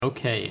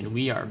Okay, and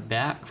we are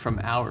back from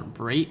our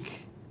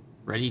break,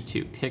 ready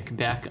to pick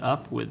back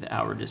up with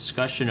our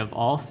discussion of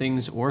all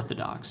things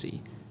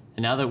Orthodoxy.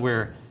 And now that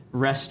we're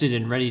rested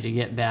and ready to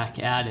get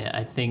back at it,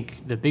 I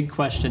think the big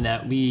question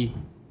that we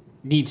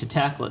need to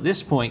tackle at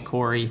this point,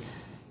 Corey,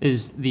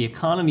 is the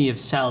economy of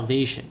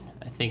salvation.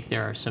 I think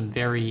there are some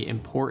very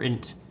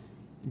important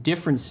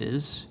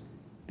differences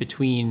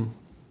between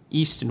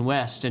East and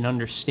West and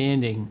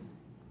understanding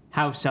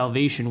how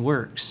salvation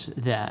works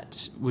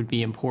that would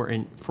be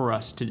important for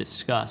us to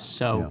discuss.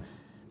 So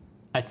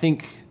I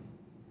think,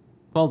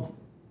 well,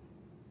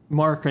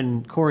 Mark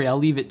and Corey, I'll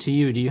leave it to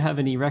you. Do you have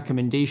any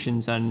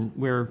recommendations on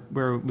where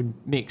it would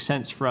make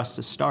sense for us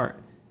to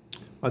start?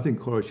 I think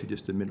Corey should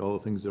just admit all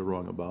the things they're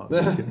wrong about.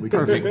 Perfect. We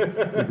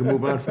can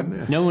move on from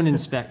there. No one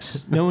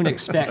expects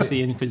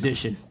the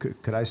Inquisition.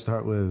 Could I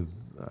start with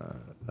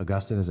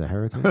Augustine as a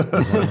heretic?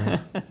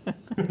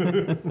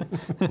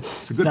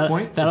 It's a good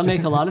point. That'll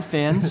make a lot of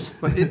fans.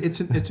 But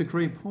it's a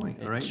great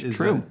point, right? It's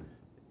true.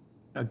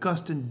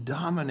 Augustine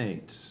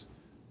dominates,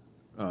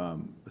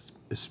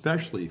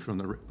 especially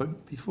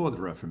but before the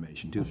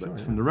Reformation too.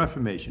 From the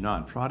Reformation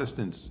on,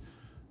 Protestants,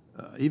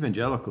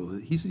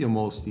 evangelicals, he's the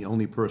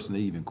only person they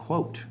even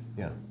quote.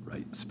 Yeah.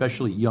 Right.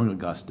 Especially young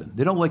Augustine.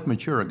 They don't like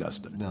mature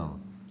Augustine. No.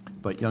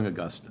 But young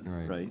Augustine,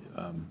 Right.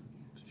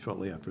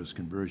 shortly after his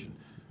conversion.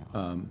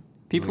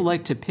 People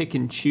like to pick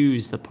and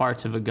choose the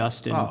parts of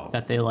Augustine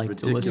that they like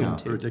to listen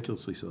to.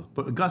 Ridiculously so.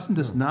 But Augustine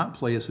does not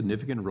play a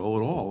significant role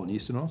at all in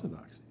Eastern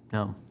Orthodoxy.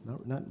 No.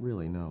 Not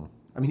really, no.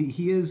 I mean,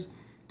 he is,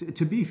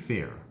 to be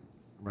fair,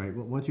 right,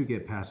 once you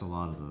get past a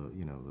lot of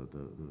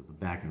the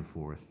back and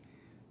forth,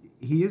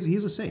 he is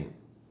a saint.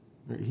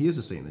 He is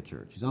a saint in the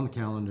church. He's on the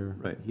calendar.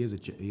 Right. He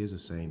is a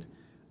saint.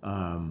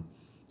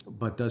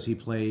 But does he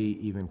play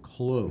even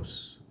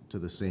close to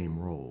the same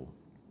role,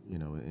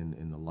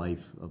 in the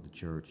life of the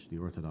church, the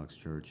Orthodox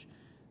Church,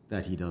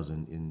 that he does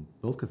in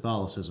both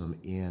Catholicism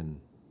and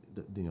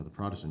the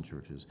Protestant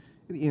churches?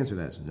 And the answer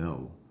to that is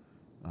no.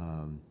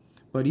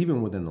 But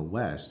even within the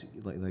West,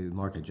 like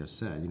Mark had just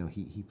said,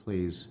 he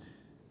plays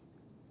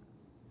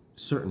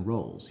certain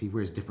roles. He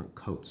wears different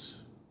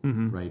coats,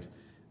 right?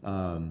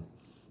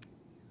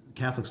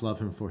 Catholics love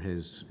him for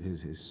his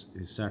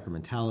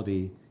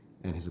sacramentality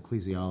and his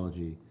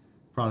ecclesiology.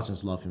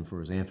 Protestants love him for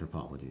his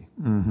anthropology,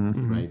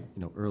 right?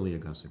 Early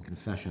Augustine,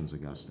 Confessions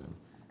Augustine.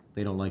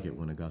 They don't like it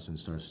when Augustine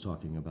starts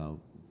talking about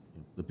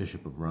the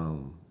Bishop of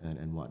Rome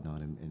and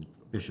whatnot, and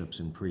bishops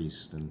and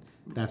priests, and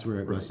that's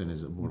where Augustine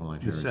is a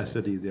borderline heretic.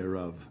 Necessity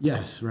thereof.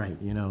 Yes, right.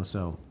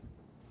 So,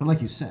 and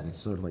like you said, it's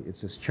sort of like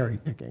it's this cherry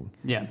picking.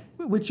 Yeah.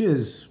 Which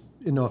is,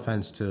 no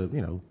offense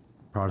to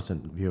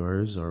Protestant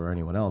viewers or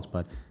anyone else,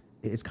 but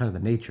it's kind of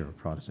the nature of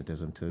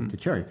Protestantism to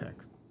cherry pick.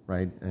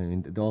 Right? I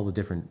mean, all the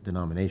different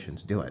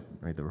denominations do it,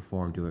 right? The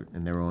Reformed do it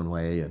in their own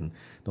way, and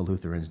the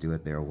Lutherans do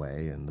it their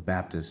way, and the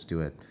Baptists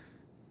do it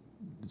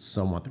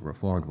somewhat the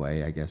Reformed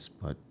way, I guess,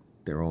 but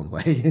their own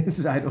way.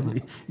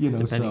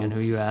 Depending on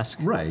who you ask.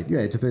 Right, yeah,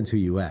 it depends who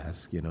you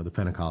ask. The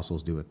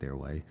Pentecostals do it their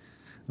way.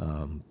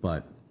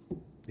 But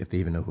if they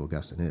even know who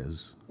Augustine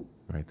is,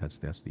 right,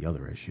 that's the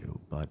other issue.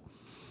 But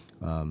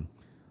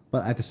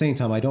at the same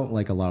time, I don't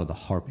like a lot of the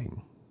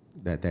harping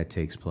that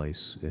takes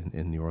place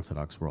in the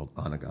Orthodox world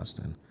on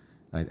Augustine.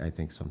 I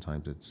think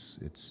sometimes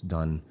it's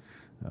done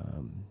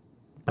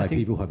by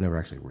people who have never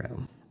actually read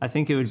them. I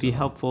think it would be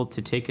helpful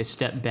to take a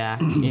step back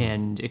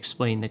and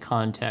explain the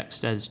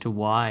context as to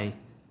why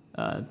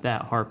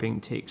that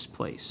harping takes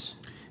place.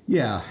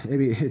 Yeah, I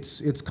mean,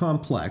 it's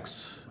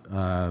complex,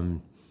 but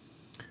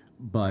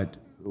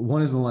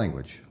one is the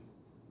language.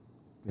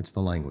 It's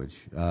the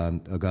language.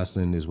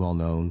 Augustine is well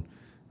known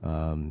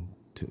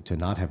to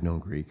not have known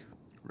Greek.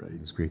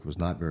 Right. His Greek was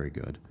not very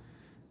good.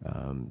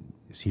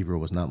 His Hebrew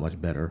was not much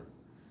better.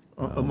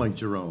 Unlike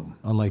Jerome.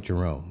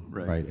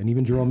 Right. And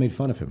even Jerome made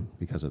fun of him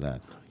because of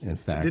that. In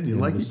fact, Didn't he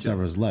like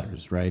several of his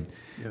letters, right?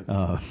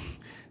 Yeah.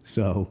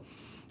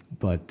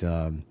 But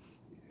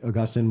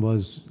Augustine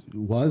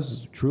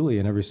was truly,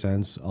 in every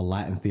sense, a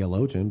Latin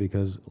theologian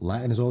because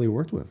Latin is all he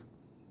worked with,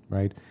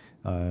 right?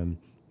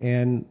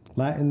 And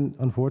Latin,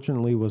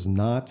 unfortunately, was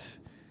not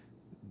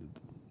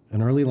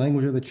an early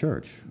language of the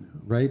church,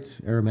 right?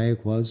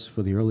 Aramaic was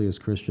for the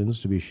earliest Christians,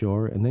 to be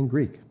sure, and then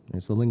Greek.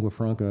 It's the lingua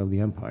franca of the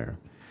empire.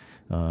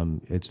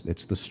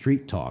 It's the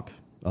street talk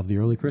of the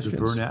early Christians.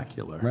 The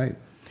vernacular. Right.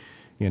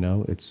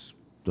 It's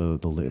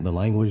the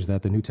language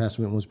that the New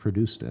Testament was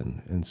produced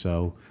in. And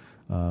so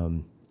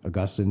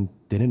Augustine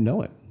didn't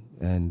know it.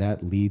 And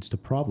that leads to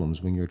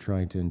problems when you're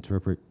trying to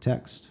interpret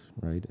text,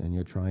 right? And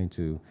you're trying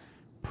to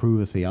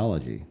prove a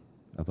theology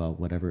about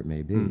whatever it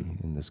may be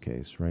in this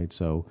case, right?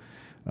 So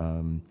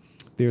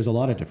there's a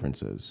lot of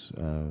differences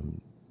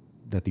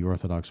that the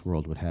Orthodox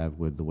world would have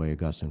with the way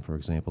Augustine, for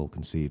example,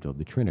 conceived of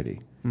the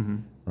Trinity,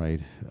 right?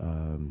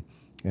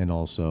 And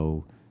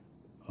also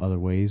other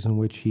ways in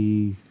which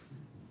he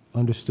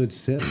understood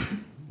sin,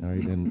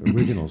 right? And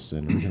original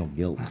sin, original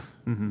guilt,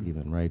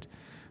 even, right?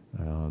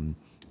 The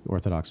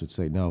Orthodox would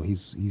say, no,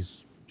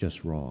 he's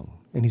just wrong.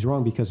 And he's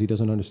wrong because he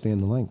doesn't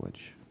understand the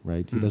language,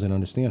 right? He doesn't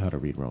understand how to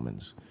read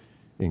Romans.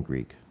 in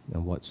Greek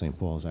and what St.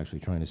 Paul is actually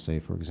trying to say,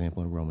 for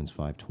example, in Romans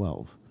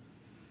 5:12.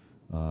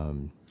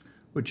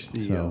 Which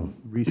the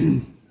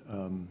recent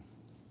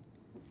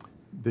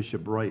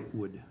Bishop Wright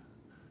would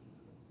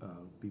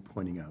be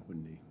pointing out,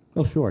 wouldn't he?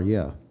 Oh, sure,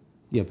 yeah.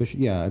 Yeah, Bishop,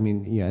 yeah, I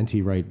mean, yeah,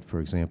 N.T. Wright, for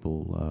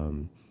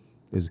example,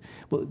 is,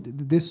 well,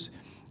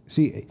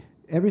 see,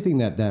 everything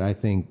that I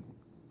think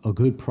a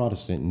good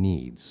Protestant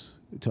needs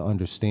to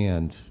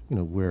understand,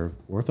 where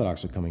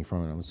Orthodox are coming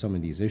from on some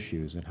of these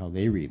issues and how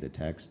they read the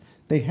text,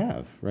 they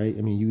have, right?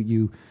 I mean,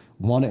 you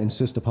want to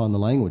insist upon the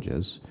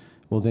languages,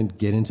 well, then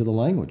get into the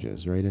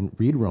languages, right? And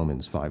read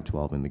Romans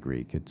 5:12 in the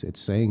Greek. It's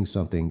saying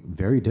something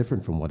very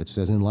different from what it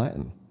says in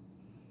Latin,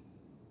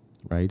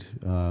 right?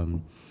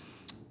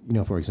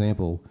 For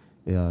example,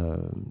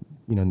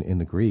 in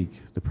the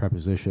Greek, the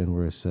preposition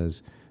where it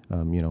says,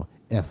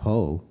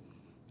 "epho,"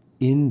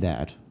 in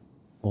that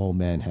all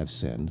men have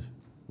sinned,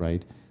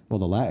 right? Well,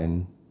 the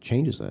Latin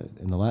changes it,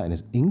 and the Latin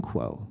is "in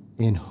quo,"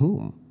 in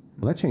whom.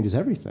 Well, that changes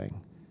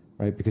everything,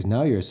 right? Because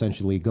now you're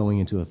essentially going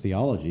into a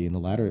theology in the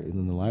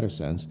latter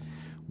sense,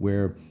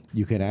 where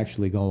you can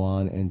actually go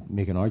on and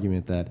make an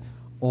argument that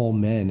all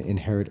men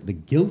inherit the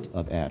guilt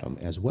of Adam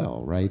as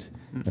well, right?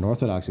 And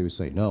Orthodoxy would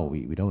say, no,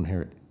 we don't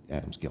inherit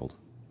Adam's guilt,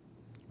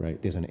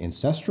 right? There's an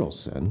ancestral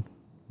sin,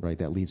 right,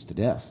 that leads to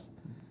death,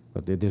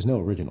 but there's no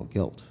original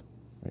guilt,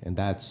 right? And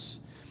that's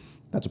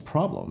a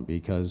problem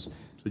because...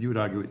 So you would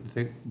argue,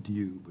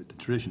 but the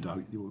tradition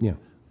yeah,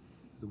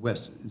 the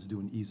West is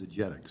doing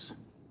exegetics.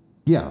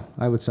 Yeah,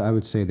 I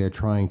would say they're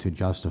trying to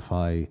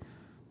justify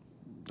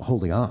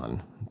holding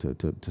on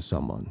to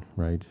someone,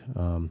 right?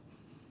 I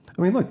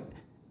mean, look,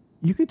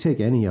 you could take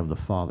any of the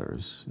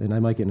fathers, and I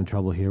might get in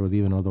trouble here with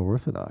even other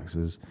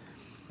Orthodoxes.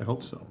 I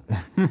hope so.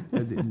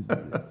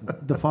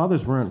 The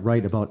fathers weren't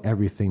right about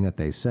everything that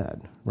they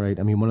said, right?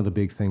 I mean, one of the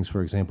big things,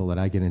 for example, that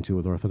I get into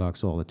with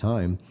Orthodox all the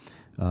time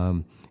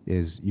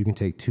is you can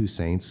take two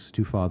saints,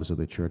 two fathers of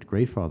the church,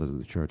 great fathers of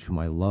the church, whom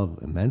I love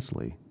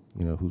immensely,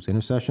 whose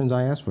intercessions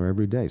I ask for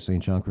every day,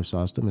 St. John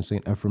Chrysostom and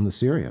St. Ephraim the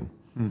Syrian,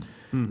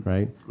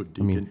 right? Good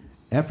deacon. I mean,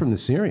 Ephraim the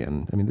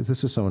Syrian,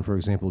 this is someone, for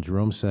example,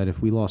 Jerome said,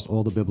 if we lost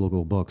all the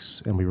biblical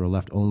books and we were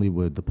left only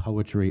with the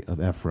poetry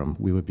of Ephraim,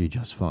 we would be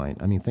just fine.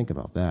 I mean, think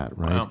about that,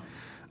 right?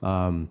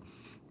 Wow. And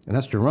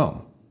that's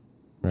Jerome,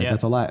 right? Yeah.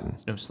 That's a Latin.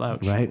 It's no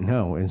slouch. Right?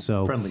 No, and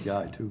so... Friendly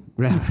guy, too.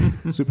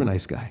 Super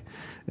nice guy.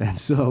 And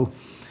so,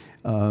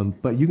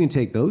 but you can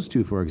take those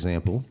two, for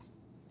example,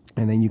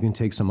 and then you can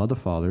take some other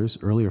fathers,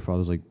 earlier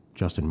fathers like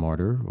Justin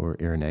Martyr or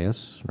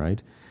Irenaeus,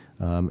 right?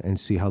 And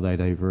see how they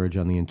diverge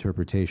on the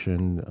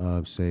interpretation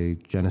of, say,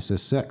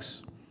 Genesis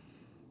 6,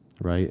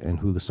 right? And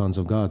who the sons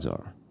of God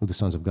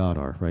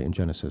are, right? In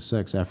Genesis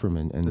 6, Ephraim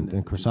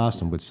and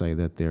Chrysostom would say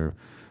that they're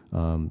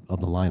of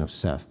the line of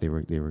Seth. They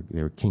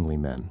were kingly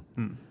men,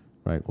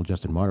 right? Well,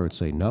 Justin Martyr would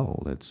say, no,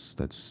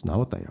 that's not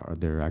what they are.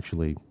 They're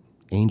actually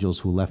angels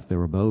who left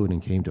their abode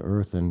and came to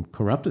earth and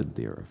corrupted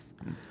the earth,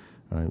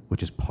 right?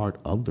 Which is part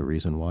of the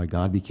reason why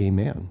God became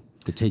man,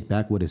 to take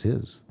back what is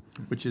his.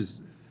 Which is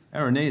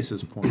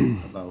Irenaeus'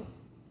 point about,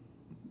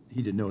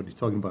 he didn't know what he's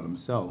talking about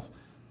himself,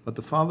 but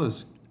the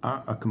fathers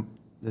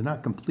they're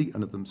not complete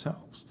unto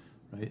themselves,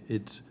 right?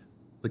 It's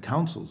the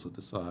councils that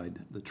decide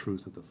the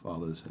truth that the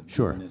fathers have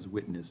given as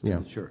witness to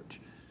the church.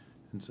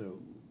 And so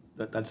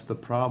that's the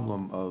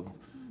problem of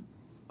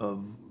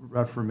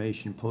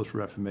Reformation,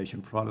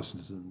 post-Reformation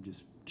Protestantism,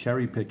 just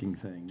cherry-picking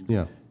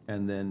things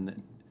and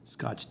then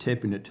Scotch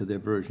taping it to their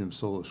version of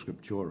Sola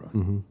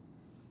Scriptura.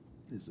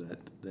 Is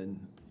that then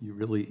you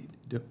really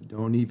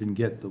don't even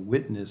get the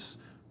witness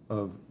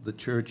of the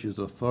church's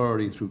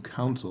authority through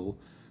council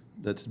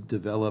that's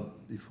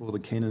developed before the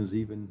canon's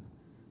even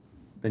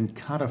been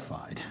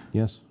codified.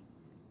 Yes,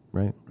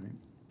 right.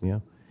 Yeah.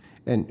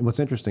 And what's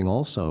interesting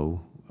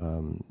also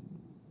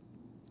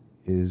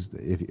is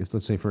if,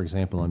 let's say, for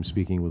example, I'm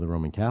speaking with a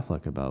Roman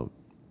Catholic about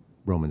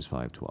Romans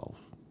 5:12,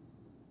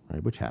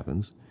 right, which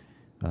happens.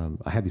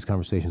 I had these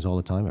conversations all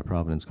the time at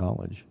Providence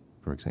College,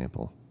 for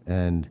example,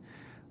 and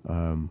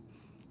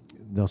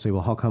they'll say,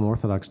 well, how come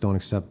Orthodox don't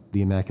accept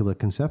the Immaculate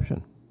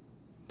Conception?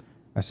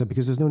 I said,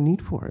 because there's no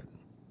need for it.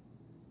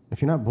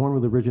 If you're not born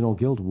with original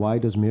guilt, why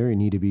does Mary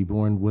need to be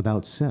born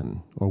without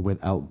sin or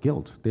without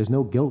guilt? There's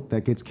no guilt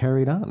that gets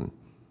carried on,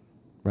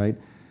 right?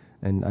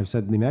 And I've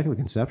said the Immaculate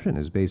Conception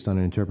is based on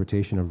an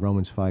interpretation of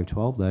Romans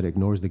 5:12 that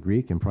ignores the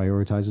Greek and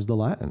prioritizes the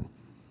Latin.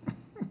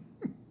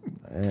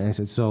 And I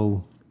said,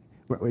 so,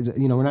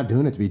 we're not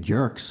doing it to be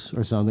jerks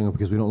or something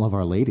because we don't love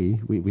Our Lady.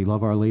 We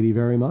love Our Lady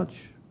very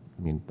much.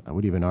 I mean, I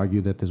would even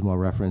argue that there's more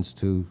reference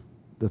to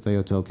the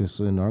Theotokos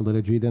in our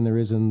liturgy than there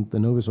is in the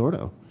Novus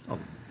Ordo. Oh,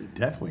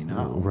 definitely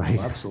not. Right.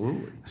 Oh,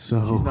 absolutely. So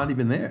she's not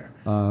even there.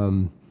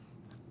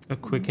 A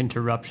quick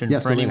interruption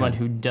Yes, for go right anyone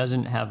ahead. who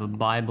doesn't have a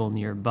Bible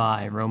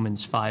nearby.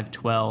 Romans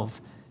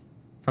 5:12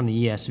 from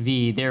the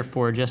ESV.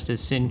 Therefore, just as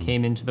sin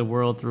came into the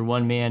world through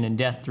one man and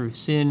death through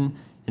sin,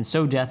 and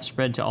so death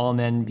spread to all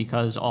men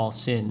because all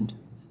sinned.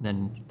 And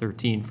then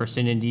 13, for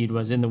sin indeed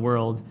was in the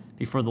world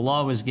before the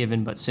law was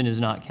given, but sin is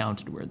not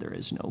counted where there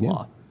is no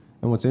law.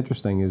 And what's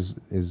interesting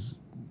is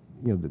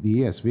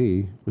the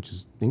ESV, which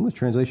is the English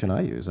translation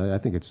I use, I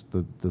think it's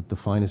the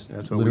finest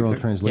That's what we literal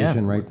picked.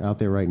 translation Yeah. right out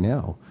there right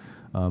now.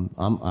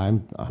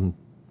 I'm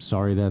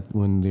sorry that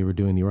when they were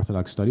doing the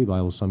Orthodox Study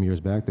Bible some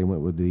years back, they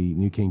went with the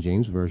New King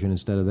James Version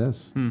instead of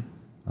this,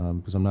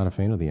 because I'm not a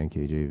fan of the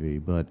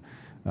NKJV. But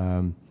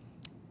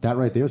that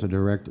right there is a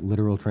direct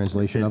literal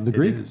translation of the It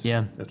Greek. is.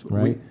 Yeah. That's what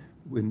Right.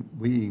 when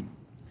we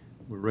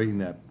were writing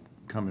that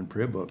Common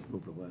Prayer book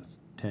over the last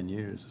 10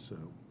 years or so,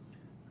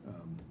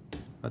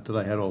 not that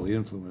I had all the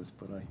influence,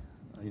 but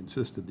I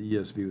insisted the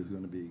ESV was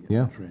going to be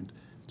Yeah. trained.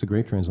 It's a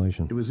great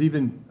translation. It was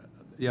even,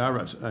 the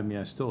RS, I mean,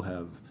 I still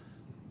have,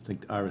 I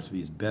think the RSV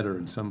is better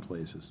in some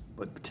places,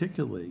 but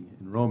particularly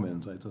in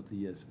Romans, I thought the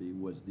ESV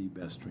was the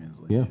best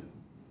translation.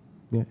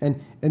 Yeah,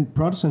 and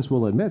Protestants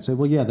will admit, say,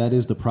 well, yeah, that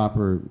is the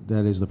proper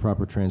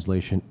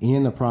translation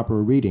and the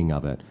proper reading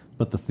of it,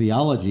 but the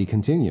theology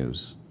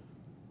continues.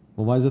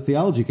 Well, why does the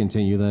theology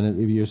continue then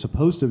if you're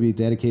supposed to be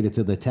dedicated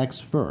to the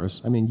text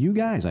first? I mean, you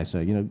guys, I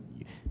say,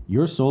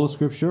 your sola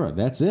scriptura,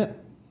 that's it.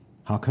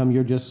 How come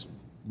you're just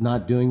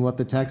not doing what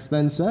the text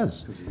then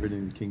says? Because they're written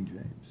in King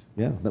James.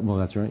 Yeah, well,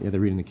 that's right. Yeah, they're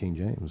reading the King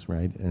James,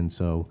 right? And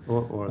so,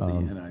 Or the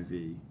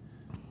NIV.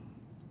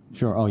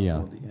 sure, oh yeah,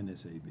 Or the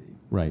NSAB.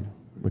 right,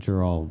 which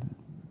are all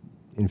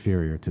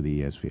inferior to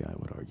the ESV, I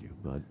would argue,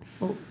 but...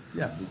 Oh,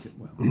 yeah,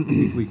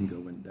 we can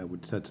go in,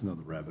 that's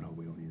another rabbit hole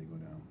we don't need to go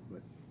down.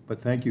 But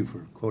thank you for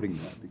quoting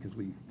that, because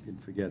we can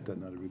forget that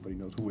not everybody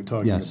knows what we're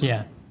talking Yes. about.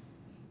 Yeah.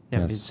 Yeah,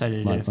 Yes. we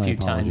cited My it a few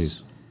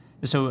apologies.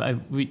 times. So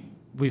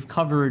we've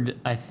covered,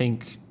 I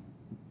think,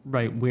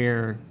 right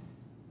where,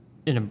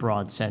 in a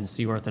broad sense,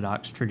 the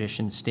Orthodox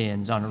tradition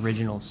stands on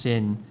original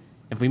sin.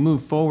 If we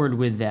move forward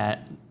with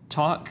that,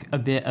 talk a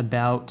bit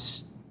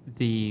about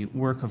the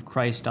work of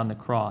Christ on the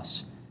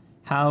cross.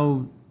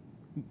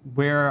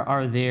 Where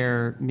are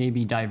there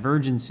maybe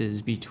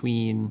divergences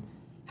between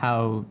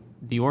how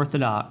the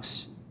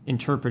Orthodox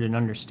interpret and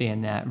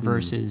understand that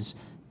versus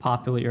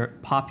popular,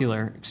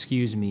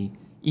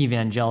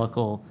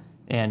 evangelical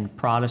and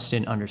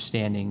Protestant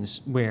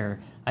understandings, where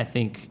I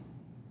think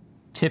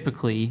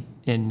typically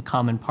in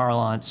common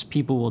parlance,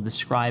 people will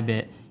describe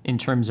it in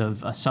terms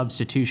of a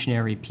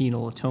substitutionary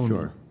penal atonement.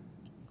 Sure.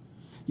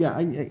 Yeah,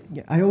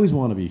 I always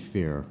want to be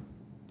fair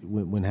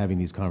when having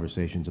these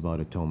conversations about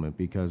atonement,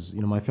 because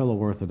my fellow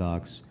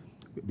Orthodox,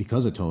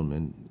 because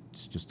atonement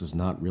just does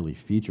not really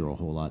feature a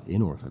whole lot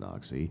in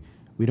Orthodoxy,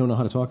 we don't know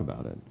how to talk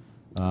about it,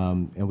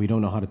 and we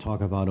don't know how to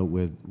talk about it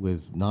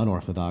with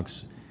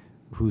non-Orthodox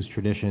whose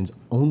traditions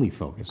only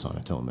focus on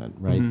atonement,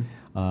 right?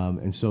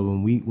 And so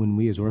when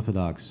we as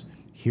Orthodox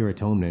hear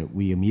atonement,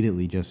 we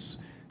immediately just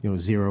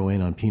zero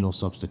in on penal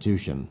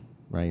substitution,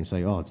 right, and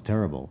say, oh, it's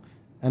terrible.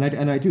 And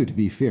I do, to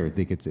be fair,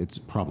 think it's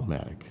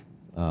problematic,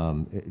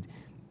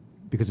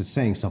 because it's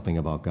saying something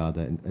about God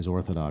that, as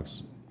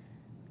Orthodox,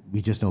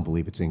 we just don't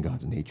believe it's in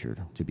God's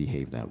nature to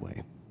behave that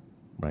way,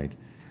 right?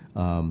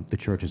 The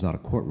church is not a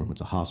courtroom; it's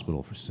a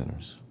hospital for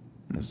sinners,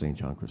 as St.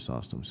 John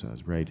Chrysostom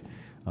says, right?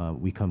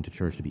 We come to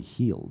church to be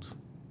healed,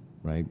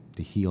 right?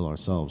 To heal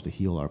ourselves, to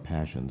heal our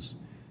passions,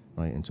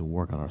 right, and to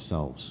work on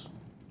ourselves,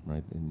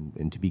 right,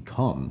 and to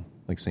become,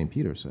 like St.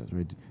 Peter says,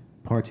 right,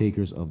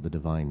 partakers of the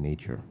divine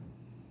nature.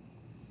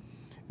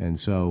 And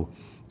so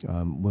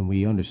when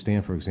we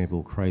understand, for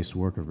example, Christ's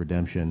work of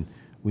redemption,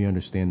 we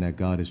understand that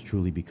God is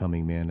truly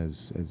becoming man,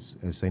 as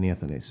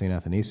St.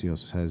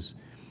 Athanasius says,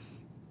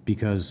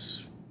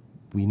 because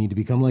we need to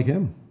become like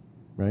him,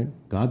 right?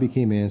 God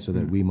became man so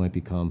that we might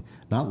become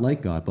not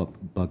like God,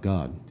 but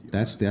God.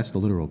 That's the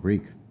literal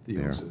Greek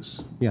Theosis.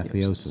 there. Yeah,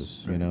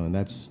 theosis, and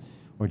that's,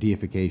 or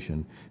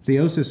deification.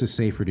 Theosis is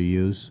safer to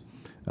use.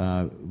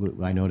 I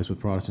notice with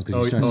Protestants,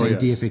 because you start saying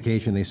yes.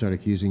 deification, they start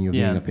accusing you of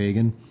being a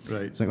pagan.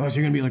 Right. It's like, oh, so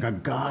you're going to be like a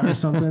god or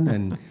something?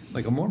 And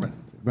Like a Mormon.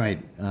 right.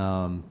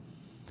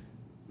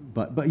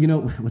 But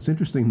what's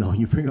interesting, though,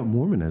 you bring up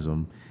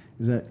Mormonism,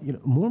 is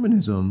that,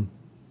 Mormonism,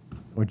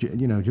 or,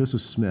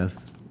 Joseph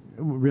Smith,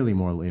 really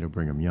more later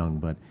Brigham Young,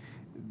 but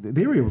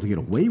they were able to get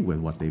away with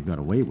what they've got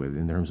away with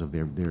in terms of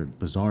their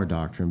bizarre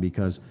doctrine,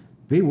 because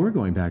they were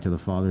going back to the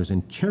fathers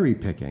and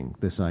cherry-picking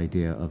this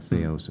idea of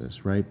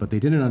theosis, right? But they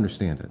didn't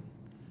understand it.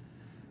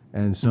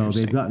 And so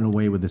they've gotten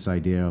away with this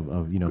idea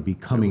of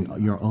becoming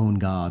your own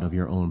god of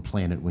your own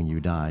planet when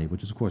you die,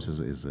 which of course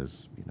is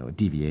a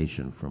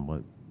deviation from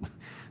what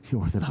the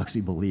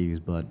Orthodoxy believes.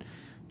 But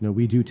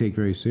we do take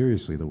very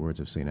seriously the words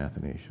of St.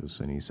 Athanasius,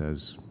 and he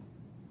says,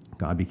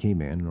 God became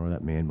man in order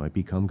that man might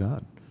become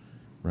God,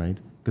 right?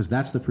 Because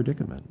that's the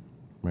predicament,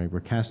 right? We're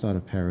cast out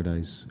of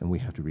paradise and we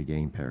have to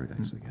regain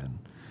paradise again.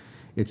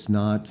 It's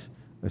not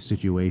a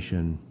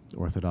situation,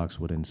 Orthodox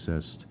would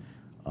insist,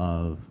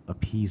 of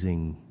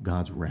appeasing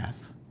God's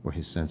wrath or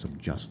his sense of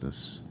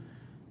justice.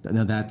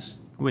 Now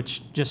that's...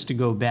 Which, just to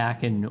go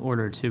back in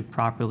order to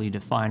properly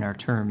define our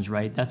terms,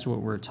 right, that's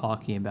what we're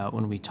talking about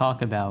when we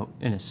talk about,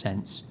 in a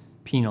sense,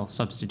 penal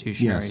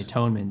substitutionary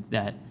atonement,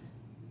 that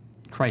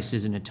Christ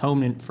is an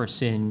atonement for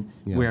sin,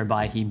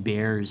 whereby he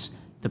bears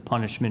the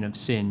punishment of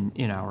sin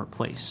in our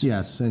place.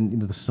 Yes,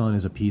 and the Son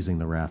is appeasing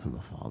the wrath of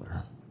the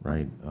Father,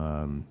 right?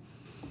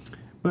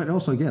 But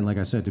also, again, like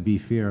I said, to be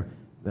fair,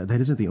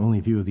 that isn't the only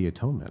view of the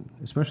atonement,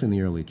 especially in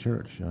the early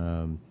church.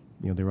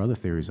 There are other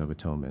theories of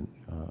atonement.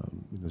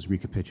 There's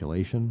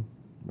recapitulation,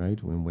 right,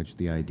 in which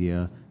the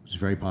idea was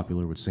very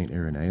popular with St.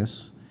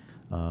 Irenaeus,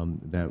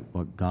 that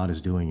what God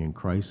is doing in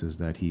Christ is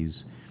that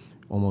he's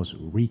almost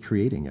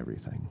recreating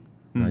everything,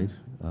 right?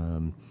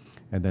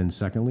 And then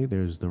secondly,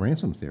 there's the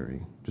ransom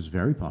theory, which is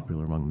very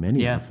popular among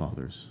many of the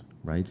fathers,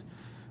 right?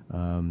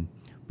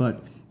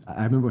 But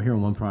I remember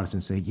hearing one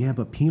Protestant say, yeah,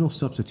 but penal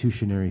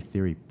substitutionary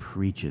theory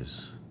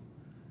preaches.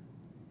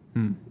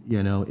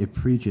 It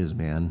preaches,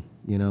 man.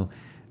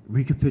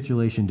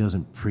 Recapitulation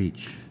doesn't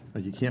preach.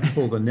 You can't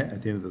pull the net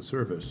at the end of the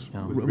service.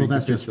 No. Well,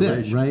 that's just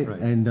it, right?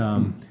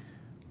 And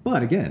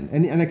but again,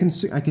 and I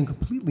can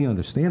completely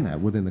understand that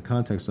within the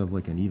context of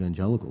like an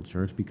evangelical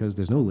church, because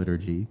there's no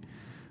liturgy.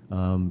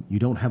 You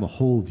don't have a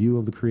whole view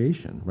of the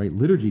creation, right?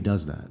 Liturgy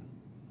does that.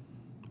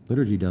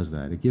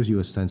 It gives you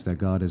a sense that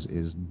God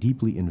is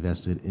deeply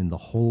invested in the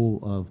whole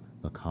of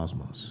the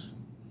cosmos,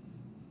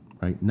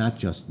 right? Not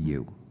just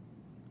you.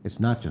 It's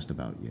not just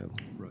about you.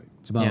 Right.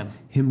 It's about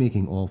him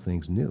making all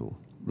things new,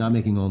 not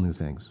making all new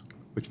things.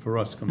 Which for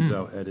us comes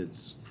out at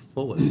its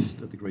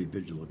fullest at the great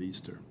vigil of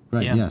Easter.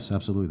 Right, Yeah. yes,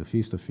 absolutely. The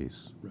Feast of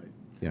Feasts. Right.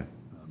 Yeah.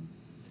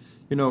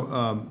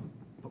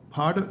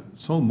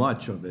 So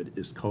much of it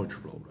is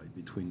cultural, right,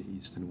 between the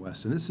East and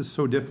West. And this is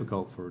so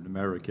difficult for an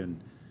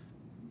American,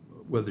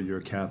 whether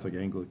you're Catholic,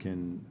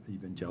 Anglican,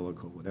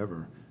 evangelical,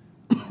 whatever,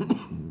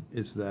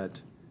 is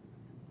that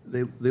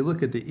they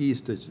look at the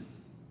East as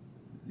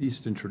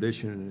Eastern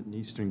tradition and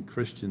Eastern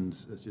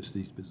Christians as just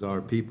these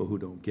bizarre people who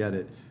don't get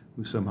it,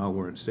 who somehow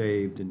weren't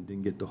saved and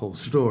didn't get the whole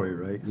story,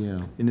 right?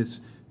 Yeah. And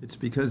it's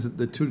because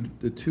the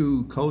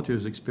two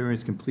cultures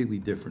experience completely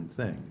different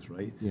things,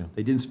 right? Yeah.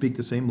 They didn't speak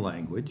the same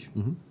language,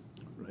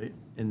 right?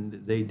 And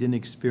they didn't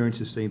experience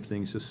the same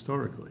things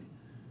historically.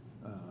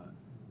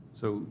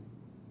 So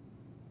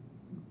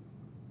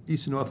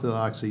Eastern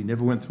Orthodoxy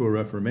never went through a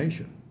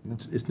Reformation.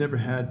 It's never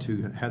had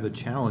to have the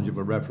challenge of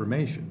a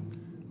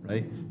Reformation,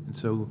 right? And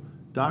so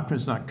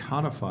doctrine's not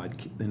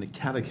codified in a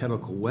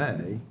catechetical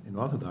way in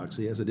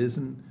Orthodoxy as it is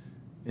in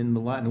the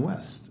Latin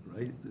West,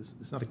 right?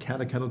 It's not a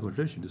catechetical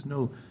tradition. There's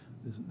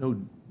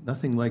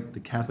nothing like the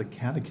Catholic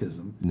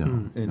Catechism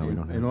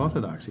in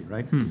Orthodoxy,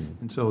 right?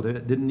 And so there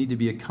didn't need to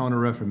be a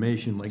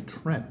Counter-Reformation like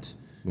Trent.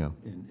 Yeah.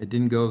 And it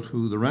didn't go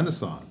through the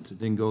Renaissance. It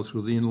didn't go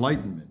through the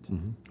Enlightenment,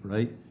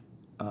 right?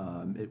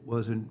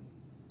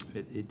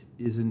 It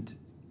isn't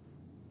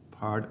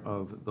part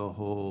of the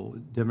whole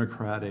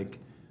democratic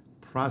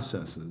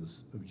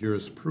processes of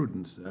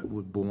jurisprudence that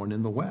were born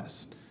in the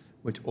West,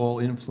 which all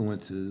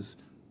influences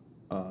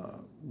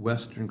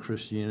Western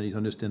Christianity's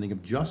understanding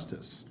of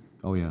justice.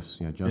 Oh, yes.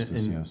 Yeah,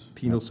 justice, and yes.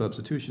 penal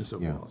substitution, so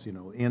forth,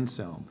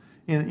 Anselm.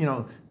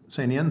 And,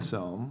 St.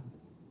 Anselm,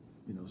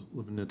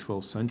 living in the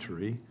 12th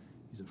century,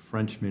 he's a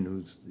Frenchman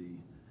who's the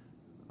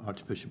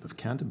Archbishop of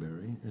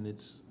Canterbury, and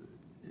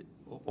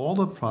all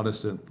the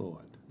Protestant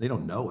thought, they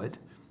don't know it,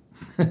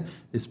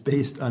 it's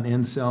based on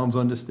Anselm's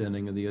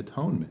understanding of the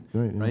atonement,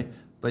 right?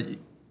 But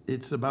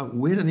it's about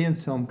where did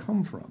Anselm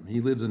come from?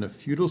 He lives in a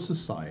feudal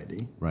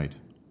society, Right.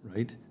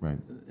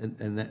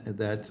 And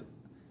that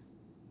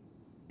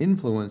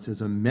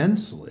influences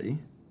immensely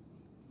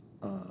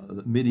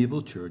the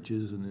medieval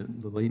churches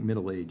and the late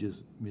Middle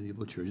Ages,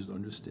 medieval churches'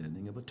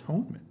 understanding of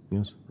atonement,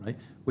 Yes. right?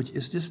 Which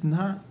is just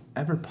not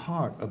ever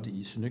part of the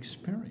Eastern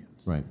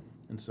experience. Right.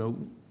 And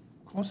so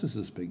causes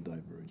this big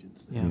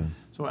divergence. Yeah.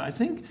 So I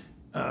think,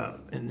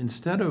 and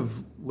instead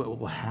of what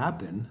will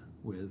happen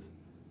with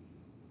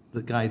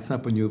the guy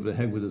thumping you over the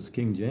head with his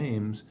King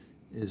James,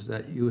 is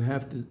that you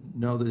have to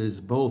know that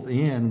it's both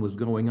and was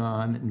going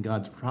on in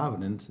God's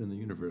providence in the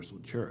universal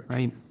church.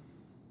 Right.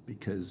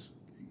 Because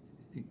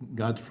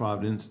God's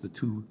providence, the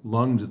two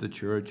lungs of the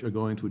church are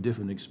going through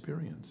different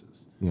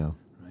experiences. Yeah.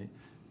 Right?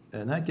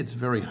 And that gets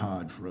very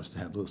hard for us to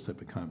have those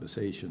type of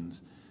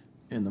conversations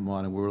in the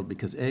modern world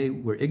because, A,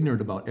 we're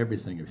ignorant about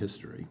everything of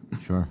history.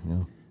 Sure,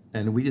 yeah.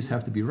 And we just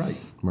have to be right.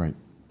 Right.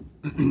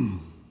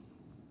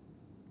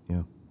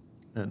 Yeah.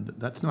 And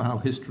that's not how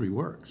history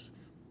works.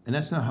 And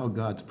that's not how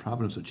God's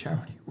providence or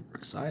charity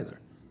works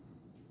either.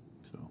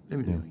 So,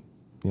 anyway.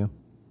 Yeah.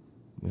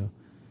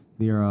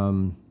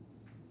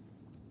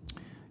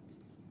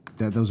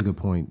 That was a good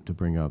point to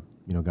bring up,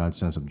 God's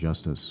sense of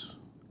justice,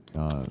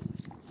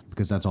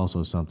 because that's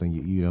also something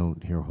you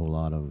don't hear a whole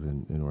lot of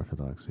in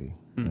Orthodoxy.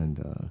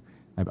 And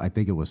I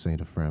think it was St.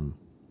 Ephraim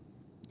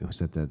who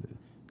said that,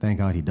 thank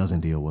God he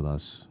doesn't deal with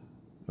us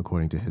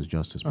according to his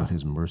justice, but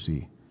his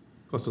mercy.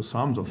 Of course, the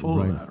Psalms are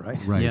full of that, right?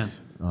 Right.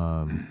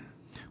 Yeah.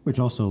 Which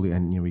also,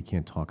 and we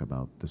can't talk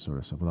about this sort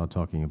of stuff without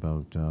talking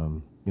about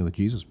the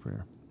Jesus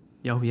prayer.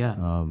 Oh,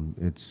 yeah.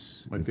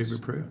 It's my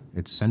favorite prayer.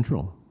 It's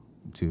central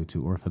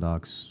to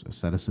Orthodox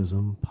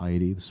asceticism,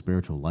 piety, the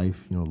spiritual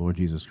life. Lord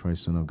Jesus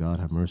Christ, Son of God,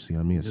 have mercy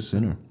on me, a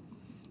sinner.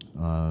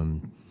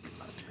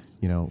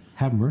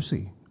 Have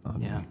mercy on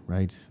me,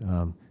 right?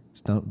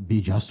 It's not be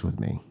just with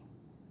me.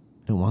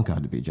 I don't want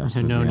God to be just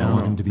with me. I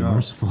want him to be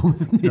merciful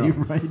with me,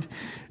 right?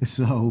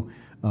 So,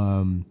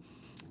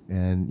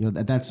 And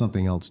that's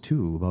something else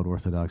too about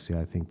Orthodoxy.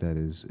 I think that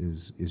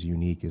is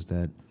unique is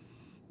that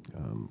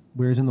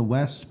whereas in the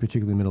West,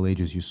 particularly Middle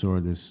Ages, you saw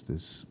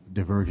this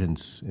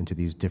divergence into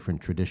these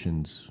different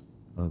traditions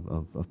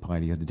of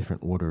piety. You had the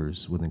different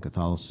orders within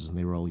Catholicism.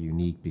 They were all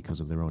unique because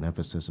of their own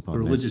emphasis upon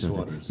Religious this.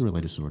 orders. The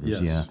religious orders,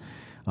 Yes. yeah.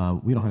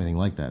 We don't have anything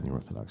like that in the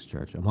Orthodox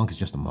Church. A monk is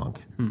just a monk,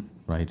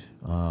 right?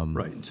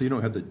 Right, so you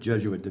don't have the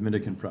Jesuit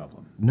Dominican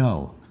problem.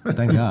 No,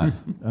 thank God.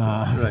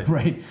 Right.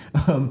 Right.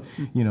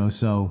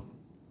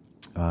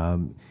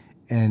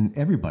 And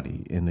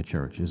everybody in the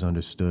church is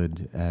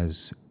understood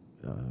as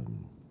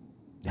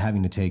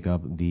having to take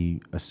up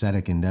the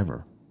ascetic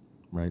endeavor,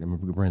 right? I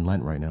mean, we're in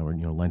Lent right now, or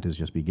Lent is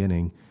just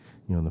beginning.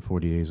 In the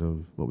 40 days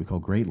of what we call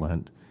Great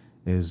Lent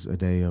is a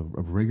day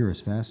of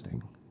rigorous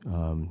fasting,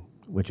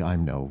 which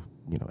I'm no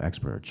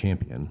expert or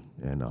champion,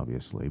 and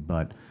obviously,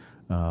 but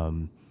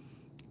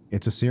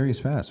it's a serious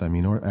fast. I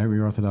mean, every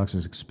Orthodox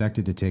is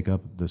expected to take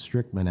up the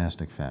strict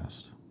monastic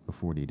fast for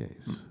 40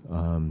 days.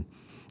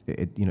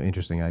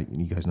 Interesting.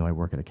 You guys know I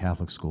work at a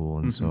Catholic school,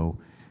 and so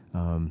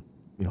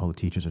all the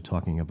teachers are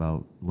talking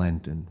about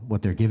Lent and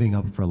what they're giving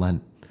up for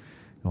Lent.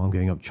 I'm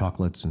giving up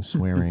chocolates and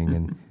swearing,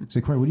 and I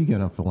say, Corey, what are you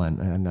giving up for Lent?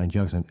 And I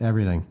joke,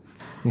 everything.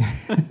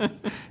 I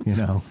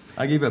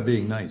gave up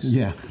being nice.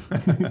 Yeah.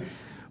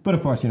 But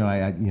of course,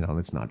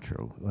 it's not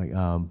true.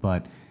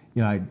 What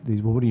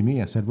do you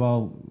mean? I said,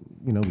 well,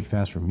 we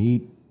fast from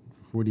meat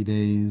for 40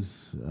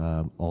 days,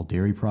 all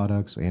dairy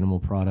products, animal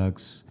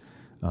products,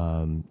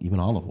 even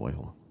olive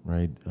oil,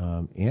 right?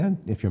 And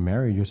if you're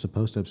married, you're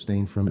supposed to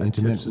abstain from That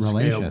intimate tips the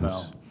relations.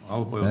 Scale, pal.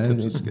 Olive oil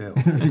tips the scale.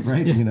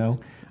 Right?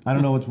 I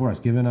don't know what's worse,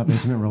 giving up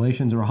intimate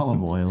relations or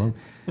olive oil.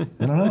 I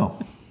don't know.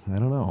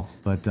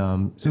 But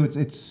so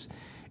it's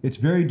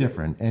very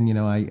different. And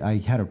I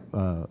had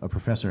a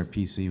professor at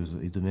PC, who was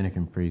a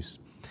Dominican priest.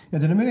 The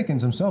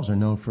Dominicans themselves are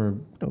known for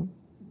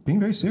being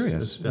very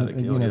serious, Ascetic,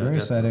 very definitely.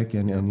 ascetic,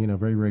 and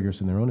very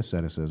rigorous in their own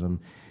asceticism.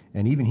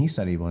 And even he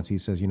said he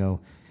says,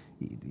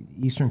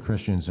 Eastern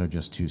Christians are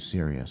just too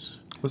serious.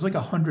 It was like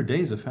 100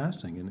 days of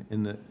fasting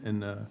in a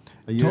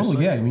year.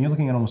 Totally, yeah. I mean, you're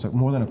looking at almost like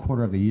more than a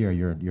quarter of the year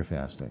you're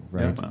fasting,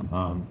 right?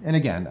 Yeah. And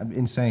again,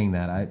 in saying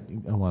that, I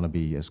want to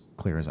be as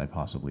clear as I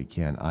possibly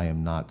can. I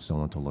am not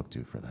someone to look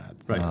to for that.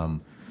 Right.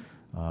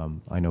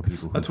 I know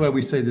people. That's why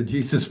we say the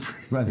Jesus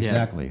Prayer. Right,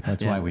 exactly.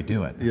 That's why we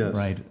do it. Yes.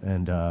 Right.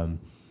 And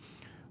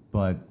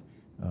but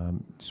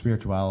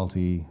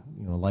spirituality,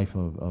 life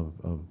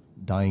of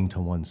dying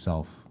to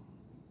oneself,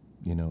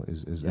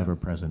 is ever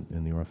present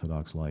in the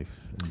Orthodox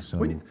life. And so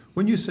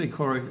When you say,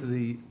 Corey,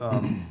 the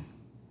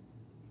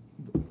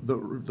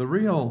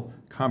real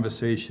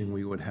conversation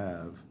we would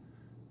have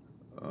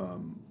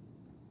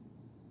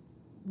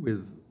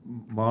with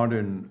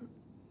modern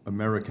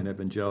American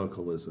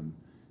evangelicalism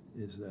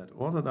is that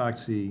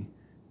Orthodoxy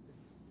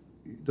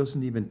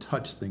doesn't even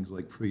touch things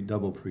like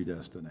double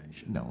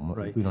predestination. No,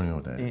 right? we don't know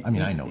what that is. I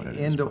mean, I know what it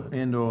is.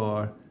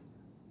 Or,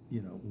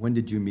 when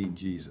did you meet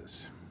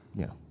Jesus?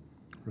 Yeah.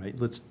 Right.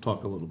 Let's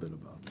talk a little bit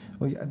about that.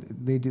 Well, yeah,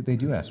 they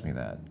do ask me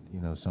that.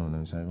 Some of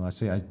them say, "Well, I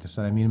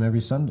meet him every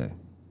Sunday."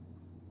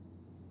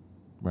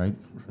 Right.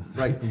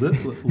 Right.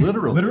 Literally.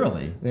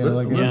 Literally. They're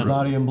like Literally.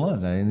 body and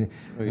blood, and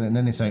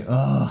then they say,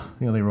 "Oh,"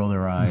 they roll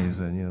their eyes,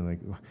 and like,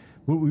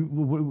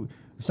 what,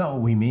 "It's not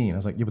what we mean." I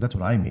was like, "Yeah, but that's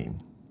what I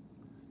mean."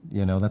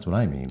 That's what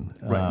I mean.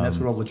 Right. And that's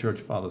what all the church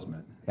fathers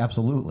meant.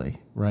 Absolutely.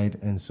 Right.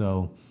 And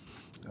so,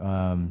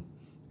 and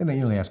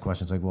then they ask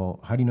questions like, "Well,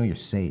 how do you know you're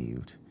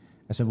saved?"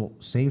 I said, well,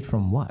 saved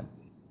from what?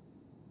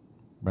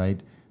 Right?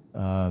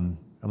 I'm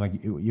like,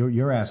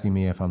 you're asking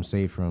me if I'm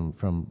saved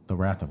from the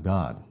wrath of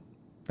God.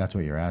 That's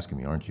what you're asking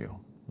me, aren't you?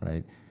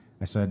 Right?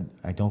 I said,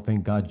 I don't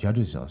think God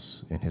judges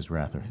us in his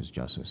wrath or his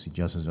justice. He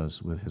judges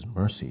us with his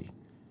mercy.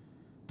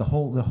 The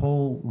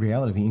whole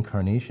reality of the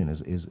incarnation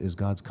is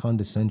God's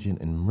condescension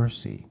and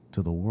mercy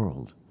to the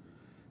world.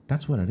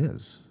 That's what it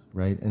is,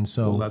 right? And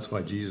so... Well, that's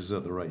why Jesus is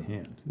at the right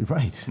hand.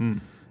 Right.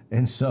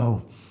 And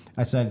so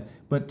I said,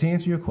 but to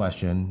answer your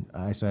question,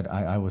 I said,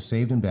 I was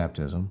saved in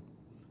baptism.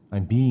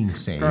 I'm being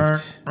saved.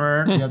 The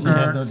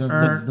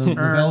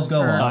bells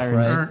go off,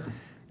 Sirens. right?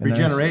 And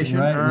Regeneration.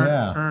 Right,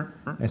 yeah.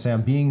 I say,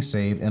 I'm being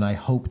saved, and I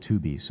hope to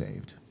be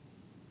saved.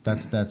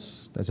 That's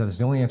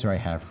the only answer I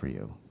have for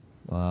you.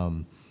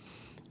 And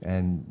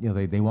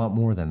they want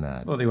more than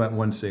that. Well, they want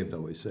one saved,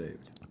 always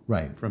saved.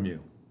 Right. From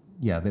you.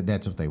 Yeah,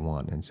 that's what they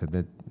want. And so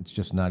that it's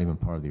just not even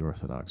part of the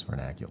Orthodox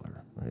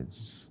vernacular. Right?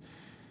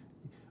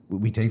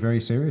 We take very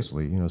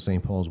seriously,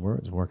 St. Paul's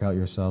words, work out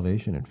your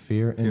salvation in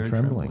fear and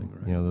trembling.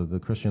 Right. The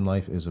Christian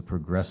life is a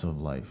progressive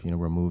life.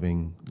 We're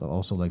moving,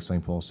 also like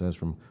St. Paul says,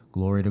 from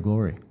glory to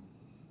glory.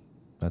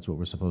 That's what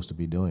we're supposed to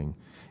be doing.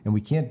 And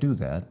we can't do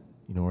that,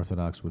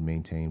 Orthodox would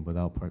maintain,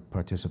 without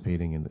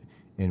participating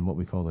in what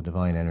we call the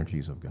divine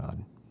energies of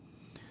God.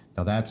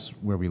 Now, that's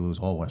where we lose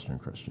all Western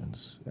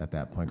Christians at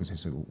that point, because they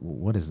say, well,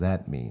 what does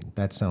that mean?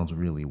 That sounds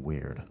really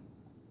weird.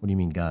 What do you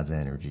mean God's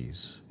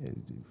energies?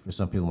 For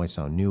some people, it might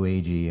sound New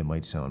Agey, it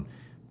might sound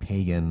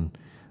pagan,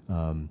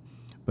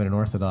 but in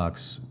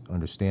Orthodox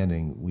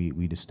understanding,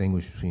 we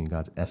distinguish between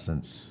God's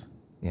essence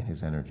and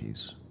his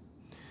energies.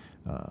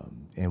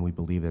 And we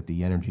believe that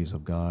the energies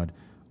of God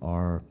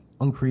are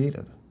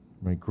uncreated,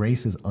 right?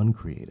 Grace is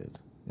uncreated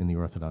in the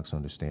Orthodox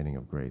understanding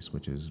of grace,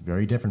 which is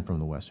very different from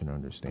the Western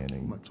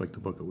understanding. Much like the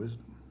Book of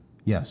Wisdom.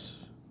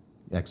 Yes,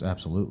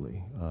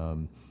 absolutely.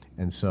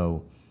 And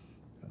so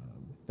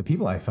the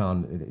people I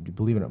found,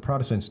 believe it or not,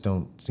 Protestants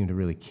don't seem to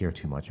really care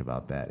too much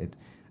about that.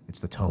 It's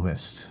the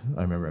Thomists,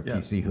 I remember at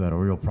PC, who had a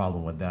real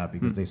problem with that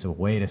because they said,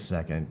 wait a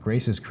second,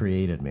 grace is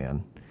created,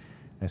 man.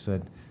 I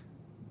said,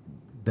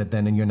 that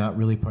then you're not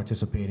really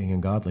participating in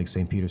God like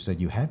St. Peter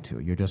said you had to.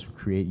 You're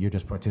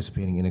just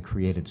participating in a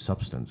created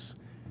substance.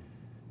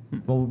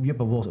 Well, yeah,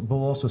 but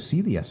we'll also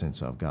see the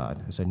essence of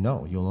God. I said,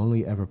 no, you'll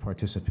only ever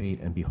participate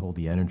and behold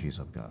the energies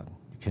of God.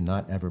 You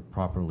cannot ever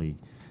properly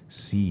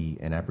see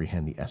and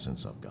apprehend the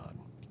essence of God.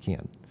 You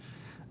can't.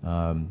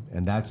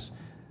 And that's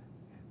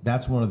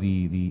one of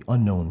the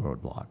unknown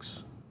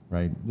roadblocks,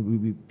 right?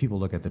 People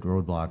look at the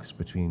roadblocks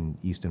between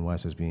East and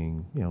West as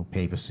being,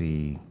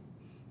 papacy,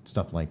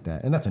 stuff like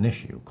that. And that's an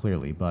issue,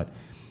 clearly. But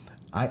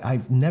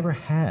I've never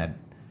had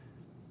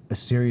a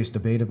serious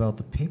debate about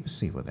the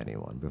papacy with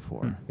anyone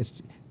before.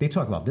 They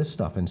talk about this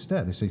stuff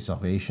instead. They say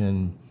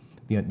salvation,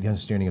 the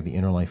understanding of the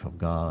inner life of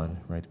God,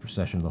 right? The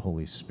procession of the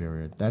Holy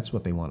Spirit. That's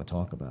what they want to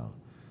talk about.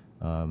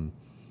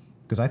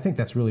 Because I think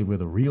that's really where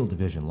the real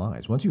division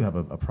lies. Once you have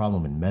a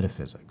problem in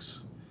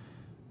metaphysics,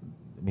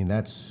 I mean,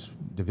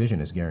 division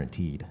is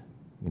guaranteed.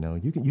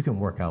 You can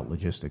work out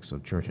logistics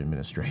of church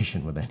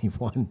administration with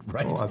anyone,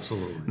 right? Oh,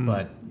 absolutely.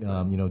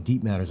 But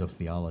deep matters of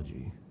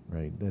theology,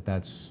 right?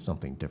 That's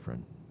something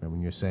different. Right? When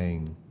you're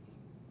saying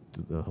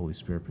the Holy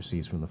Spirit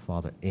proceeds from the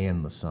Father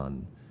and the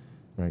Son,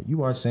 right?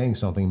 You are saying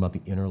something about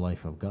the inner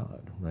life of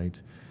God, right?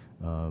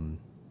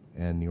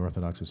 And the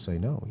Orthodox would say,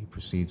 no, he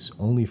proceeds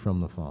only from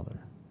the Father.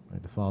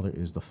 Right? The Father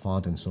is the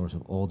font and source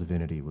of all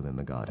divinity within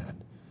the Godhead.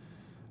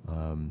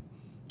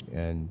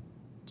 And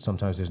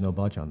sometimes there's no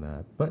budge on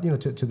that. But,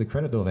 to the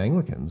credit, though, of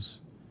Anglicans,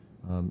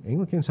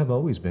 Anglicans have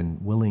always been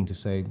willing to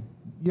say,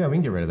 yeah, we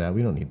can get rid of that.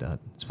 We don't need that.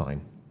 It's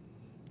fine.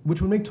 Which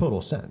would make total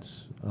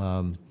sense.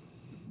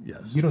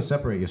 Yes. You don't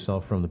separate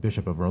yourself from the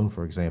Bishop of Rome,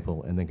 for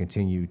example, and then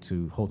continue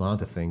to hold on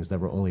to things that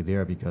were only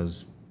there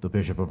because the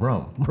Bishop of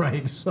Rome,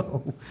 right?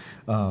 So,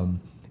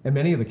 and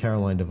many of the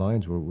Caroline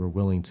divines were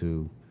willing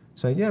to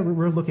say, yeah,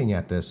 we're looking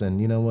at this,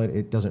 and you know what?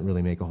 It doesn't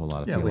really make a whole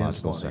lot of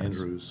theological sense.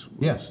 Andrews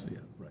was, yeah,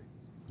 right.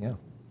 Yeah.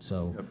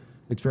 So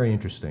it's very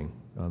interesting.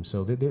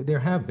 So there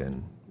have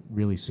been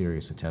really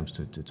serious attempts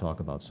to talk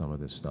about some of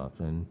this stuff.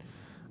 And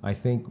I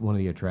think one of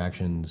the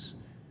attractions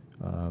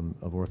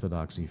of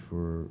Orthodoxy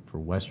for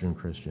Western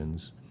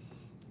Christians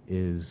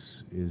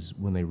is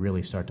when they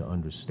really start to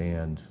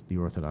understand the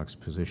Orthodox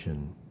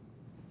position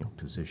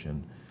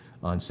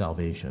on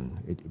salvation.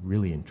 It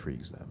really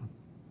intrigues them.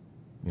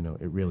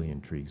 It really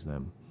intrigues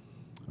them.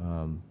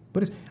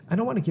 But I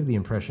don't want to give the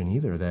impression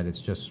either that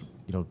it's just,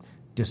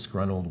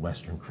 disgruntled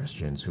Western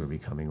Christians who are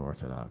becoming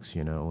Orthodox,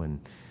 and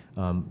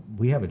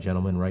we have a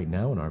gentleman right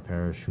now in our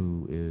parish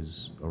who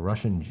is a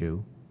Russian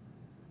Jew.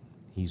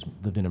 He's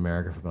lived in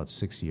America for about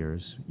 6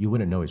 years. You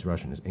wouldn't know he's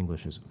Russian. His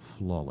English is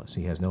flawless.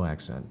 He has no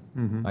accent.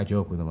 I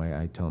joke with him.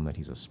 I tell him that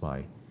he's a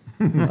spy.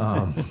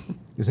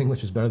 His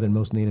English is better than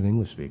most native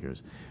English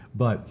speakers.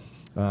 But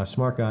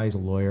smart guy. He's a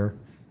lawyer.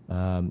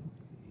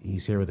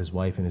 He's here with his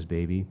wife and his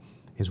baby.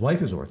 His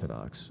wife is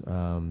Orthodox.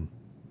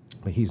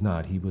 But he's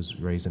not. He was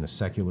raised in a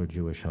secular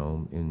Jewish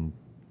home in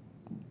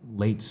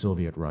late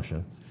Soviet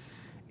Russia.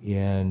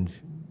 And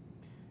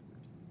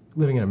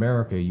living in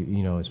America,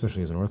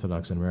 especially as an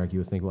Orthodox in America, you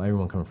would think, well,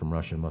 everyone coming from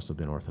Russia must have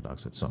been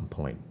Orthodox at some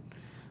point.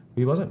 But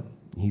he wasn't.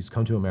 He's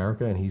come to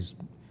America, and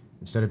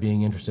instead of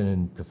being interested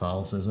in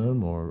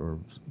Catholicism or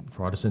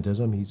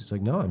Protestantism, he's just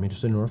like, no, I'm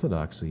interested in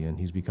Orthodoxy, and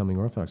he's becoming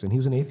Orthodox. And he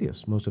was an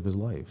atheist most of his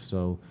life.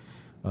 So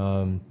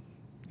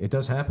it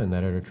does happen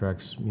that it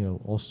attracts,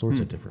 all sorts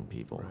of different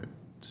people. Right.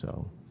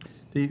 So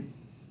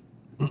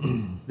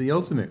the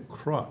ultimate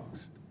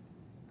crux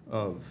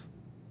of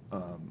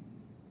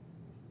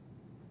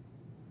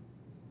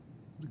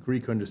the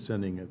Greek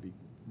understanding of the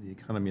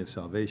economy of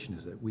salvation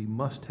is that we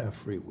must have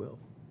free will.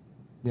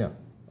 Yeah.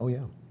 Oh,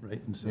 yeah.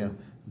 Right? And so,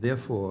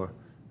 therefore,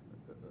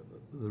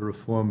 the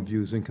Reform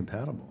view is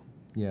incompatible.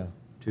 Yeah.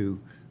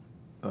 To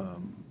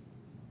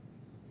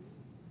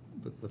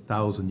the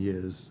 1,000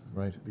 years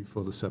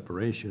before the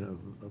separation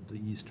of the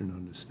Eastern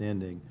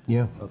understanding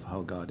of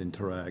how God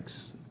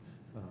interacts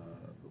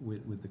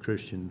with the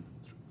Christian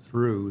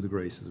through the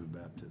graces of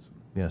baptism.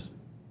 Yes.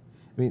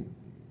 I mean,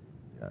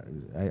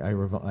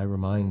 I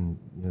remind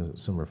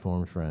some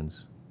Reformed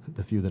friends,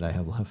 the few that I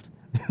have left,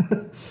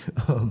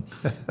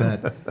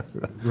 that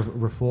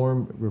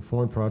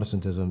Reformed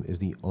Protestantism is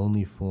the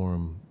only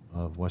form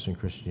of Western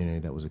Christianity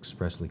that was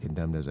expressly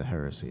condemned as a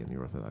heresy in the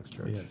Orthodox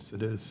Church. Yes,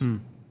 it is.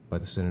 By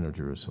the Synod of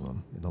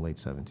Jerusalem in the late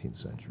 17th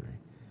century.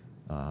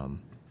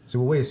 So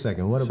well, wait a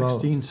second. What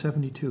about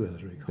 1672, as I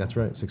recall? That's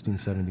right,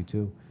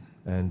 1672,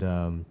 and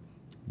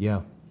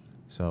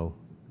so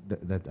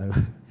that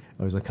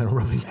I was like kind of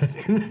rubbing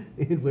that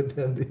in with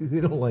them. They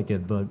don't like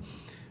it, but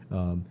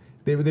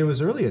there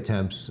was early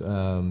attempts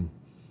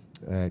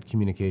at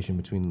communication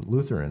between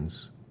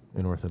Lutherans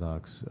and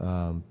Orthodox.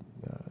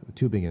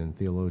 Tübingen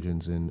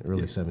theologians in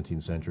early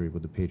 17th century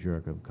with the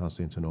Patriarch of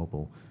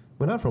Constantinople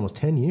went on for almost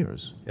 10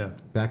 years,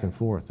 back and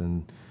forth,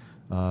 and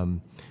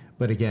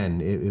but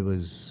again, it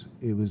was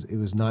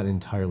not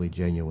entirely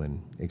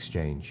genuine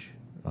exchange.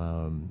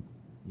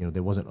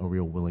 There wasn't a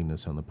real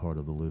willingness on the part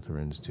of the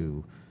Lutherans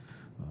to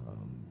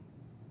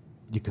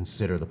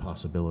consider the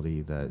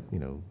possibility that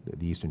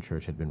the Eastern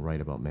Church had been right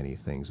about many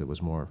things. It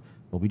was more,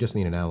 well, we just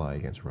need an ally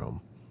against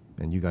Rome,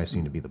 and you guys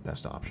seem to be the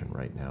best option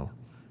right now.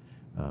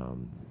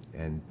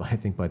 And I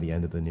think by the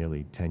end of the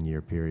nearly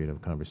 10-year period of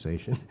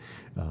conversation,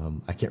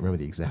 I can't remember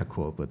the exact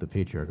quote, but the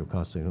Patriarch of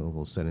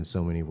Constantinople said in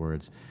so many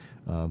words,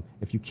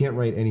 if you can't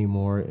write any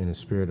more in a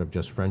spirit of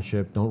just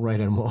friendship, don't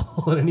write anymore.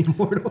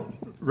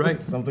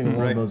 Right. Something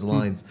along those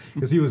lines.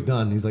 Because he was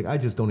done. He's like, I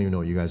just don't even know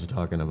what you guys are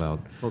talking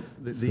about. Well,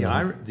 the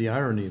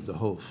irony of the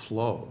whole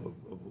flow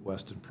of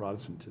Western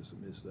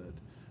Protestantism is that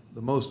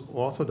the most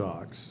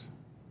orthodox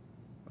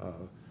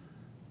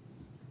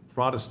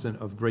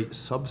Protestant of great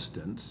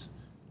substance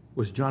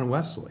was John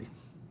Wesley.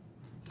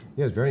 Yeah,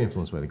 he was very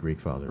influenced by the Greek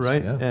fathers.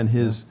 Right, yeah. and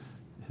his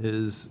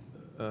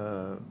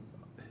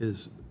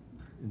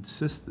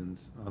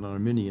insistence on an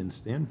Arminian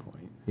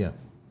standpoint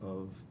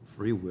of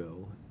free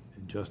will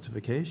and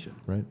justification,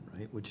 right,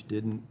 which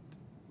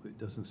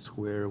doesn't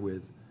square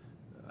with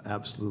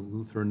absolute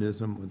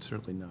Lutheranism, and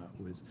certainly not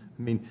with.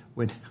 I mean,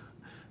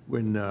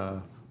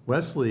 when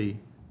Wesley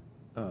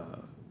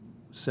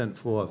sent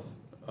forth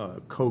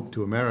Coke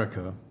to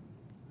America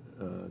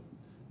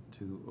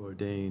to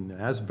ordain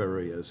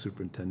Asbury as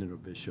superintendent or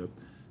bishop,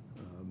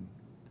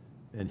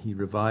 and he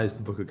revised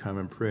the Book of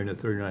Common Prayer into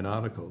 39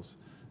 articles.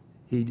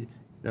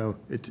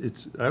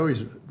 It's I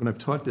always, when I've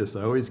taught this,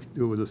 I always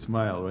do it with a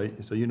smile,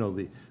 right? So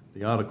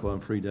the article on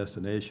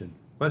predestination.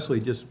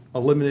 Wesley just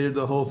eliminated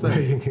the whole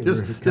thing, Right.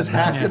 just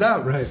hacked it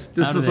out. Right.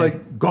 This is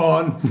like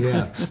gone.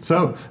 Yeah.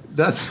 So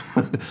that's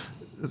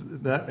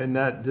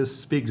that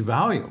just speaks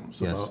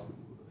volumes about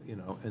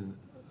and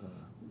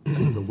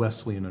the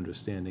Wesleyan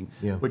understanding,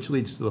 which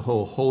leads to the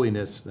whole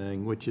holiness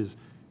thing, which is,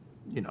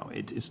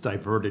 it's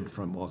diverted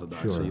from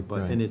Orthodoxy, Sure,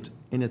 but right.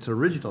 in its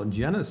original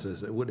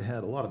genesis, it would have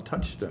had a lot of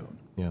touchstone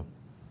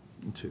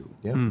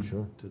for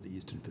sure, to the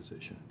Eastern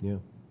position. Yeah.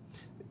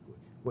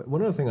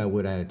 One other thing I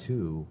would add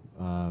too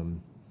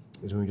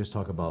is when we just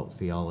talk about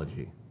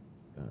theology.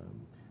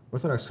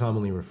 Orthodox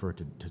commonly refer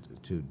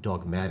to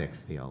dogmatic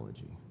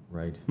theology,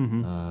 right?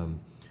 Mm-hmm.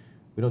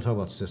 We don't talk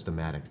about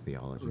systematic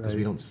theology because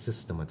we don't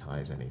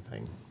systematize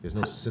anything. There's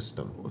no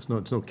system. Well,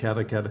 it's no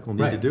catechetical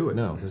need to do it.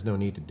 No, there's no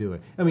need to do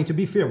it. I mean, to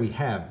be fair, we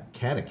have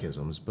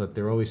catechisms, but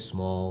they're always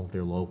small,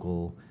 they're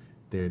local,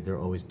 they're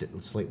always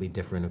slightly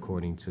different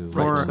according to... It's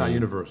not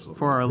universal.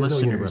 For our There's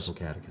listeners, no universal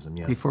catechism,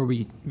 before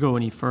we go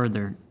any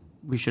further,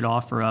 we should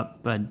offer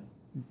up a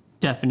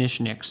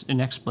definition,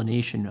 an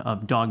explanation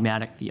of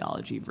dogmatic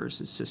theology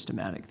versus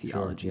systematic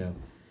theology. Sure,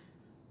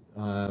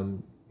 yeah.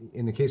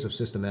 In the case of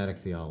systematic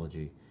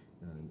theology,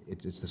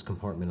 it's this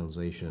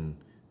compartmentalization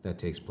that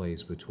takes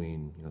place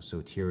between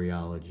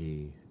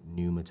soteriology,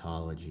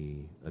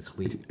 pneumatology,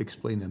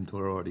 Explain them to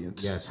our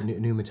audience. Yes,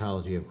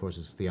 pneumatology, of course,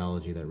 is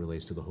theology that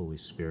relates to the Holy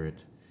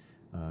Spirit.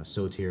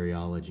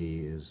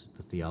 Soteriology is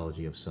the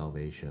theology of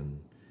salvation,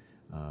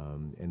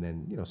 and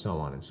then so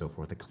on and so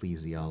forth.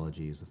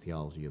 Ecclesiology is the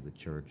theology of the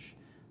church.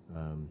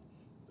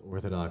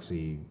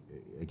 Orthodoxy,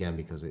 again,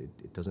 because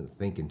it doesn't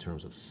think in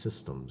terms of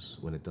systems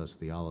when it does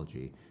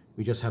theology.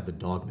 We just have the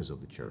dogmas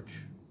of the church,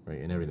 right,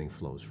 and everything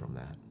flows from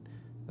that.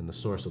 And the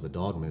source of the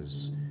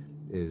dogmas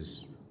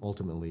is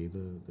ultimately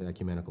the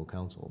ecumenical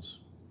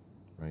councils,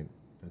 right?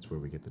 That's where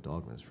we get the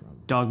dogmas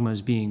from.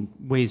 Dogmas being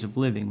ways of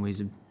living,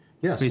 ways of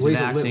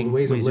acting,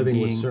 ways of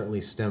living would being.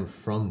 certainly stem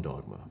from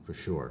dogma, for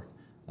sure.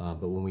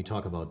 But when we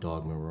talk about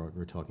dogma,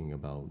 we're talking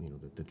about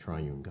the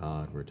triune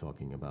God. We're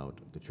talking about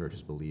the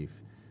church's belief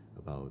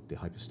about the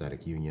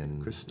hypostatic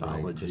union,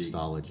 Christology. Right?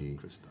 Christology.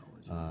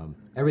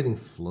 Everything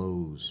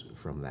flows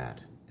from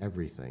that.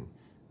 Everything.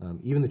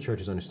 Even the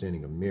church's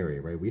understanding of Mary,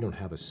 right? We don't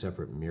have a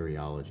separate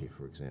Mariology,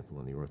 for example,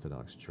 in the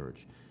Orthodox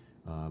Church.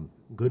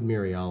 Good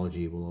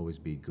Mariology will always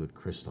be good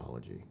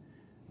Christology.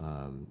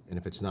 And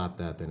if it's not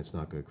that, then it's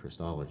not good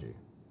Christology.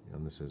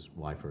 And this is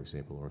why, for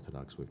example,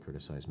 Orthodox would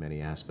criticize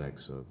many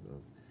aspects of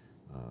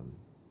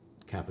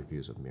Catholic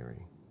views of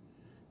Mary,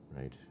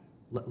 right?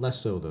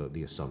 Less so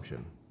the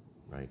Assumption,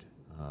 right?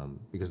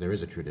 Because there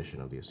is a tradition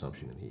of the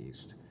Assumption in the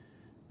East.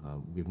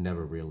 We've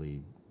never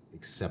really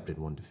accepted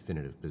one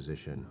definitive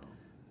position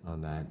on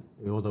that,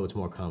 although it's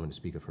more common to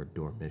speak of her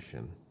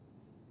dormition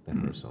than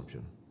her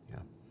Assumption. Yeah,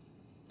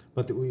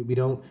 but we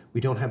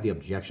don't have the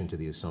objection to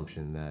the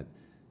Assumption that,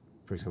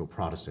 for example,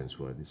 Protestants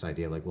would. This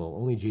idea like, well,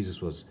 only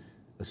Jesus was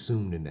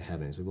assumed into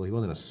heaven. It's like, well, he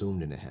wasn't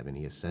assumed into heaven;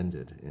 he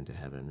ascended into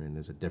heaven, and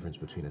there's a difference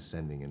between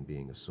ascending and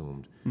being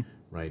assumed,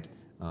 right?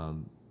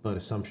 But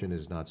Assumption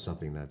is not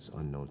something that's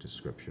unknown to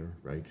Scripture,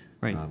 right?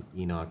 Right.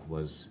 Enoch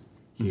was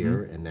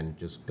here, and then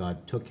just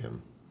God took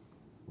him,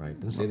 right? It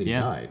doesn't say that he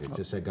died. It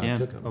just said God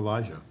took him.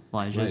 Elijah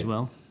Elijah as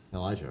well.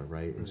 Elijah,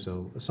 right? And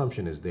so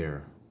Assumption is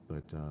there,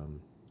 but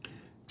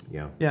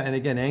Yeah. Yeah, and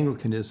again,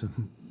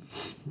 Anglicanism,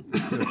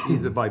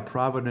 either by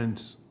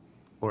providence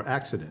or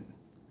accident,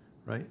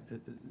 right,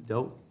 it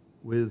dealt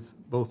with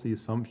both the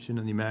Assumption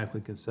and the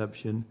Immaculate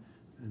Conception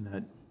in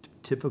that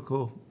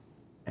typical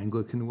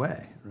Anglican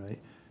way, right?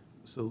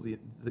 So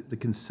the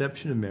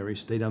conception of Mary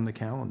stayed on the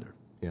calendar.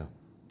 Yeah.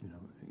 You know,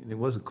 and it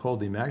wasn't called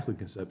the Immaculate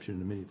Conception in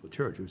the medieval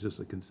church. It was just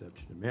the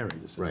conception of Mary,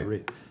 to celebrate.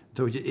 Right.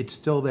 So it's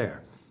still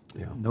there.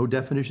 Yeah. No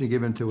definition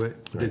given to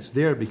it, but it's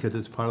there because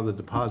it's part of the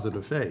deposit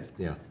of faith.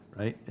 Yeah.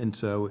 Right? And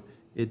so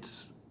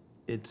it's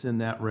in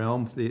that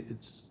realm.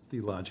 It's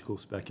theological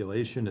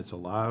speculation. It's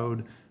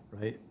allowed,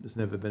 right? There's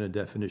never been a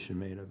definition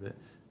made of it.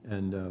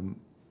 And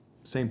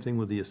same thing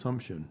with the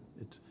Assumption.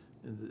 It's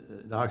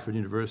at Oxford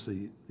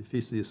University, the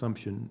Feast of the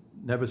Assumption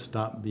never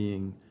stopped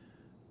being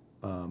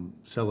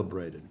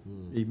celebrated,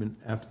 even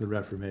after the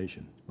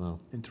Reformation. Wow.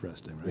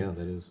 Interesting, right? Yeah,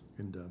 that is.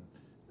 And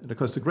of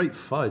course, the great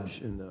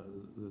fudge in the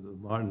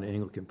modern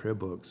Anglican prayer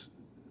books,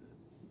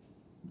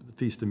 the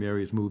Feast of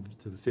Mary is moved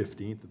to the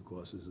 15th, of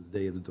course, is the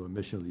day of the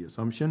Dormition of the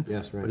Assumption.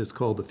 Yes, right. But it's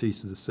called the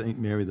Feast of the Saint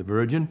Mary the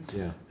Virgin.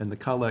 Yeah. And the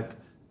collect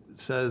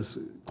says,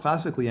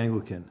 classically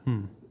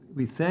Anglican,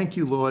 we thank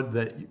you, Lord,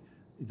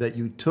 that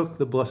you took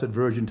the Blessed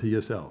Virgin to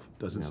yourself.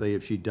 Doesn't say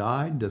if she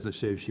died, doesn't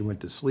say if she went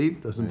to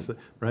sleep, doesn't say,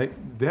 right?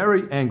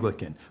 Very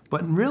Anglican,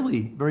 but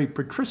really very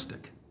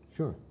patristic,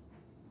 Sure.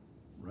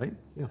 right?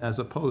 Yeah. As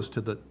opposed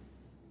to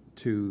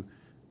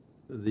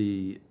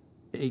the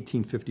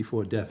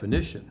 1854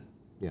 definition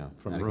Yeah.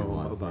 from Vatican Rome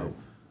I, about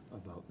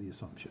right. the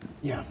Assumption.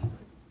 Yeah.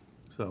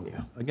 So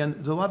Yeah. again,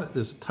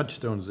 there's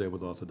touchstones there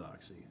with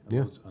Orthodoxy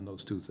on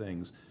those two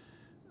things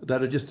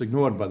that are just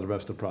ignored by the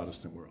rest of the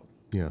Protestant world.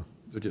 Yeah.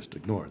 They're just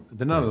ignored.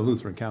 They're not on the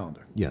Lutheran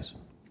calendar, Yes.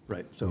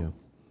 right? So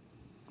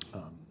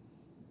Yeah.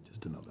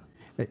 just another.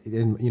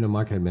 And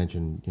Mark had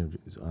mentioned,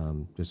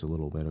 just a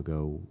little bit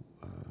ago,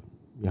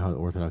 how the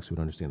Orthodox would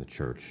understand the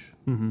church,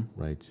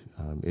 right?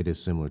 It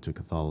is similar to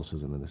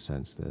Catholicism in the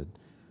sense that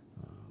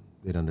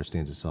it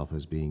understands itself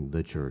as being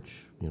the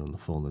church, in the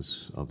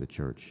fullness of the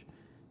church,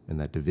 and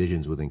that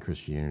divisions within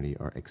Christianity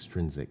are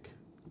extrinsic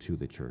to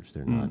the church;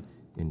 they're not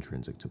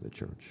intrinsic to the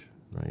church,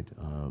 right?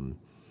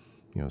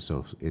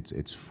 So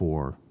it's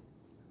for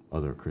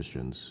other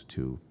Christians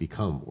to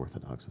become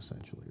Orthodox,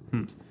 essentially,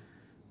 right?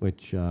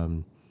 Which,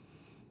 to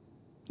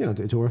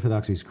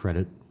Orthodoxy's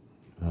credit,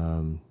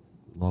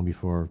 long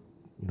before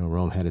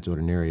Rome had its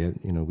ordinariate,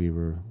 we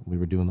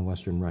were doing the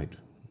Western Rite.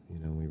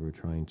 We were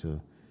trying to,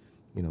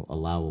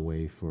 allow a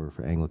way for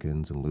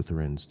Anglicans and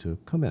Lutherans to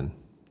come in.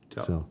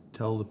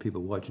 Tell the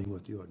people watching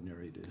what the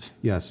ordinariate is.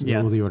 Yes,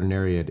 Yeah. well, the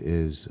ordinariate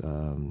is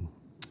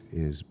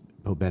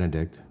Pope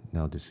Benedict,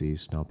 now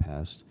deceased, now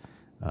passed.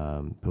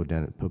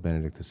 Pope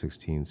Benedict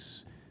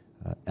XVI's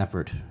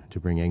effort to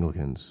bring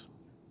Anglicans,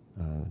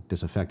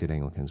 disaffected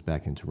Anglicans,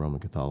 back into Roman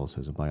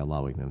Catholicism by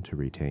allowing them to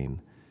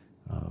retain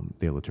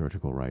their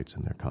liturgical rites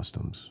and their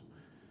customs.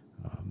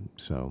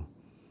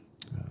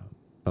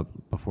 But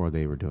before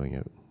they were doing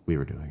it, we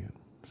were doing it.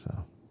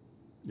 So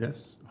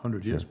Yes,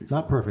 100 years before.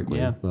 not perfectly,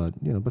 Yeah. but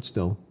but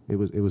still, it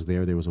was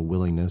there. There was a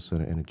willingness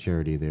and a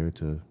charity there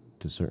to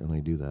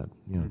certainly do that.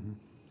 Yeah.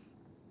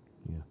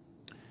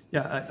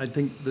 Yeah, I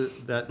think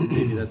that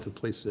maybe that's the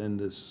place to end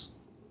this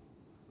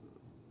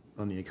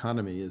on the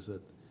economy, is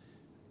that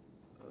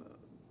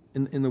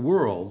in the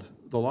world,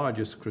 the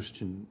largest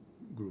Christian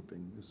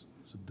grouping is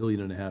 1.5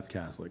 billion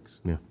Catholics.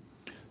 Yeah.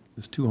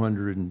 There's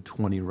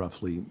 220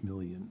 roughly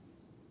million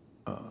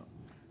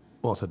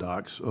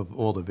Orthodox of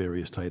all the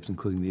various types,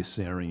 including the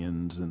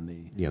Assyrians and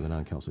the The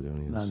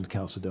non-Chalcedonians.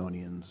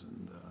 non-Chalcedonians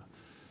and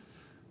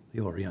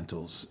the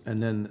Orientals.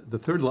 And then the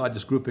third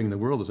largest grouping in the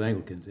world is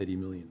Anglicans, 80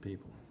 million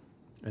people.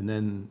 And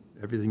then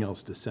everything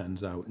else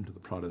descends out into the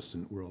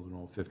Protestant world in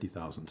all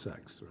 50,000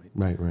 sects,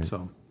 right? Right.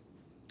 So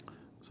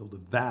the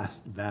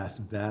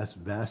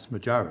vast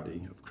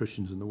majority of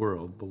Christians in the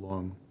world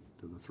belong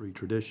to the three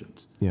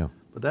traditions. Yeah.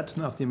 But that's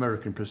not the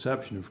American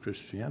perception of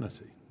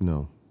Christianity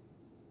No.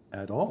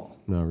 at all,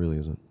 No, it really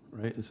isn't.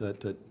 right? It's that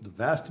the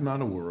vast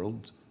amount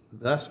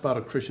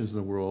of Christians in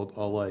the world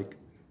are like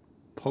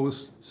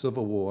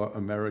post-Civil War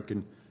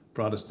American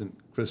Protestant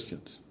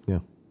Christians. Yeah.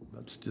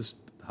 That's just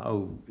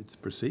how it's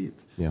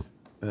perceived. Yeah.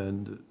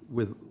 And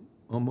with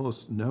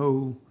almost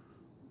no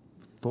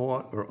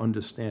thought or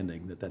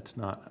understanding that that's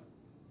not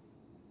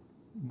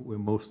where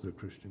most of the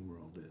Christian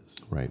world is.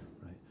 Right.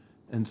 Right?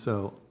 And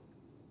so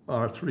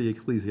our three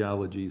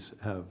ecclesiologies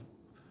have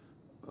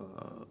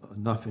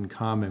enough in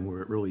common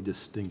where it really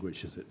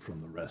distinguishes it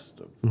from the rest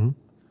of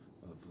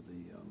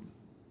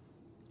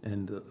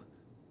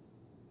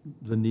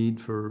the need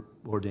for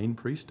ordained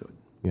priesthood,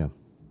 Yeah.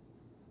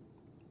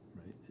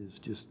 right, is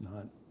just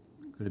not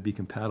going to be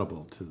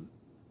compatible to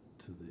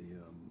the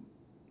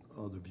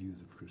other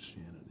views of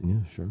Christianity.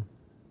 Yeah, sure.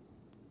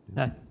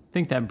 I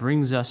think that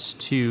brings us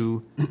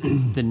to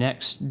the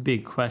next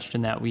big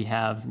question that we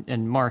have.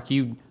 And Mark,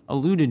 you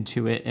alluded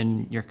to it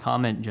in your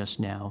comment just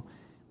now,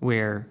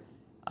 where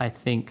I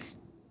think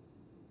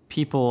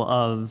people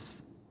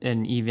of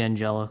an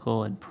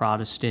evangelical and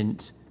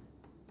Protestant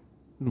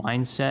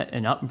mindset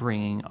and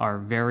upbringing are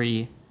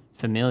very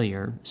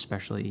familiar,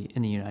 especially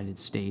in the United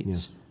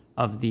States,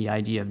 of the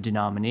idea of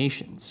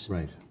denominations.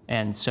 Right.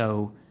 And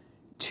so,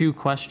 two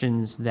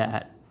questions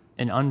that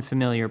an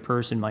unfamiliar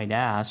person might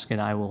ask,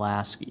 and I will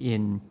ask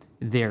in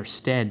their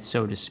stead,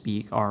 so to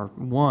speak, are: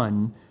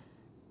 one,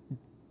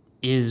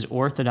 is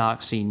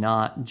Orthodoxy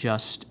not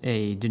just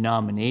a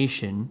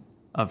denomination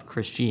of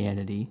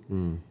Christianity?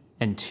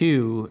 And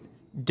two,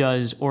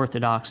 does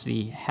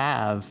Orthodoxy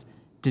have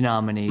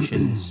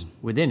denominations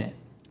within it?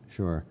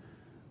 Sure.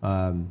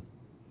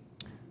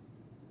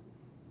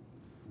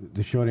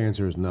 The short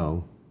answer is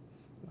no.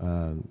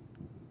 The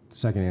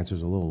second answer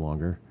is a little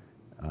longer.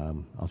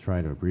 I'll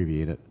try to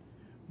abbreviate it.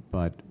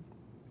 But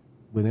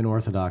within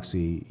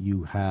Orthodoxy,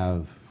 you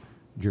have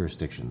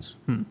jurisdictions,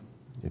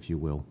 if you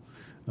will.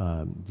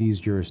 These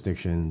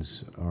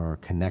jurisdictions are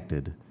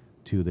connected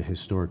to the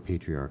historic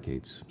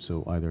patriarchates.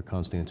 So either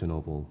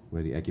Constantinople,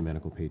 where the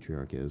ecumenical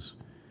patriarch is,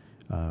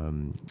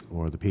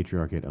 or the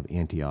Patriarchate of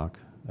Antioch,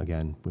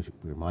 again,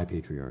 where my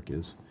patriarch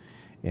is.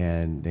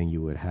 And then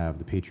you would have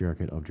the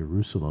Patriarchate of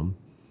Jerusalem,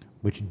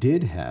 which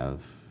did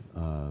have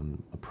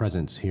a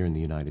presence here in the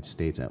United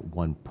States at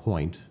one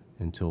point,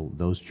 until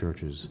those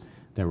churches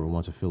that were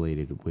once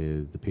affiliated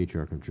with the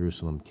Patriarch of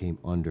Jerusalem came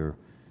under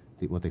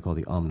what they call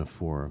the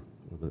omniphora,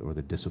 or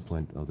the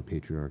discipline of the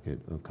Patriarchate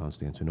of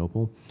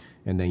Constantinople.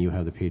 And then you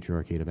have the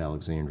Patriarchate of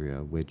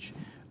Alexandria, which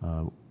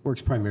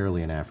works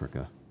primarily in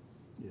Africa.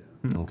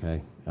 Yeah.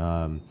 Okay.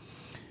 And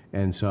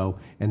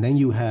then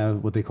you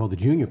have what they call the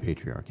junior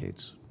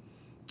patriarchates,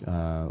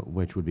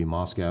 which would be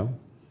Moscow,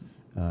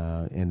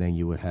 and then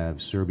you would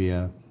have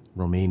Serbia,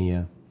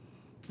 Romania.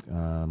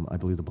 I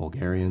believe the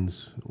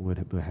Bulgarians would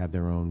have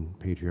their own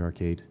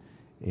patriarchate,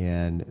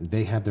 and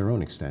they have their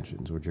own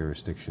extensions or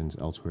jurisdictions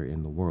elsewhere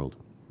in the world.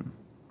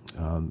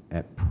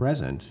 At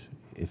present,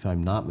 if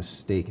I'm not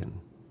mistaken,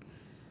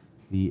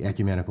 the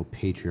ecumenical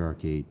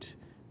patriarchate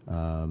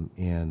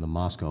and the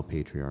Moscow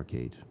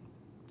patriarchate,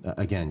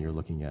 again, you're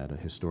looking at a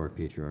historic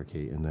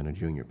patriarchate and then a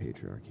junior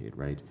patriarchate,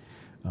 right?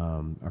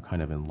 Are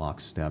kind of in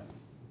lockstep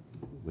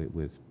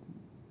with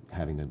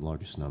having the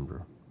largest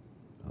number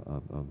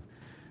of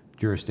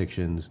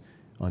jurisdictions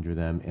under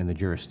them, and the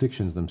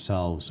jurisdictions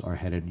themselves are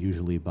headed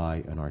usually by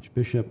an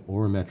archbishop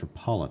or a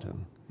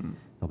metropolitan.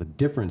 Now, the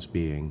difference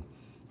being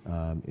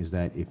is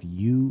that if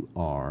you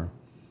are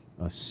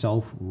a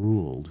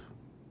self-ruled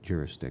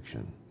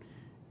jurisdiction,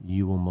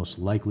 you will most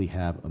likely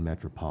have a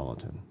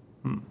metropolitan.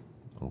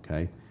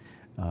 Okay?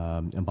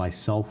 And by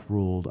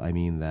self-ruled, I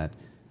mean that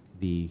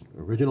the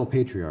original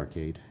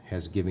patriarchate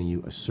has given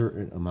you a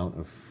certain amount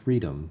of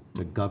freedom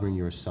to govern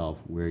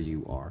yourself where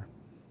you are.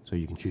 So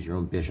you can choose your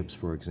own bishops,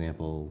 for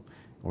example,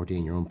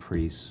 ordain your own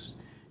priests,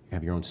 you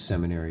have your own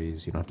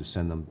seminaries, you don't have to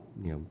send them,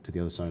 to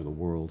the other side of the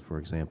world, for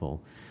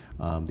example.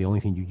 The only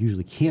thing you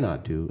usually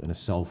cannot do in a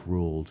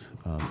self-ruled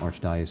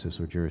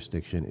archdiocese or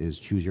jurisdiction is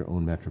choose your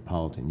own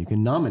metropolitan. You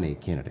can nominate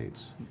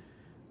candidates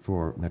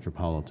for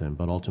metropolitan,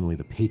 but ultimately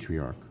the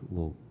patriarch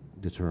will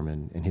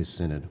determine, and his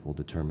synod will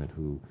determine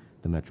who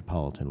the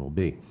metropolitan will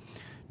be.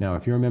 Now,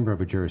 if you're a member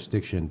of a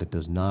jurisdiction that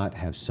does not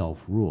have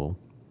self-rule,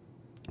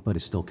 but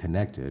is still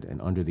connected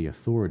and under the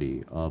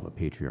authority of a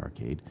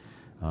patriarchate,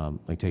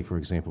 like take, for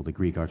example, the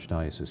Greek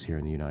Archdiocese here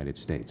in the United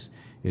States.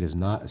 It is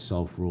not a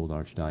self-ruled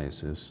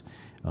archdiocese.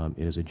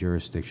 It is a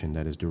jurisdiction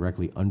that is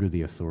directly under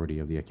the authority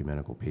of the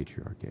ecumenical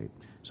patriarchate.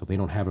 So they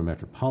don't have a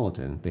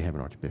metropolitan, they have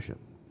an archbishop.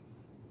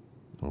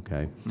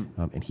 Okay?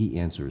 And he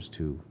answers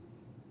to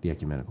the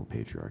ecumenical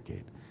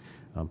patriarchate.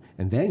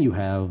 And then you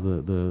have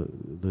the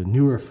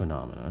newer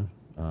phenomenon,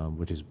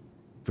 which is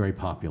very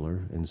popular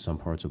in some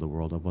parts of the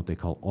world, of what they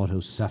call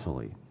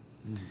autocephaly.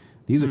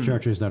 These are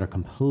churches that are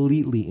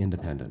completely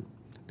independent.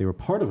 They were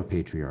part of a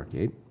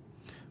patriarchate,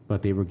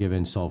 but they were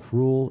given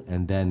self-rule,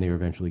 and then they were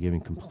eventually given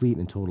complete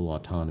and total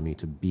autonomy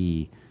to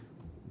be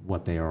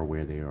what they are,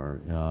 where they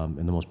are.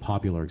 And the most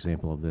popular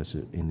example of this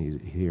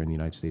here in the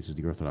United States is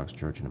the Orthodox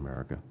Church in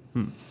America.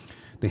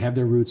 They have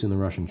their roots in the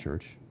Russian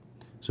Church,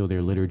 so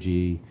their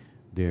liturgy,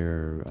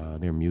 their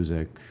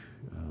music,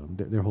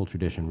 their whole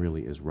tradition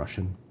really is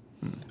Russian.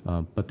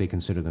 But they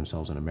consider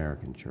themselves an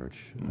American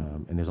church,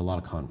 and there's a lot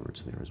of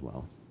converts there as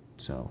well.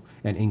 So,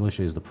 and English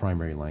is the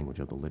primary language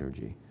of the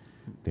liturgy.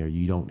 There,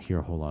 you don't hear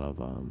a whole lot of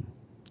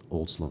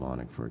Old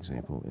Slavonic, for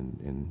example,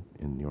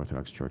 in the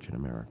Orthodox Church in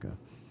America.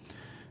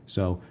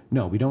 So,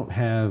 no, we don't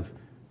have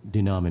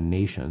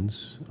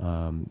denominations.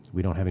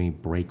 We don't have any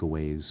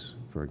breakaways,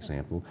 for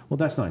example. Well,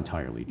 that's not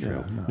entirely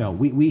true. Yeah, no,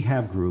 we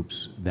have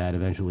groups that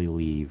eventually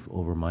leave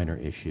over minor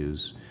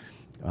issues,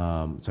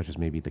 such as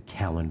maybe the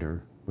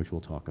calendar, which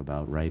we'll talk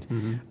about, right?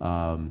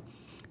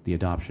 The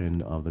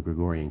adoption of the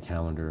Gregorian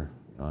calendar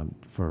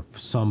for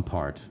some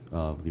part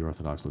of the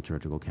Orthodox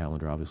liturgical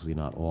calendar, obviously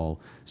not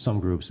all. Some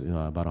groups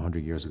about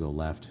 100 years ago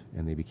left,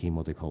 and they became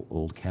what they call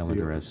old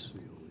calendarists.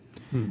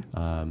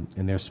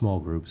 And they're small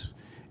groups.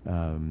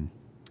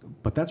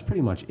 But that's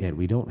pretty much it.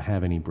 We don't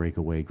have any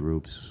breakaway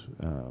groups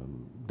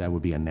that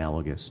would be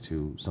analogous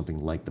to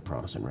something like the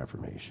Protestant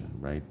Reformation,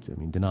 right? I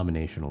mean,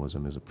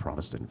 denominationalism is a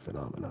Protestant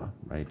phenomena,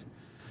 right?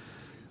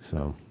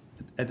 So,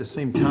 At the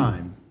same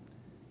time,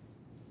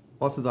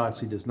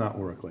 Orthodoxy does not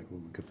work like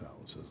Roman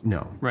Catholicism.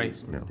 No. Right.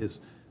 No.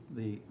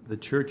 The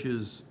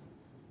churches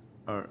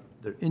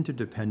they're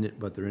interdependent,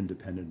 but they're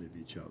independent of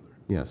each other.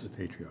 Yes. The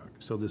patriarch.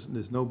 So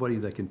there's nobody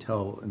that can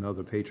tell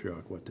another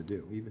patriarch what to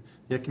do. Even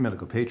the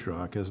ecumenical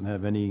patriarch doesn't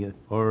have any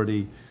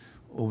authority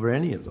over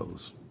any of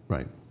those.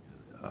 Right.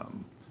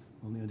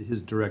 Only under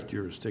his direct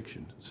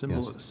jurisdiction.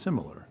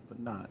 Similar, but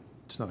not.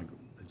 It's not an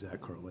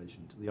exact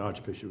correlation to the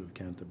Archbishop of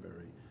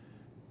Canterbury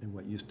in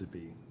what used to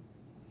be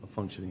a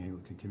functioning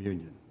Anglican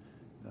communion.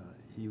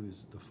 He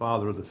was the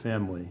father of the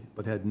family,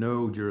 but had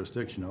no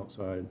jurisdiction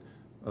outside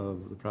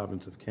of the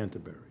province of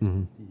Canterbury.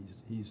 Mm-hmm.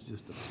 He's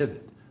just a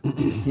pivot, a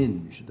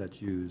hinge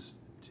that's used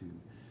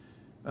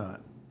to.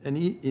 And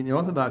in the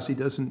Orthodoxy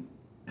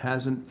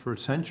hasn't for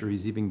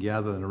centuries even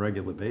gathered on a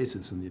regular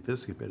basis in the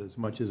episcopate as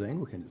much as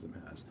Anglicanism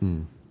has.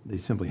 They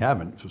simply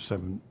haven't for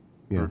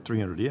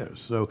 300 years.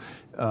 So,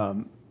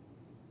 and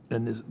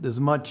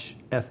there's much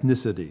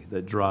ethnicity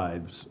that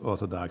drives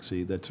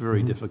Orthodoxy that's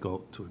very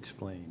difficult to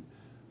explain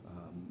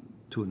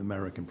to an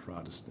American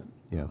Protestant.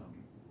 Yeah.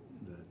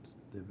 That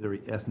they're very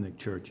ethnic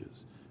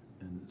churches,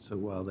 and so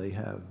while they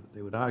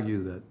would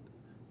argue that,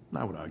 and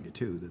I would argue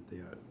too, that they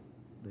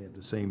have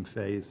the same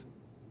faith,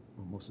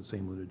 almost the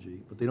same liturgy,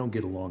 but they don't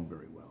get along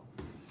very well,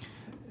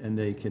 and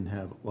they can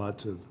have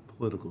lots of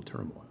political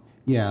turmoil.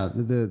 Yeah,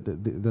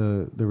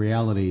 the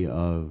reality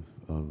of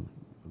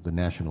the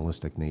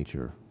nationalistic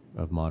nature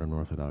of modern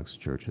Orthodox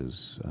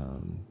churches,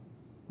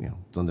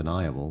 it's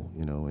undeniable,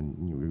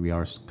 and we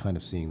are kind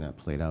of seeing that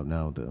played out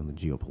now on the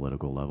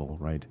geopolitical level,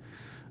 right,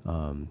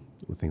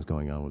 with things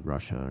going on with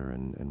Russia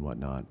and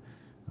whatnot.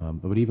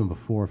 But even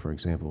before, for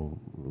example,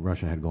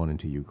 Russia had gone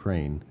into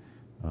Ukraine,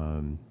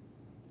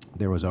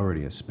 there was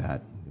already a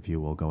spat, if you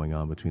will, going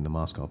on between the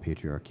Moscow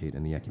Patriarchate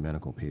and the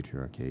Ecumenical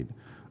Patriarchate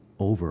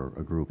over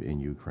a group in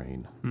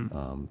Ukraine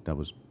that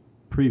was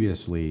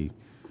previously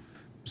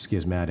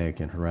schismatic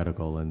and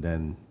heretical, and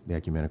then the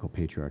Ecumenical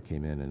Patriarch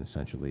came in and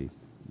essentially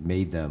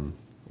made them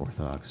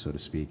Orthodox, so to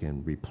speak,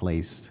 and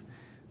replaced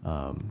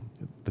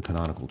the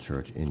canonical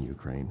church in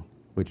Ukraine,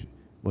 which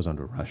was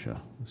under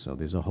Russia. So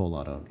there's a whole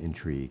lot of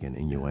intrigue and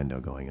innuendo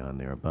going on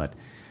there. But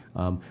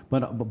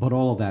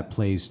all of that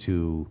plays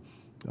to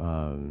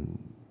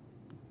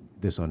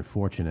this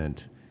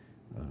unfortunate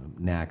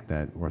knack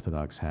that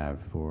Orthodox have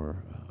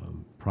for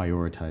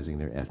prioritizing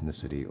their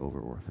ethnicity over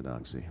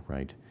Orthodoxy,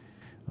 right?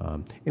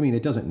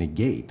 It doesn't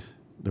negate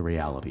the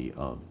reality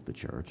of the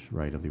church,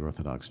 right, of the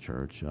Orthodox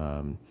Church.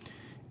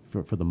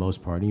 For the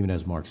most part, even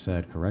as Mark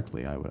said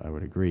correctly, I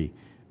would agree.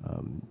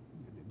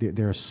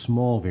 There are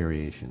small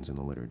variations in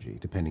the liturgy,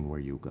 depending where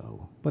you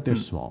go, but they're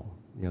small.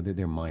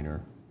 They're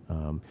minor.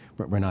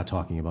 But we're not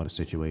talking about a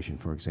situation,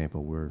 for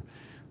example, where,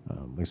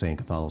 like say in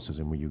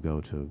Catholicism, where you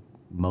go to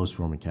most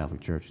Roman Catholic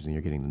churches and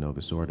you're getting the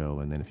Novus Ordo,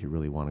 and then if you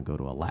really want to go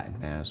to a Latin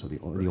Mass or the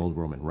old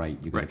Roman Rite,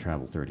 you got to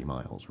travel 30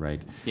 miles,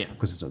 right? Yeah.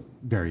 Because it's a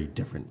very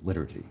different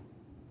liturgy,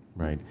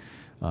 right?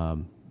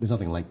 There's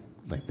nothing like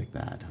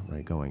that,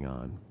 right, going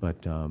on.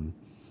 But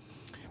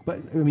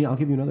I'll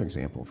give you another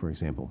example. For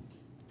example,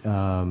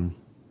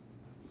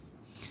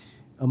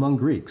 among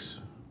Greeks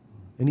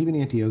and even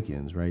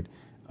Antiochians, right,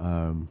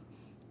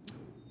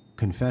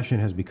 confession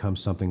has become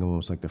something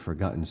almost like the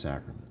forgotten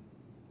sacrament,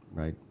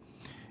 right?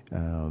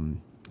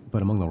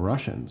 But among the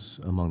Russians,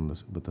 among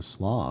the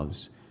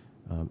Slavs,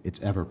 it's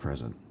ever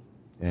present.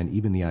 And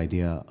even the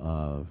idea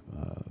of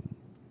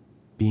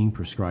being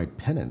prescribed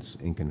penance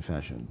in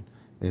confession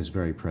is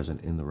very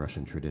present in the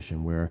Russian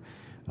tradition, where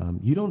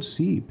you don't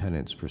see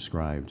penance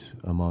prescribed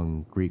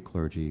among Greek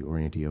clergy or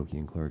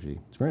Antiochian clergy.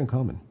 It's very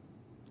uncommon.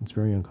 It's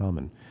very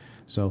uncommon.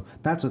 So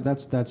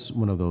that's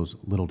one of those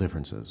little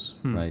differences,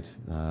 right?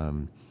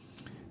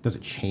 Does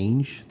it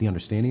change the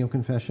understanding of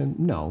confession?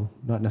 No,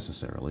 not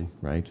necessarily,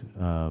 right?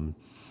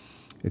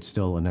 It's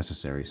still a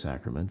necessary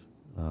sacrament,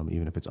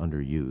 even if it's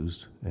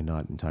underused and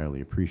not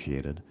entirely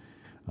appreciated.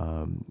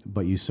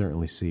 But you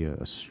certainly see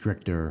a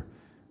stricter,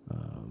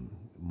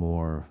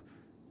 more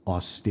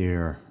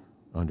austere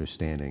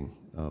understanding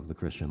of the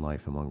Christian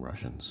life among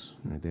Russians.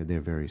 Right?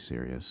 They're very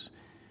serious.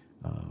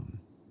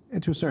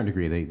 And to a certain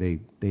degree,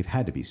 they've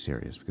had to be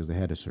serious because they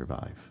had to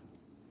survive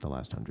the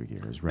last 100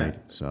 years, right?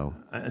 So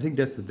I think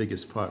that's the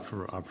biggest part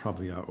for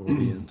probably our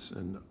audience,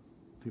 and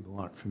people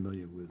aren't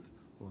familiar with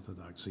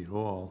Orthodoxy at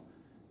all,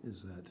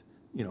 is that,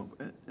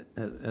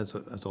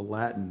 as a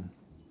Latin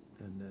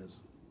and as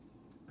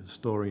a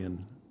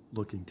historian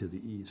looking to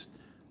the East,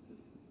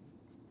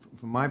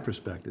 from my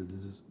perspective,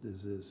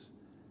 there's this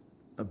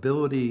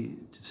ability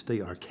to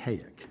stay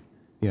archaic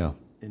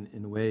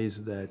in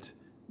ways that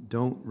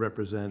don't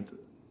represent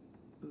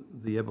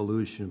the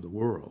evolution of the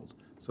world.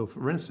 So,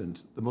 for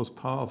instance, the most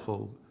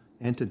powerful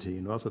entity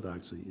in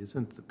Orthodoxy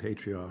isn't the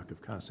Patriarch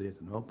of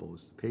Constantinople,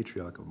 it's the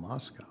Patriarch of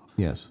Moscow.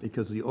 Yes.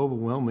 Because the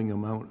overwhelming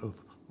amount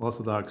of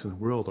Orthodox in the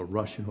world are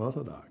Russian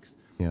Orthodox.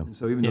 Yeah. And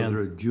so even though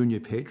they're a junior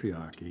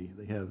patriarchy,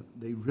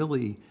 they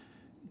really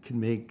can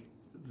make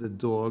the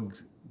dog,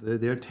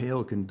 their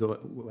tail can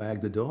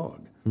wag the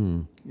dog.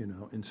 And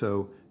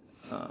so,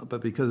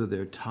 but because of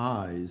their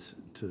ties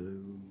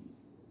to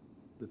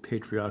the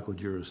patriarchal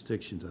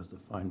jurisdictions as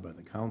defined by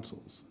the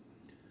councils.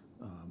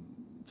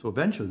 So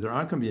eventually, there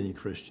aren't going to be any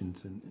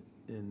Christians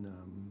in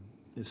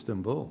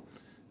Istanbul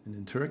and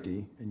in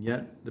Turkey, and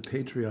yet the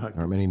patriarch.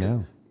 Aren't many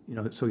now. You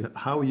know, so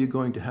how are you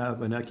going to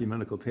have an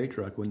ecumenical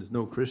patriarch when there's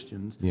no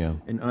Christians? Yeah.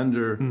 And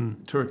under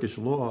Turkish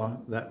law,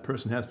 that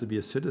person has to be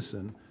a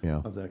citizen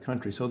of that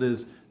country. So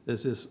there's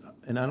this,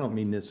 and I don't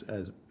mean this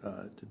as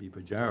to be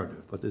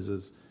pejorative, but there's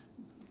this.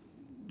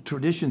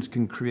 Traditions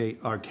can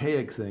create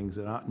archaic things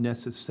that aren't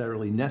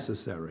necessarily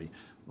necessary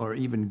or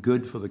even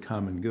good for the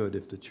common good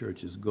if the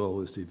church's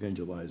goal is to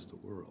evangelize the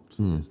world.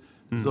 So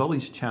there's all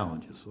these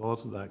challenges. So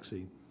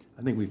Orthodoxy,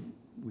 I think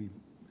we've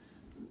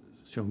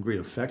shown great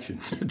affection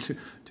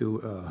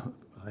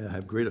I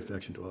have great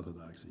affection to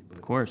Orthodoxy. But,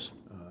 Of course.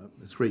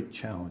 there's great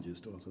challenges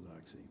to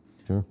Orthodoxy.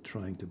 Sure.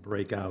 Trying to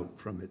break out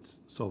from its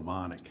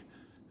Slavonic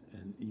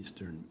and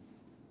Eastern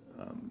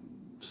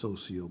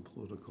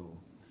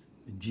socio-political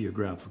and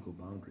geographical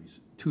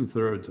boundaries.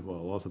 2/3 of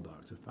all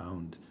Orthodox are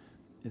found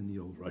in the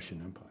old Russian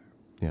Empire.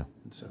 Yeah.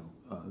 And so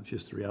it's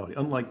just the reality.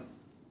 Unlike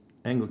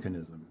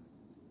Anglicanism,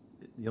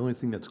 the only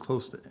thing that's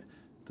close to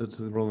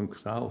the Roman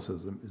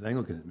Catholicism is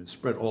Anglicanism. It's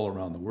spread all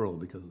around the world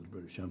because of the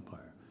British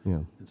Empire. Yeah.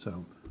 And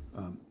so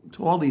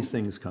all these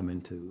things come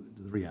into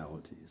the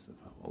realities of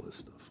how all this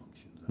stuff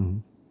functions out.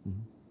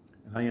 And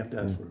I have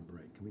to ask for a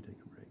break. Can we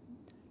take a break?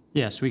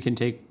 Yes, we can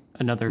take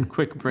another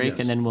quick break,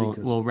 Yes, and then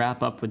because- we'll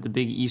wrap up with the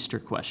big Easter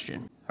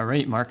question. All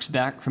right, Mark's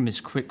back from his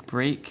quick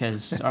break,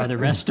 as are the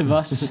rest of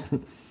us.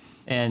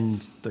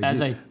 And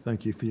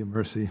Thank you for your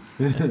mercy.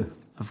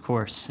 of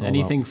course, All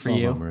anything about- for it's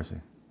all you. about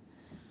mercy.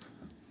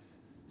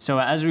 So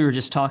as we were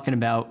just talking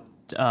about,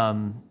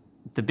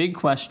 the big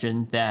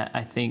question that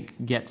I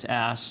think gets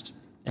asked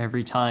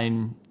every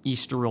time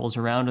Easter rolls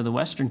around in the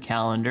Western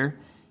calendar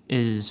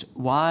is,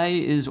 why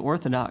is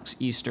Orthodox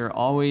Easter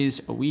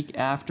always a week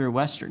after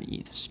Western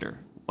Easter?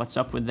 What's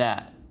up with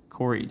that?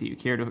 Corey, do you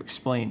care to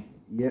explain?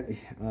 Yeah.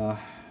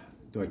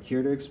 Do I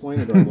care to explain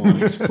or do I want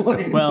to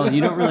explain? Well,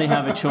 you don't really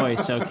have a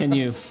choice, so can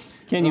you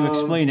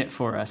explain it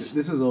for us?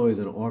 This is always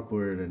an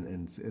awkward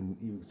and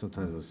even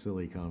sometimes a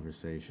silly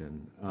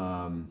conversation.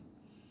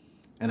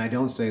 And I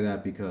don't say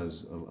that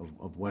because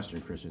of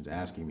Western Christians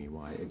asking me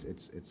why.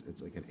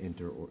 It's like an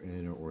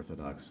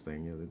inter-Orthodox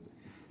thing. You know,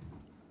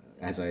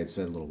 as I had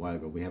said a little while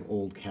ago, we have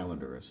old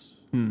calendarists,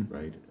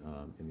 right,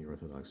 in the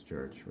Orthodox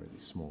Church, right,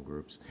 these small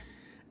groups,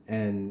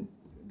 and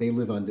they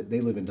live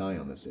and die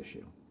on this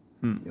issue,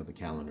 you know, the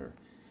calendar.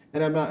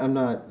 And I'm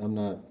not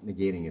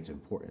negating its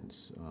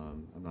importance.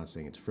 I'm not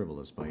saying it's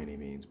frivolous by any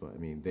means, but I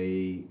mean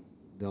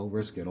they'll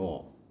risk it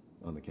all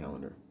on the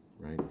calendar,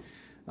 right?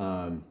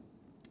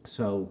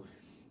 So,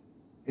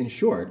 in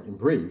short, in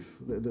brief,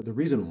 the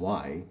reason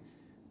why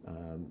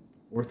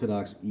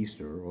Orthodox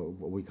Easter, or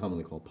what we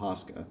commonly call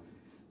Pascha,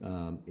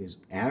 is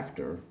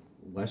after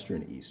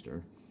Western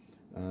Easter,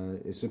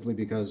 is simply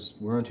because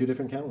we're on two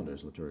different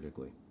calendars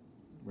liturgically,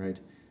 right?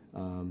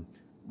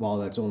 While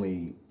that's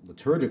only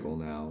liturgical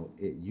now,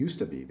 it used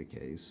to be the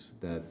case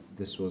that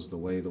this was the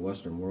way the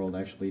Western world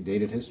actually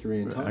dated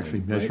history and time. Actually,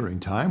 right? measuring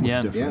time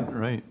was different,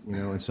 right? You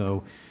know, and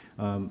so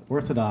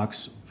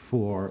Orthodox,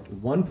 for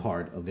one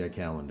part of their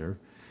calendar,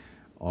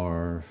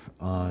 are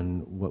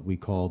on what we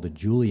call the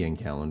Julian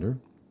calendar,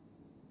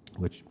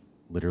 which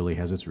literally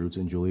has its roots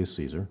in Julius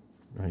Caesar,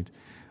 right?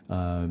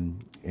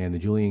 And the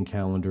Julian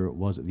calendar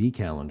was the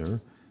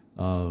calendar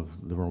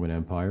of the Roman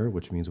Empire,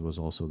 which means it was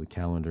also the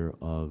calendar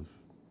of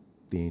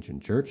the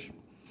ancient church.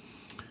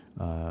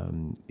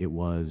 It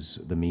was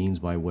the means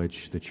by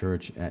which the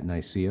church at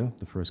Nicaea,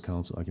 the first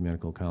council,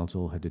 ecumenical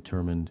council, had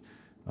determined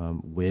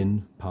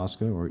when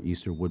Pascha or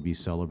Easter would be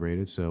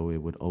celebrated. So it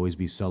would always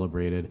be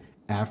celebrated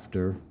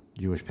after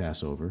Jewish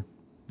Passover,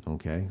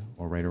 okay,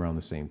 or right around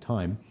the same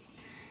time.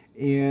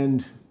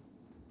 And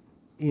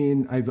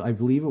I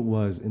believe it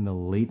was in the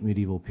late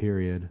medieval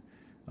period,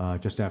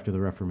 just after the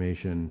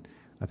Reformation,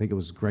 I think it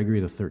was Gregory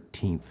the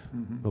 13th,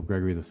 Pope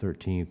Gregory the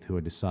 13th, who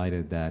had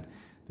decided that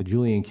the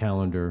Julian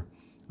calendar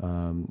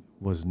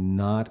was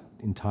not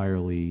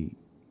entirely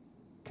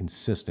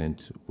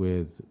consistent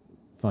with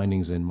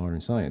findings in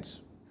modern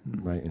science,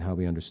 right, and how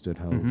we understood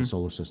how the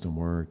solar system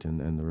worked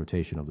and the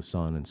rotation of the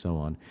sun and so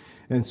on.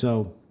 And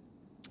so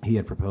he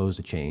had proposed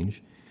a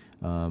change.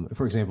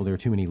 For example, there are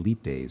too many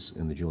leap days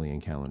in the Julian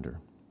calendar,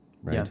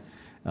 right?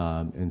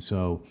 Yeah. And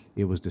so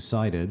it was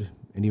decided,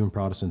 and even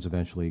Protestants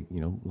eventually, you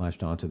know,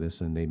 latched onto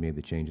this, and they made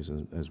the changes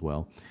as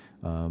well,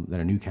 that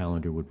a new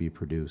calendar would be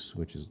produced,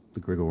 which is the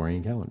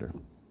Gregorian calendar.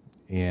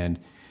 And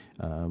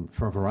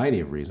for a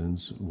variety of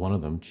reasons, one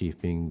of them, chief,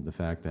 being the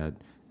fact that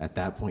at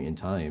that point in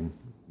time,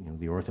 you know,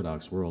 the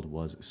Orthodox world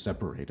was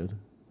separated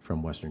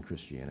from Western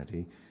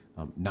Christianity,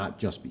 not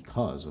just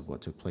because of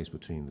what took place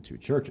between the two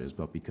churches,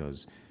 but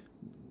because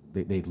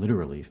they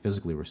literally,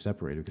 physically were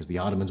separated because the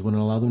Ottomans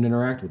wouldn't allow them to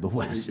interact with the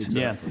West.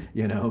 Exactly.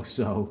 You know,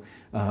 so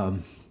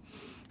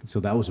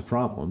that was a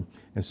problem.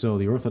 And so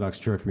the Orthodox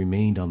Church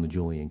remained on the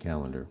Julian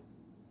calendar.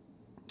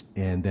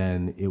 And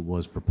then it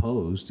was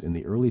proposed in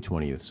the early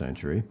 20th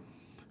century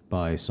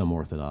by some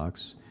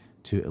Orthodox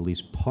to at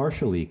least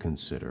partially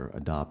consider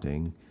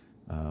adopting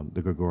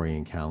the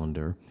Gregorian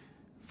calendar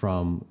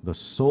from the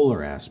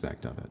solar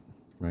aspect of it,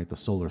 right? The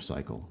solar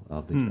cycle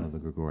of the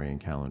Gregorian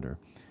calendar,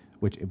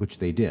 which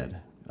they did.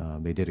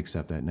 They did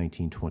accept that in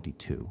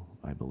 1922,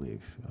 I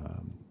believe,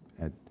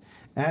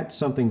 at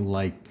something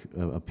like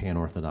a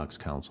pan-Orthodox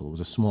council. It was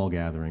a small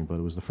gathering, but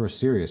it was the first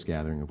serious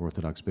gathering of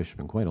Orthodox bishops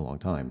in quite a long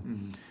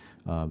time.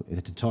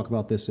 To talk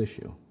about this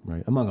issue,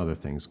 right? Among other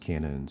things,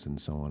 canons and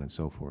so on and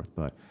so forth.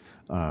 But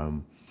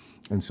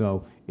and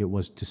so it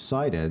was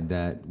decided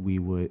that we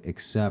would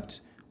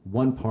accept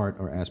one part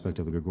or aspect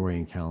of the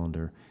Gregorian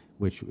calendar,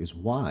 which is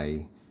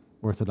why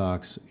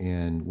Orthodox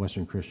and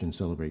Western Christians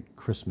celebrate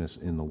Christmas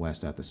in the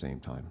West at the same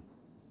time,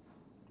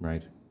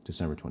 right?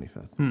 December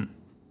 25th.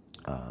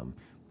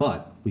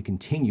 But we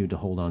continue to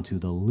hold on to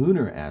the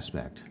lunar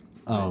aspect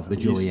of the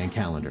Julian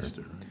calendar.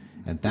 Easter, right?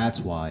 And that's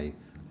why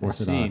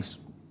Orthodox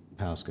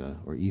Pascha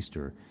or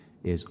Easter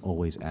is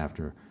always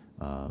after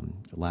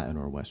Latin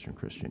or Western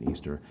Christian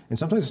Easter. And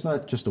sometimes it's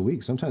not just a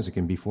week. Sometimes it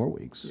can be 4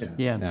 weeks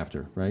Yeah.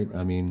 after, right?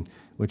 I mean,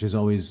 which is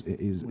always...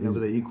 Whenever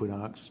the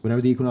equinox.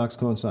 Whenever the equinox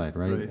coincide,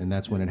 right? Right. And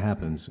that's when it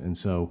happens. And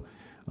so,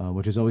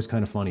 which is always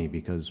kind of funny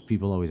because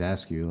people always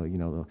ask you,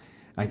 like,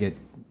 I get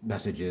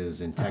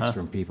messages and texts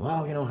from people,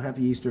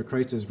 happy Easter,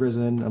 Christ is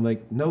risen. I'm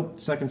like, nope,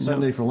 second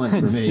Sunday for Lent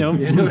for me. Nope.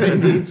 You know what I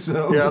mean?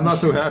 So, Yeah, I'm not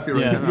so happy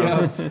right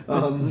now.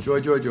 yeah.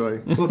 Joy, joy,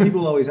 joy. Well,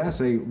 people always ask,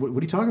 say, what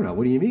are you talking about?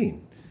 What do you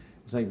mean?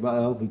 It's like,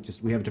 well,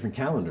 we have a different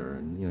calendar,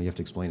 and you have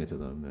to explain it to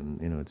them, and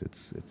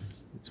it's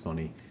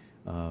funny.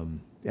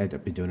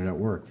 I've been doing it at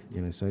work.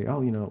 Say,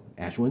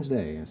 Ash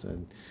Wednesday. I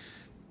said,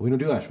 we don't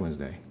do Ash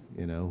Wednesday.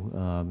 He said,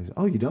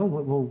 oh, you don't?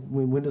 Well,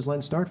 when does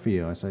Lent start for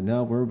you? I said,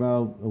 no, we're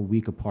about a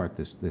week apart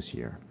this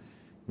year.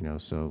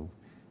 So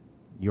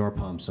your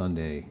Palm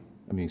Sunday,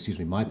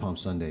 my Palm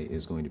Sunday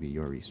is going to be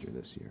your Easter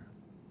this year.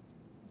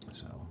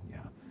 So, yeah.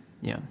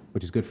 Yeah.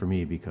 Which is good for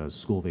me because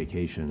school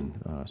vacation,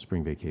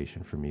 spring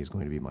vacation for me is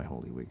going to be my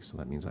Holy Week. So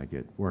that means I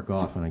get work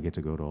off and I get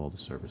to go to all the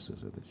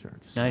services at the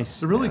church. So, Nice.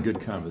 It's a really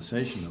good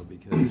conversation, though,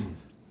 because,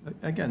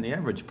 again, the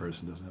average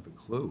person doesn't have a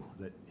clue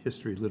that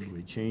history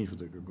literally changed with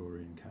the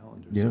Gregorian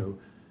calendar. Yeah.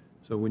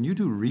 So when you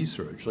do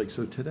research, like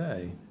so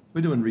today,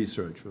 we're doing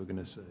research, we're going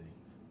to say,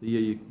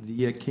 the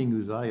year King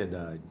Uzziah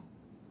died,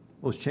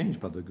 well, it's changed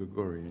by the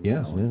Gregorian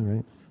calendar. Yeah,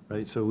 right.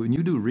 Right, so when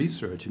you do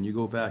research and you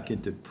go back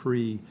into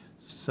pre-16th,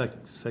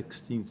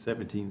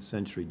 17th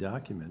century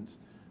documents,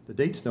 the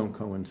dates don't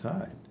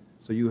coincide.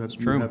 So you have to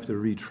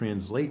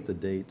retranslate the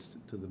dates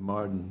to the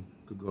modern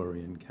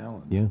Gregorian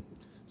calendar. Yeah.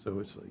 So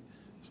it's like,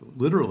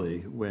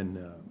 literally when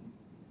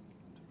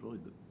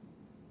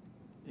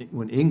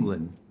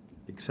England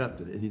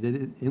accepted it,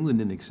 England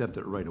didn't accept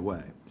it right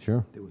away.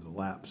 Sure. There was a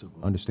lapse of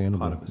Understandable,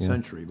 part of a yeah.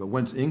 century. But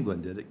once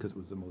England did it, because it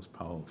was the most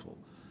powerful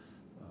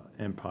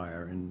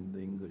empire and the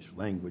English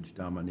language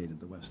dominated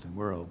the Western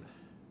world,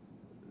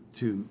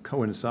 to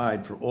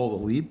coincide for all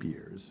the leap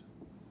years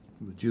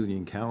from the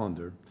Julian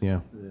calendar,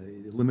 Yeah.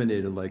 they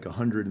eliminated like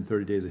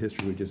 130 days of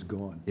history were just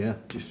gone. Yeah.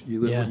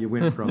 You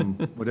went from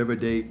whatever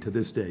date to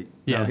this date.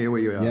 Yeah. Now here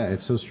we are. Yeah,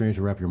 it's so strange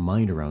to wrap your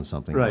mind around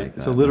something Right. like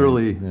that. So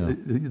literally, right?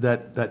 Yeah.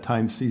 that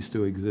time ceased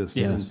to exist.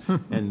 Yes.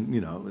 And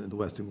the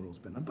Western world's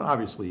been. But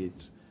obviously,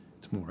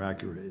 it's more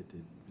accurate.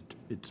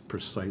 It's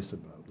precise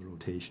about the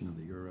rotation of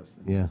the Earth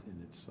and, Yeah.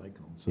 and its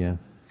cycle. So, Yeah.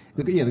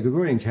 The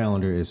Gregorian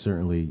calendar is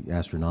certainly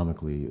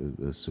astronomically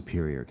a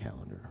superior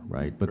calendar,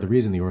 right? But the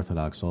reason the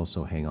Orthodox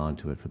also hang on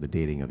to it for the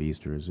dating of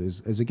Easter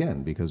is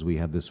again, because we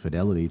have this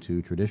fidelity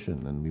to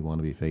tradition and we want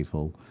to be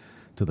faithful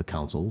to the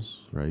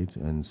councils, right?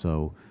 And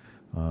so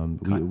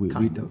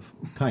Kind of.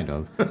 Kind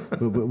of.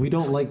 but we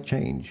don't like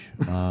change.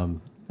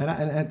 And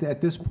at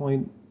this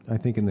point, I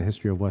think in the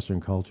history of Western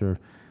culture,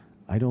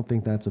 I don't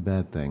think that's a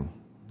bad thing.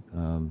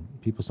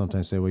 People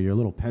sometimes say, well, you're a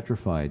little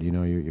petrified,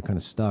 you're kind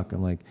of stuck.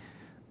 I'm like,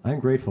 I'm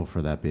grateful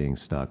for that being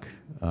stuck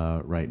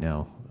right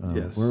now.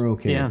 Yes. We're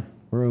okay. Yeah.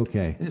 We're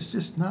okay. And it's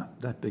just not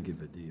that big of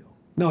a deal.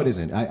 No, it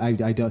isn't. I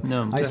don't.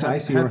 No. I To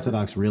see have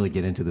Orthodox really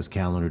get into this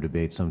calendar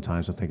debate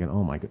sometimes. I'm thinking,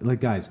 oh my God, like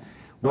guys,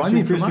 No, I Western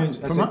mean, Christians.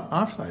 from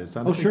our side, it's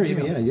not Oh, a big sure,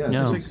 deal. yeah.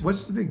 No. It's like,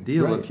 what's the big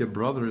deal Right. if your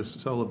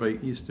brothers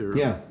celebrate Easter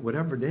Yeah.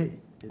 whatever day?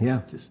 It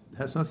Yeah. just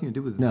has nothing to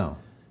do with No.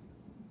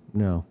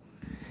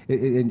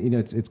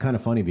 It's kind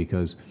of funny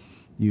because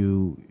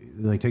you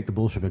take the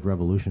Bolshevik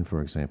Revolution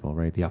for example,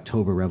 right? The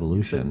October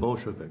Revolution.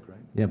 Bolshevik, right?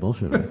 Yeah,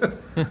 Bolshevik.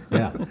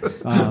 Yeah.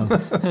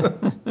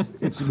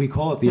 We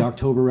call it the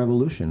October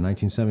Revolution,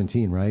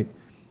 1917, right?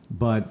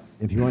 But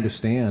if you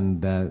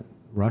understand that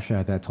Russia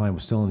at that time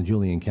was still in the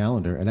Julian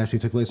calendar, it actually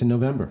took place in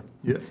November.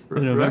 Yeah,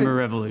 The November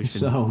right. Revolution.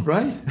 So,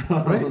 Right,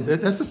 right.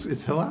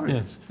 It's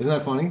hilarious. isn't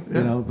that funny?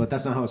 Yeah. But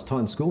that's not how it's taught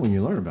in school when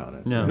you learn about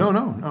it. No. No.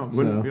 It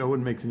wouldn't, So- it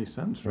wouldn't make any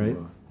sense. From Right.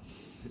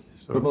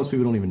 But most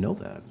people don't even know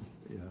that.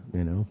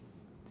 Yeah.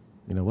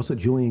 What's a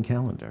Julian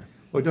calendar?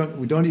 Well,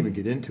 we don't even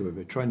get into it,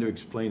 but trying to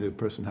explain to a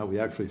person how we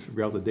actually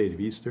figure out the date of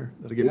Easter,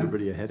 that'll give Yeah.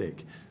 everybody a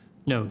headache.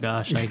 No,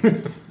 gosh, I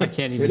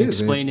can't even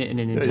explain it in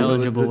an Yeah,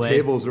 intelligible the way.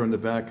 tables are in the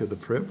back of the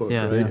prayer book,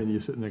 Yeah. right? Yeah. And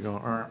you're sitting there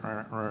going,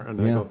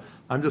 and I Yeah. go,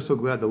 I'm just so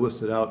glad they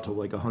listed out till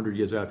like 100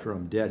 years after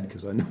I'm dead,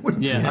 because I know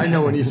when, Yeah. I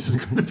know when he's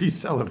going to be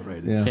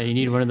celebrated. Yeah. Yeah, you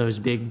need one of those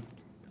big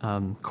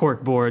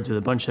cork boards with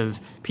a bunch of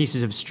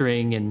pieces of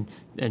string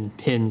and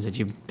pins that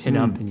you pin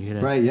up, and you're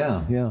gonna. Right.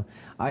 Yeah. Yeah.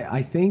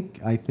 I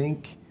think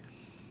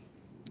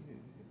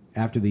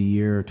after the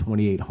year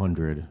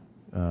 2800,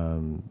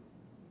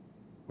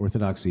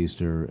 Orthodox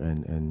Easter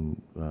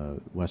and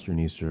Western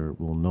Easter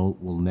will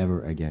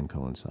never again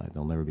coincide.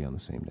 They'll never be on the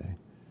same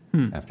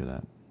day after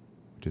that,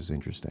 which is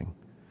interesting.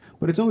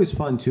 But it's always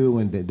fun too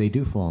when they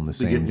do fall on the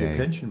So same getting your day.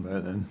 pension by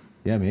then.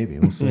 Yeah, maybe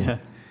we'll see. Yeah.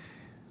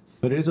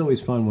 But it is always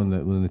fun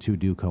when the two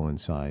do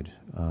coincide.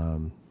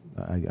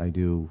 I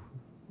do,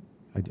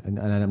 and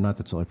I'm not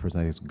the sort of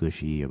person that's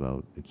gushy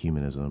about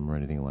ecumenism or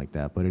anything like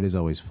that. But it is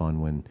always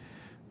fun when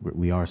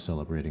we are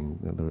celebrating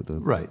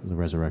the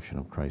resurrection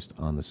of Christ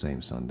on the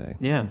same Sunday.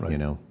 Yeah. You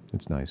know,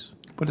 it's nice.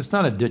 But it's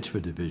not a ditch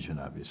for division,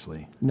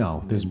 obviously.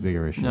 No, there's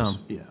bigger issues. No.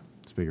 Yeah.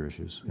 It's bigger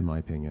issues, in my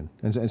opinion.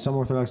 And some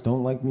Orthodox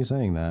don't like me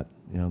saying that.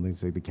 You know, they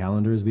say the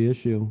calendar is the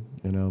issue.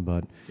 You know,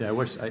 but Yeah,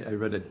 I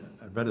read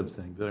a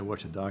thing, then I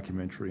watched a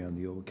documentary on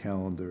the old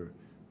calendar,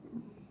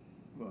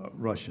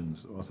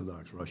 Russians,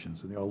 Orthodox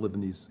Russians, and they all live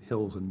in these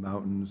hills and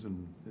mountains,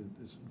 and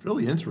it's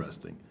really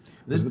interesting.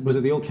 was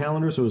it the old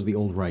calendars or was it the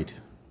old rite?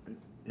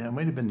 Yeah, it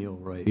might have been the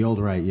old rite. The old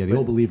rite, yeah, the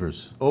old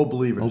believers. Old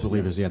believers. Old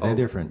believers, yeah, they're Oh,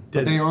 different.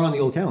 dead- But they are on the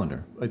old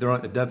calendar. Like they're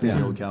on, definitely Yeah.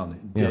 the old calendar.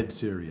 Yeah. Dead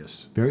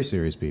serious. Very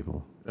serious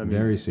people. I mean-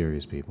 Very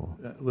serious people.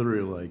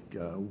 Literally, like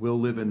we'll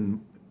live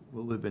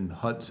in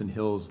huts and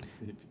hills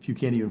if you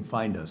can't even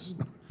find us.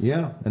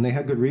 Yeah, and they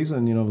had good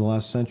reason, you know, over the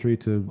last century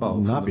to Well,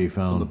 not from be the-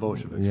 found. from the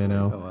Bolsheviks. You right?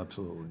 know, Oh,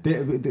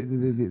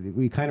 absolutely.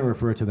 we kind of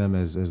refer to them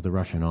as the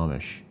Russian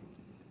Amish.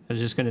 I was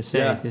just gonna say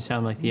Yeah. they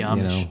sound like the You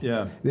Amish.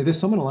 know, Yeah. there's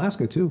some in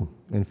Alaska too.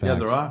 In fact, Yeah,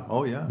 there are.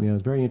 Oh, yeah. You know,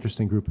 it's a very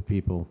interesting group of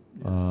people.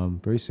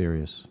 Very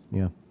serious.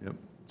 Yeah. Yep.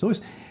 It's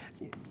always,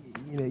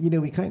 you know,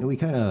 we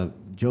kind of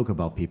joke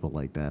about people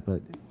like that,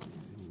 but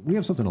we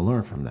have something to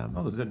learn from them.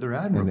 Oh, they're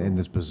admirable. in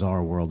this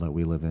bizarre world that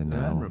we live in They're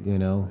now, admirable, you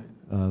know,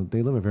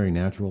 they live a very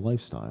natural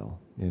lifestyle,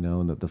 you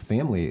know, and the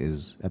family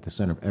is at the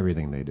center of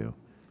everything they do.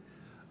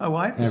 Oh,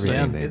 well,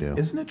 Everything they do.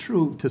 Isn't it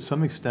true to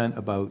some extent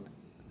about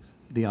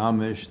the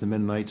Amish, the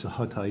Mennonites, the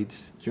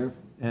Huttites, Sure.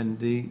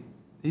 and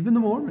even the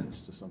Mormons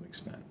to some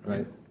extent?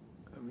 Right.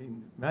 I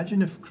mean,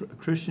 imagine if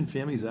Christian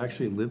families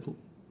actually live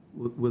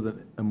with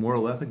a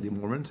moral ethic the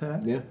Mormons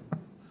had. Yeah.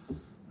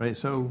 Right.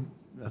 So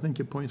I think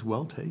your point's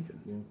well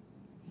taken.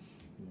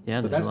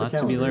 Yeah, But there's that's a the lot to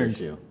be calendar learned.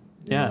 issue. you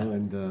Yeah. know,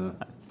 and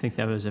I think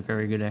that was a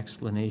very good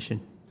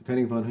explanation.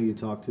 depending upon who you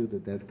talk to,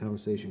 that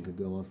conversation could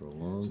go on for a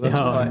long So time.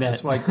 that's, Oh, I why, bet.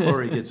 that's why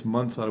Corey gets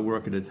months out of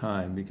work at a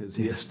time, because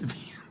he has to be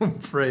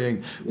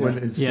praying when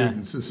his Yeah.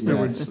 students. His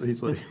students,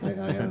 he's like,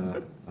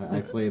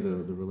 I play the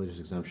religious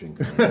exemption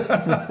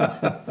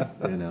card.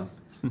 You know.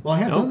 Well, I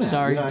have done that.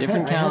 sorry, You know,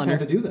 different I have calendar.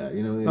 had to do that.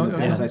 You know, in Oh, the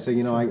past, yeah. I say,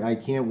 you know, I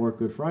can't work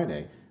Good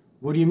Friday.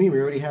 What do you mean? We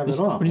already have it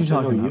off. what are you I said,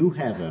 talking no, about? you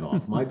have it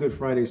off. My Good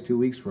Friday's 2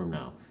 weeks from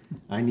now.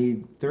 I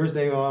need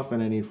Thursday off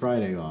and I need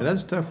Friday off. and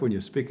that's tough when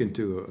you're speaking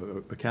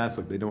to a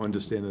Catholic. They don't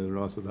understand that an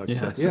Orthodox. Yeah.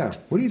 says. Yeah.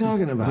 What are you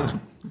talking about?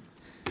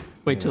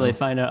 Wait till they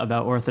find out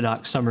about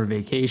Orthodox summer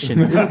vacation.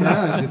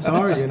 Yeah, it's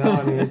hard. You know,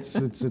 I mean, it's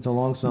a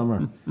long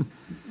summer.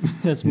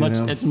 It's You much.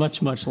 know? It's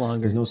much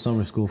longer. There's no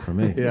summer school for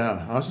me.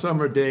 Yeah, our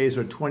summer days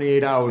are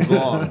 28 hours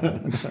long.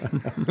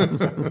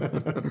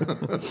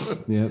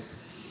 Yep.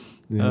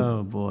 Yep.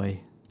 Oh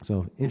boy.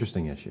 So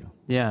interesting issue.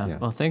 Yeah. Yeah.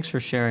 Well, thanks for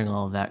sharing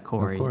all of that,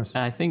 Corey. course.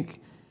 And I think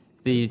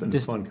the It's been a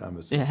fun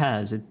conversation. it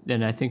has,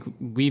 and I think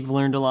we've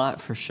learned a lot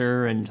for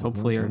sure, and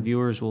hopefully our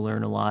viewers will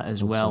learn a lot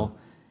as well.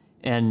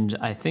 And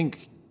I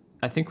think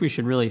we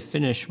should really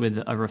finish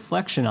with a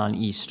reflection on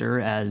Easter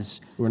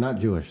as We're not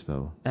Jewish,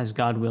 though.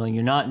 God willing.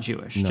 You're not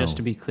Jewish, No. just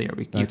to be clear.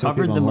 I You tell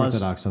covered people the I'm Muslim.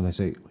 Orthodox, and they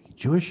say,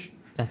 Jewish?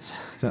 That's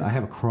So I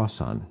have a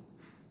cross on.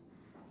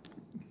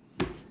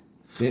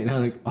 And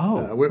I'm like,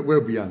 oh.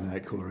 We're beyond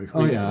that, Corey.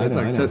 Oh, yeah, I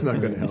know. That's not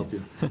going to help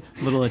you.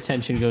 little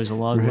attention goes a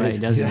long way,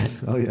 doesn't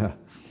yes. it? Oh, yeah.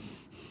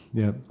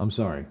 Yeah, I'm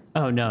sorry.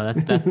 Oh no,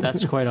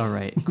 that's quite all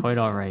right. Quite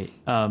all right.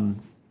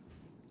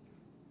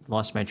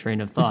 Lost my train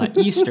of thought.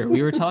 Easter.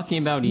 We were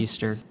talking about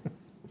Easter.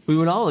 We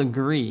would all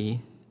agree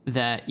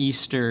that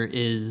Easter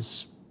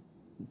is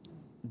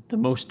the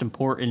most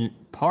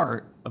important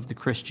part of the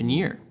Christian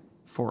year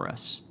for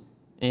us,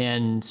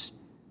 and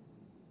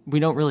we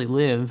don't really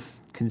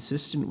live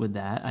consistent with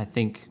that. I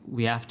think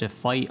we have to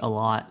fight a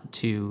lot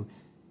to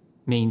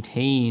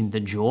maintain the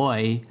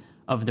joy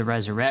of the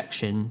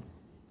resurrection.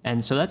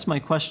 And so that's my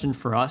question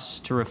for us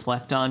to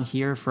reflect on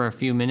here for a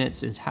few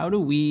minutes is how do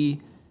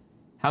we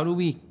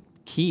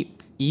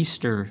keep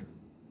Easter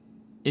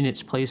in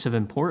its place of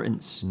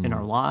importance in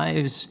our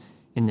lives,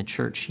 in the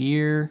church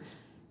year,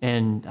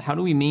 and how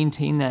do we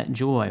maintain that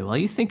joy? While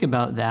you think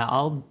about that,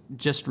 I'll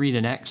just read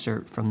an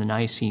excerpt from the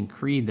Nicene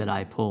Creed that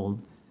I pulled.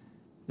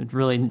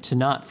 Really, to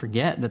not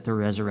forget that the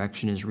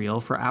resurrection is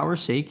real. For our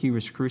sake, he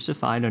was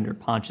crucified under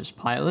Pontius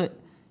Pilate.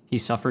 He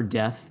suffered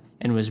death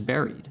and was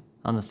buried.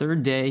 On the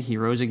third day he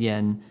rose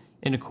again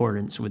in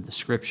accordance with the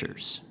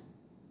Scriptures.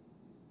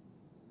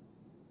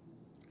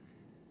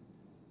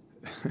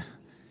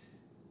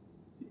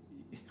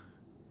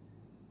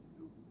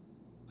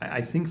 I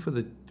think for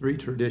the three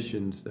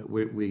traditions that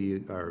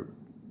we are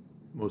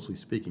mostly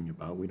speaking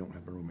about, we don't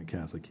have a Roman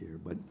Catholic here,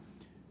 but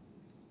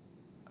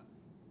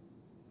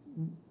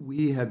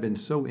we have been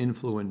so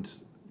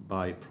influenced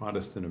by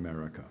Protestant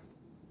America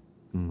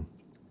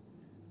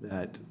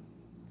that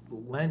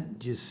Lent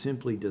just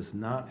simply does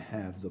not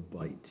have the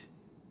bite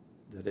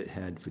that it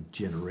had for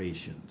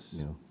generations.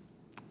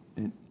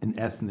 Yeah. And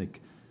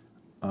ethnic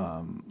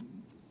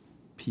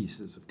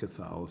pieces of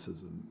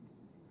Catholicism.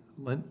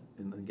 Lent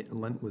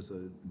was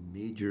a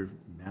major,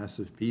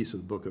 massive piece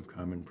of the Book of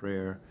Common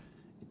Prayer.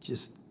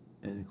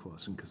 And of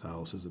course in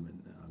Catholicism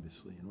and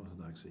obviously in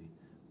Orthodoxy,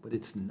 but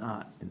it's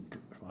not in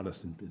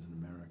Protestantism in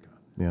America.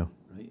 Yeah.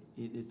 Right?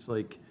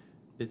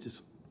 It's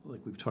just like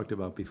we've talked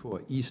about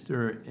before.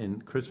 Easter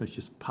and Christmas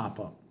just pop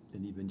up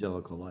in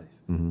evangelical life,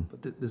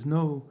 but there's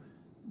no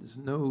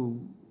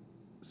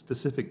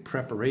specific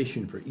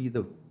preparation for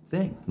either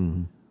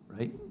thing,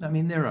 right? I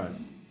mean, there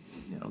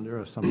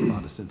are some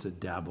Protestants that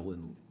dabble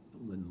in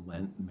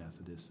Lent,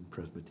 Methodists and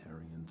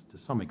Presbyterians to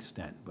some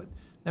extent, but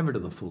never to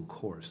the full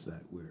course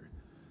that we're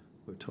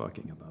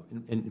talking about.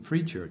 And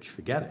free church,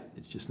 forget it.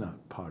 It's just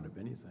not part of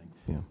anything.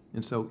 Yeah.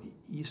 And so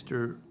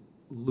Easter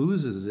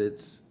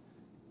loses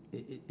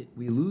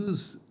we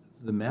lose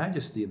the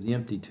majesty of the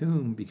empty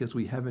tomb because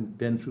we haven't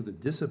been through the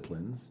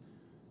disciplines,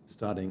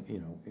 starting,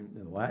 in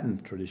the Latin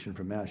tradition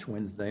from Ash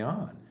Wednesday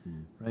on,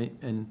 right?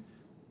 And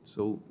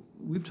so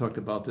we've talked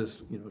about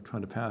this,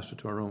 trying to pastor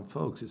to our own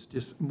folks. It's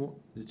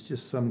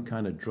just some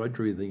kind of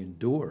drudgery they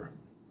endure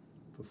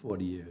for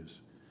 40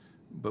 years,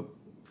 but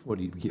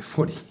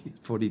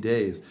 40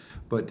 days.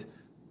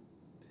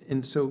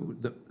 And so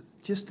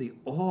just the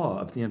awe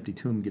of the empty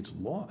tomb gets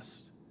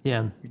lost.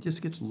 Yeah. It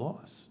just gets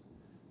lost.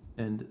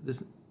 And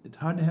it's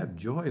hard to have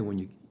joy when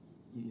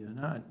you're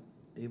not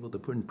able to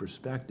put in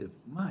perspective,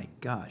 my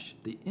gosh,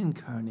 the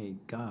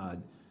incarnate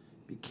God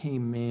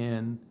became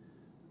man,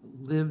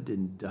 lived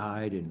and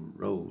died and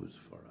rose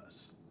for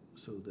us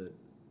so that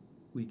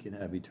we can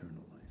have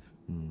eternal life.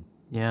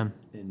 Yeah.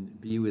 And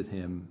be with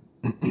him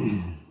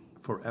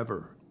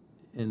forever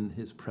in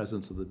his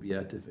presence of the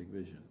beatific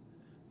vision.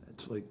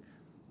 It's like,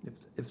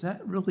 if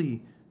that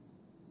really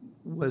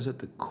was at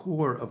the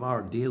core of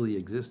our daily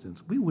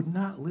existence, we would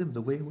not live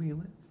the way we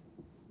live.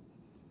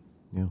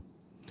 Yeah.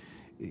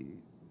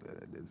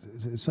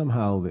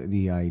 Somehow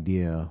the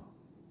idea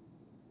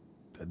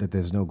that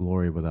there's no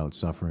glory without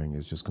suffering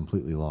is just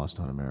completely lost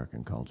on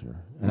American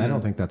culture. And I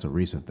don't think that's a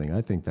recent thing.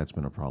 I think that's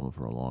been a problem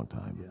for a long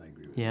time. Yeah, I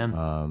agree with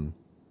Yeah.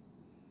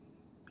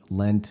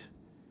 Lent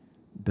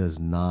does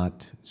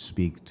not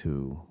speak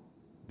to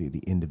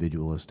the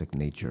individualistic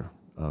nature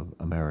of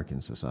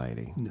American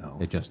society. No.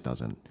 It just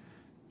doesn't.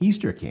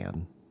 Easter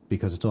can,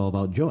 because it's all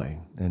about joy.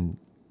 And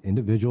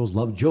individuals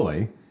love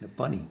joy. The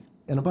bunny.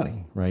 And a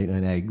bunny, right?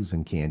 And eggs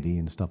and candy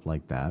and stuff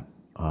like that.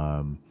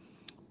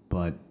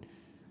 But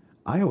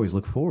I always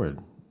look forward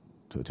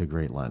to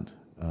Great Lent.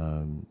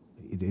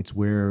 It's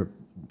where,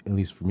 at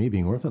least for me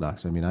being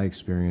Orthodox, I mean, I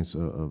experience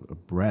a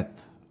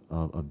breadth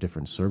of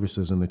different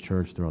services in the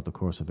church throughout the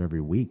course of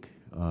every week.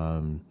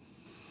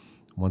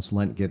 Once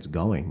Lent gets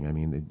going, I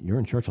mean, you're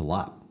in church a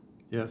lot.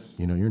 Yes.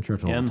 You're in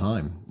church all Yeah. the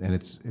time, and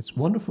it's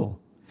wonderful.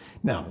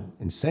 Now,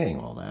 in saying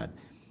all that,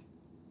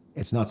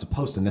 it's not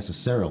supposed to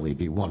necessarily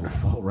be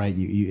wonderful, right?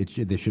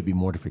 There should be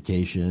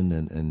mortification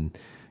and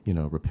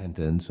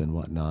repentance and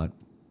whatnot.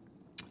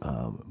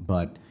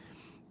 But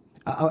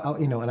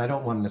and I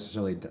don't want to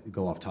necessarily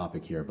go off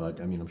topic here,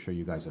 but I mean, I'm sure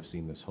you guys have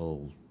seen this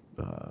whole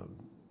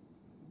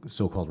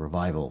so-called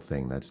revival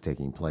thing that's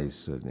taking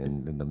place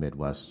in the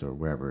Midwest or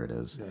wherever it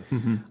is.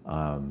 Yes.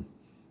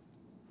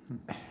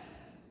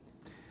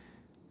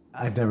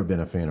 I've never been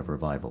a fan of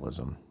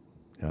revivalism,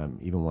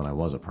 even when I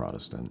was a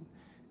Protestant.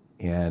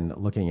 And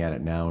looking at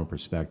it now in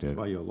perspective, That's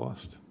why you're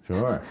lost.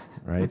 sure,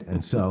 right?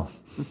 And so,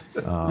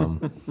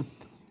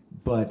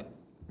 but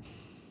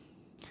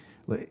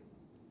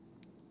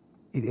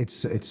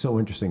it's so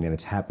interesting that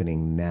it's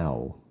happening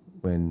now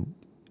when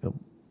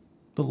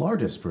the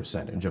largest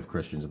percentage of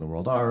Christians in the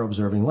world are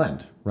observing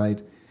Lent,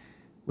 right?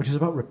 Which is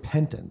about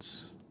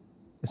repentance.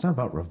 It's not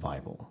about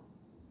revival.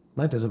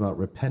 Lent is about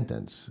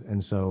repentance.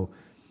 And so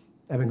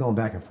I've been going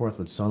back and forth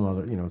with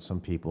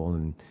some people,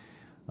 and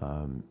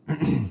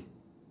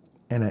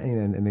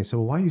and they said,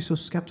 well, why are you so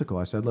skeptical?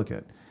 I said, look,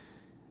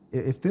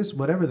 if this,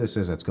 whatever this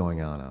is that's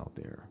going on out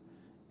there,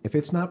 if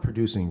it's not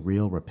producing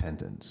real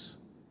repentance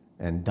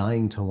and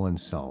dying to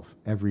oneself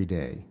every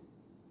day,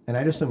 and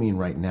I just don't mean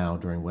right now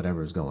during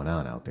whatever is going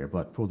on out there,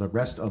 but for the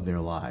rest of their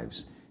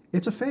lives,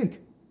 it's a fake.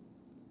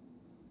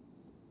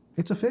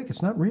 It's a fake.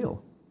 It's not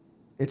real.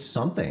 It's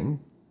something.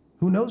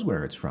 Who knows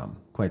where it's from,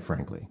 quite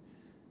frankly.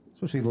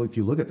 Especially if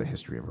you look at the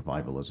history of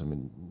revivalism,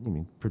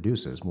 and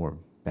produces more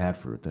bad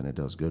fruit than it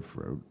does good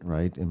fruit,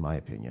 right? In my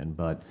opinion,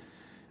 but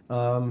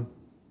I'm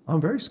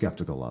very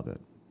skeptical of it.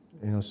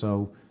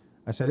 So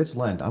I said, it's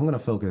Lent. I'm going to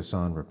focus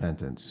on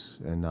repentance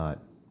and not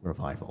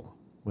revival,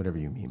 whatever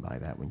you mean by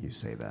that when you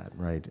say that,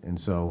 right? And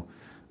so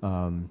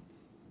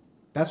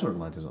that's what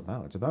Lent is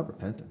about. It's about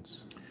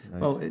repentance.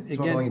 Right? Well, it's again,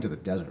 about going into the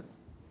desert.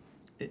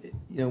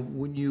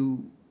 When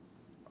you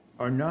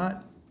are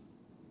not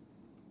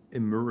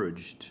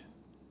immersed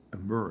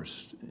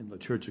in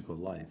liturgical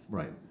life,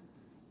 Right.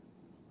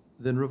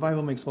 then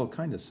revival makes all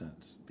kind of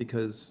sense,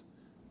 because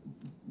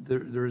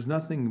there is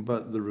nothing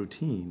but the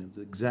routine of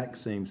the exact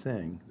same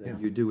thing that Yeah.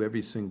 you do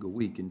every single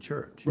week in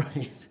church.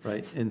 Right.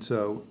 Right? And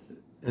so,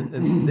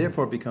 and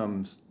therefore it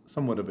becomes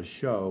somewhat of a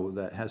show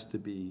that has to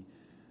be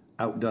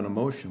outdone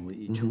emotionally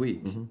each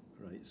week,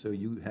 right? So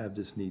you have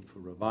this need for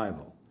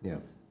revival, Yeah.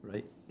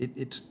 right?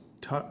 It's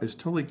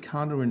totally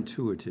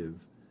counterintuitive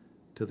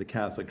to the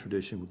Catholic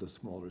tradition with the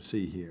smaller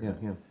c here. Yeah,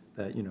 yeah.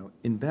 That,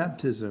 in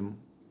baptism,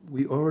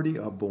 we already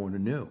are born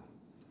anew.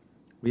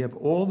 We have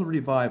all the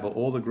revival,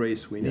 all the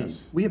grace we need.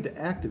 Yes. We have to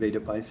activate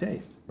it by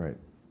faith. Right.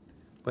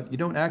 But you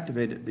don't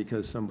activate it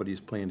because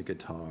somebody's playing the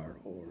guitar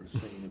or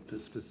singing a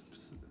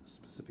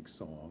specific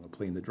song or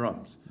playing the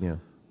drums. Yeah.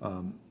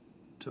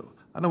 So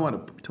I don't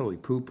want to totally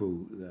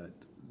poo-poo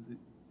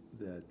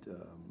that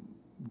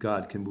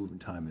God can move in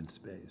time and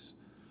space.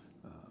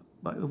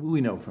 But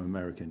we know from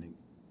American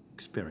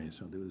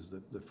experience, there was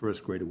the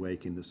first Great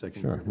Awakening, the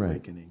second Sure, Great right.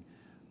 Awakening,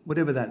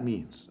 whatever that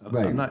means.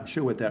 Right. I'm not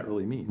sure what that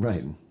really means.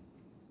 Right.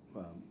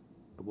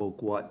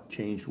 Awoke what?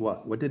 Changed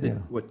what? What did it?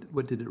 Yeah.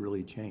 What did it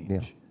really change? Yeah.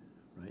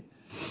 Right.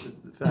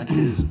 The fact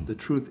is, the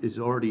truth is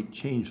already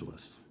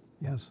changeless.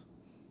 Yes.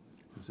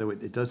 So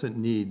it doesn't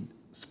need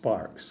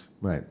sparks.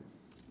 Right.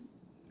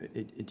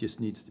 It just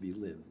needs to be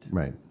lived.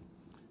 Right.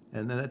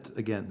 And then that's,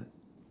 again,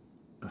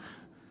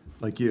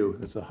 like you,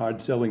 that's a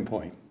hard selling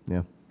point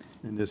Yeah.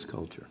 in this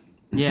culture.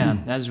 Yeah,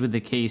 as with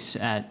the case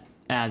at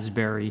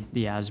Asbury,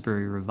 the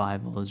Asbury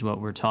revival is what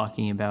we're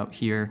talking about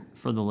here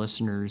for the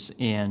listeners,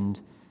 and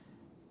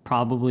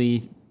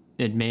probably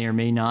it may or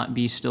may not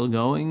be still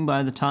going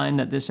by the time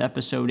that this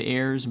episode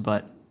airs,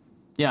 but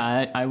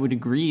yeah, I would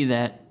agree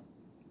that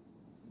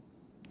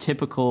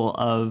typical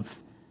of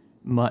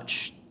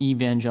much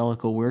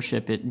evangelical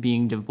worship, it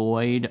being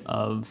devoid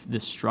of the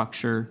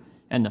structure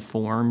and the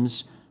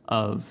forms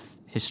of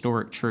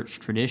historic church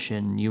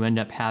tradition, you end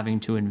up having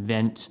to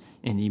invent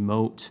and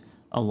emote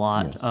a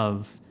lot Yes.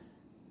 of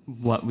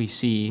what we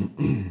see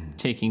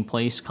taking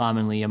place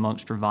commonly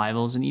amongst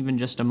revivals and even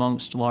just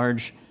amongst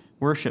large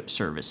worship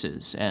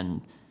services.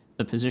 And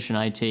the position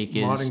I take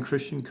is Modern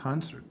Christian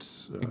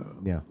concerts.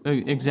 Yeah.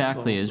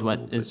 exactly is the whole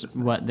what type is of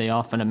thing. what they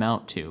often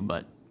amount to.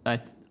 But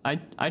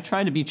I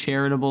try to be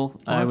charitable.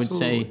 I would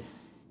say,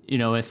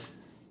 absolutely.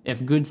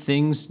 if good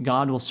things,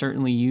 God will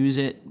certainly use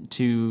it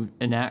to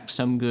enact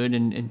some good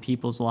in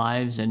people's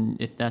lives, and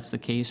if that's the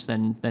case,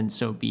 then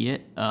so be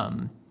it.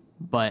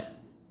 But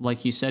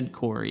like you said,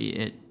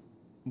 Corey,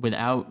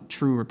 without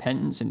true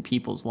repentance in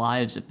people's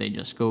lives, if they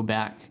just go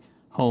back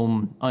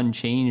home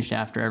unchanged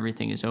after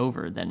everything is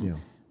over, then Yeah.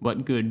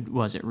 what good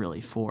was it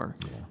really for?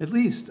 At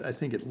least, and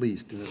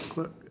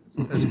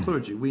as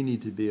clergy, we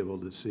need to be able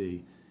to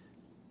see,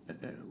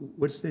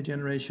 what's their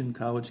generation,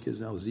 college kids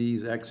now,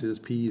 Z's, X's,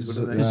 P's,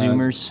 what are they?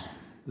 Zoomers.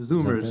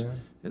 Zoomers. there?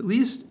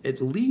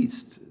 At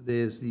least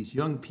there's these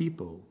young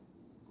people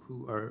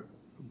who are,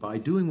 by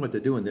doing what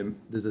they're doing,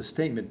 there's a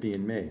statement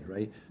being made,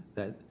 right?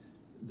 That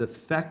the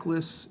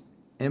feckless,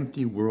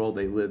 empty world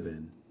they live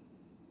in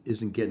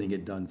isn't getting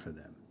it done for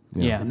them.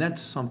 Yeah. And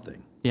that's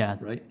something. Yeah.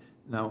 Right?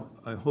 Now,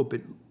 I hope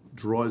it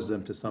draws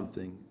them to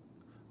something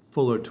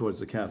fuller towards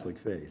the Catholic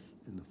faith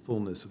in the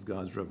fullness of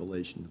God's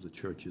revelation of the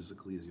church's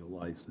ecclesial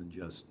life than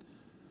just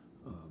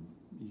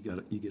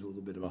you get a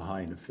little bit of a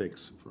high and a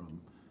fix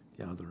from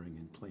gathering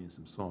and playing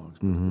some songs.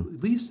 But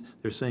at least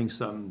they're saying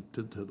something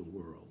to the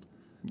world.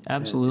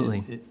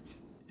 Absolutely.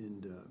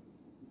 And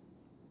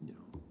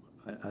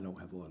I don't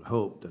have a lot of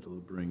hope that it'll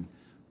bring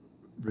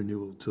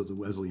renewal to the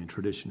Wesleyan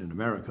tradition in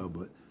America,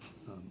 but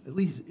at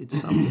least it's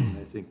something.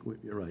 I think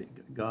you're right.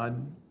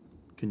 God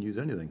can use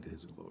anything to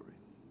his glory.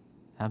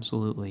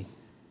 Absolutely.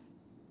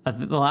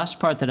 The last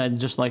part that I'd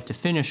just like to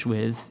finish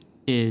with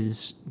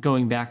is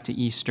going back to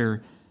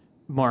Easter.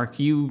 Mark,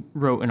 you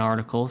wrote an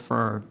article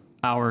for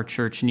our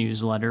church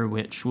newsletter,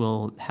 which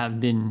will have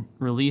been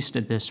released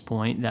at this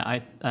point, that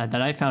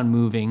I found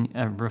moving,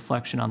 a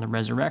reflection on the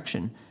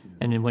resurrection.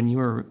 And when you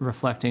were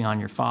reflecting on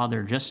your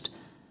father, just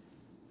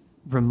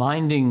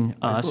reminding Am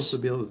I us. supposed to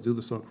be able to do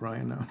this without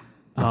crying now?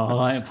 Oh,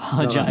 I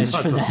apologize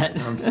for that.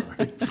 I'm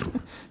sorry.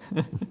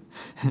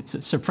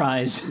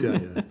 Surprise.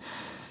 Yeah.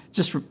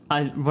 Just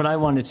what I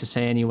wanted to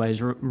say anyway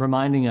is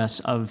reminding us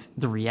of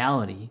the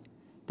reality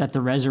that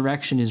the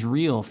resurrection is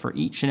real for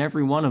each and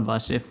every one of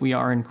us if we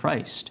are in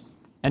Christ.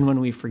 And when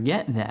we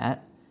forget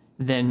that,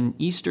 then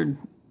Easter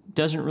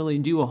doesn't really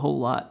do a whole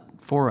lot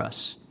for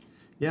us.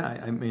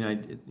 Yeah, I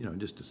mean,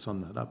 just to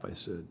sum that up, I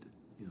said,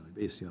 I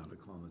based the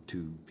article on the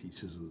two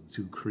pieces of the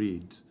two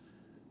creeds.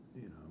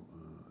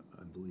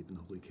 I believe in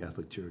the Holy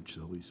Catholic Church,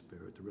 the Holy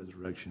Spirit, the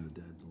resurrection of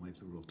the dead, the life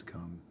of the world to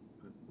come,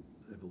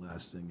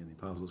 everlasting, and the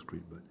Apostles'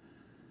 Creed. But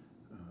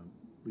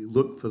we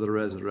look for the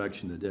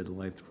resurrection, the dead and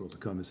life, the world to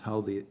come, is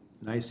how the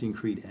Nicene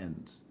Creed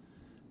ends.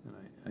 And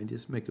I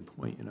just make the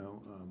point,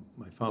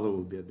 my father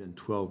will have been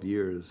 12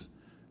 years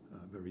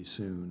very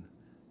soon.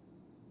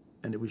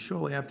 And it was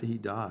shortly after he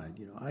died.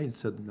 I had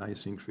said the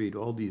Nicene Creed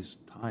all these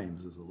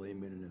times as a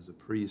layman and as a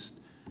priest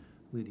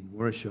leading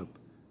worship.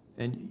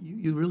 And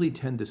you really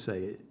tend to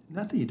say it.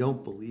 Not that you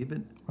don't believe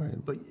it,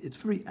 Right. but it's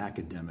very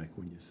academic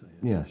when you say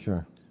it. Yeah,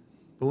 sure.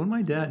 But when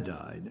my dad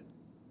died,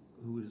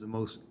 who was the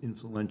most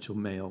influential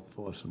male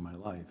force in my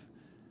life,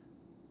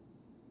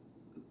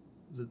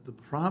 the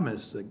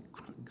promise that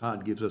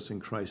God gives us in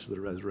Christ for the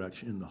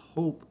resurrection and the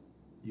hope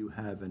you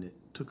have in it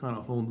took on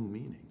a whole new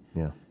meaning.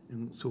 Yeah.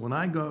 And so when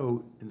I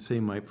go and say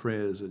my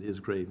prayers at his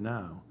grave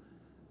now,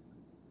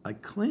 I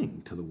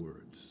cling to the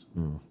words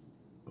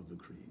of the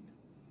creed.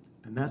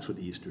 And that's what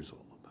Easter's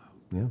all about.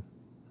 Yeah.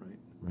 Right?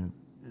 Right.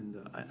 And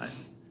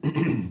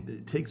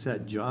it takes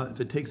that if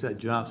it takes that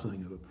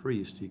jostling of a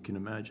priest, you can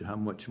imagine how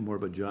much more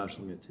of a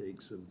jostling it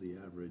takes of the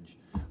average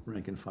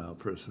rank and file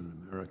person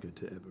in America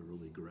to ever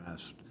really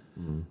grasp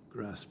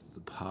the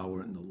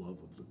power and the love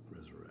of the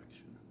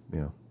resurrection.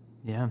 Yeah.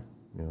 Yeah.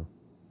 Yeah.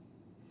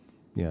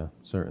 Yeah,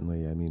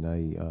 certainly. I mean,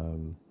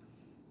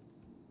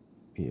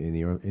 in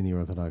the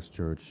Orthodox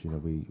Church,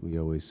 we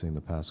always sing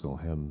the Paschal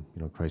hymn.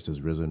 Christ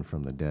is risen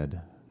from the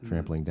dead,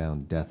 trampling down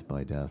death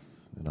by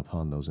death, and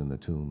upon those in the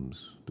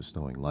tombs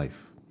bestowing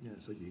life. Yeah,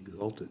 it's like the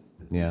exalted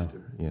at Yeah,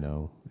 Easter.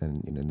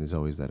 and there's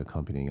always that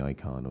accompanying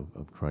icon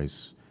of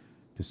Christ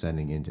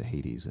descending into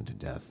Hades, into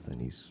death, and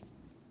he's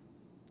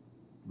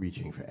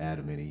reaching for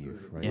Adam and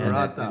Eve, right?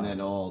 Yeah. And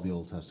then all the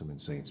Old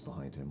Testament saints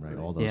behind him, right?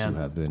 All those Yeah. who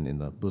have been in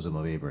the bosom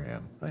of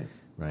Abraham, Right.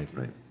 right?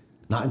 Right.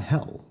 Not in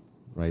hell,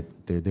 right?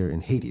 They're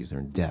in Hades, they're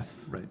in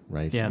death, Right.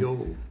 Right? Yeah.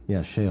 Sheol.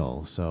 Yeah,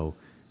 Sheol. So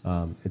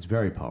it's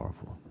very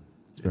powerful.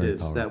 It's It very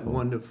is powerful. that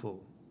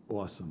wonderful,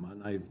 awesome,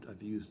 and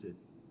I've used it.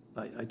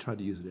 I try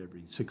to use it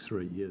every 6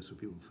 or 8 years so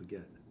people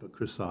forget. But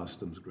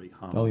Chrysostom's great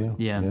homily. Oh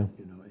yeah. Yeah.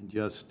 And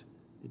just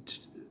it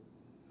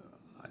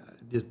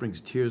just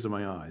brings tears to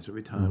my eyes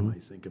every time I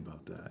think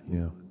about that.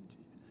 Yeah.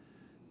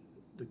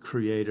 The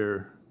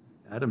Creator,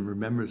 Adam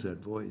remembers that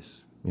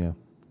voice. Yeah.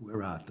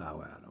 Where art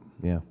thou, Adam?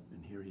 Yeah.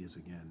 And here he is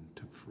again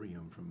to free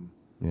him from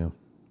Yeah.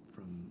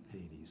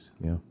 Hades.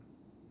 Yeah.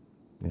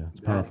 Yeah.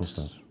 It's powerful That's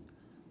stuff.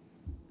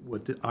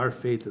 What our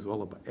faith is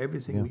all about.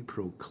 Everything Yeah. we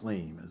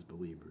proclaim as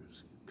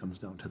believers comes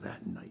down to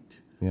that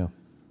night, Yeah.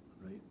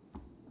 right?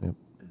 Yep.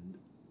 And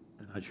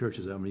our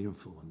churches aren't even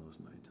full on those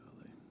nights,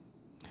 are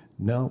they?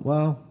 No.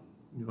 Well,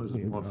 Yours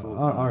is more full.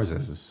 ours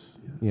is.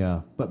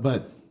 Yeah. But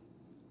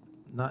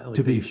Not like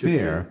to they be should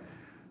fair,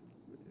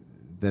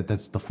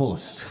 that's the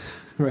fullest,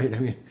 right? I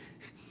mean,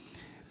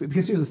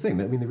 because here's the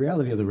thing. I mean, the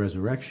reality of the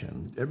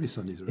resurrection Every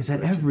Sunday's a is that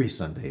resurrection. every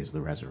Sunday is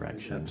the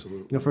resurrection.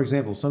 Absolutely. For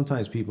example,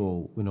 sometimes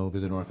people,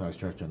 visit an Orthodox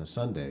church on a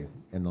Sunday,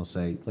 and they'll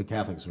say, like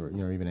Catholics or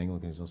even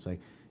Anglicans, they'll say,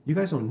 "You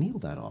guys don't kneel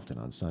that often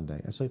on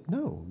Sunday." I say,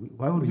 "No.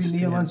 Why would we kneel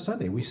stand. on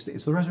Sunday?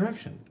 It's the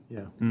resurrection."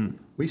 Yeah.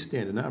 We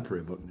stand in our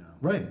prayer book now.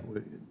 Right.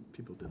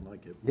 People didn't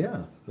like it.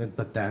 Yeah,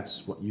 but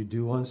that's what you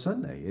do on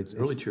Sunday. It's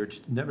Early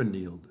church never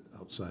kneeled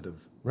outside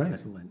of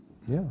Right. Lent.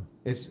 Yeah,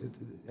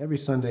 every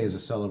Sunday is a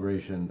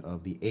celebration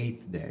of the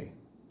 8th day,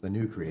 the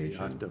new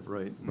creation. Octave,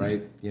 right.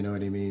 Right? You know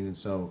what I mean? And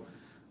so,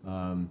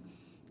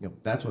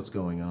 that's what's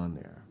going on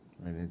there,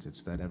 right?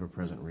 It's that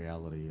ever-present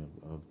reality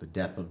of the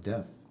death of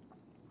death,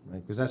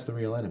 right? Because that's the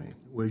real enemy.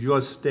 Where's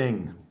your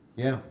sting?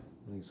 Yeah,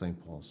 I think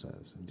St. Paul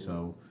says. And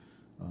so,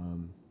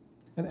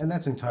 and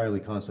that's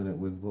entirely consonant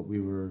with what we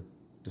were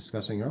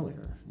discussing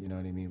earlier, you know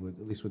what I mean?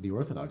 At least with the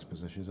Orthodox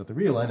position, is that the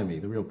real enemy,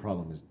 the real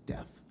problem is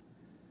death,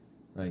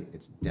 right?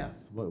 It's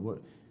death.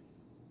 What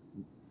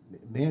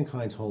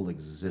mankind's whole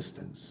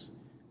existence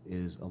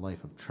is a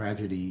life of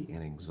tragedy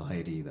and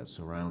anxiety that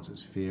surrounds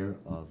his fear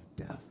of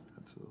death.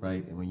 Absolutely.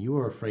 Right? And when you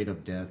are afraid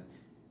of death,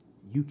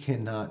 you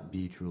cannot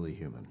be truly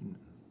human.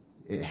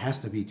 It has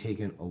to be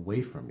taken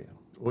away from you.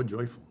 Or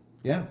joyful.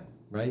 Yeah,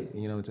 right.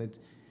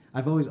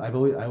 I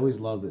always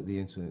loved the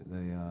instance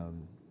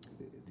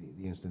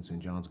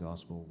in John's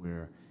Gospel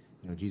where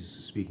Jesus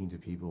is speaking to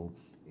people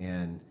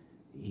and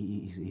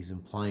he's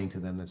implying to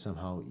them that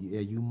somehow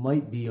you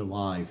might be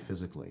alive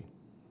physically,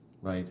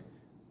 right?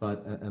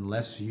 But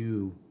unless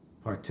you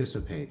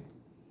participate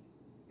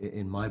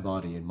in my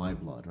body, in my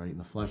blood, right, in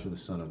the flesh of the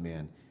Son of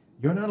Man,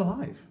 you're not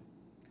alive.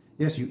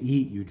 Yes, you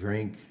eat, you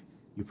drink,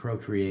 you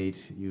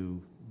procreate,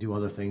 you do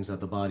other things that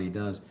the body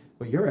does,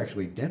 but you're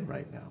actually dead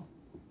right now,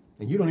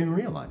 and you don't even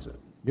realize it.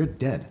 You're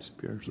dead,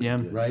 Spiritually. Yeah.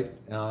 dead. right?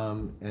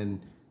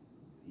 And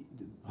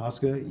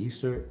Pascha,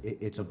 Easter,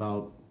 it's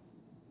about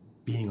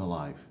being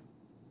alive.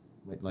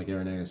 Like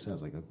Irenaeus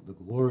says, like the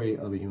glory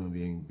of a human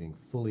being being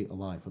fully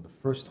alive for the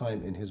first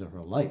time in his or her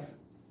life.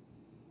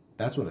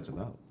 That's what it's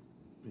about,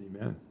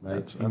 Amen. right?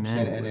 That's Amen.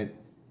 absolutely.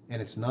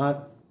 And it's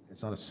not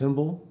a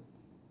symbol,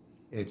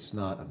 it's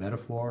not a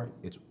metaphor,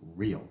 it's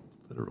real.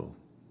 Literal.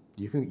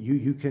 You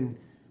can.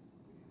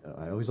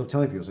 I always love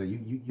telling people,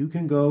 you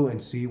can go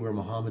and see where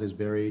Muhammad is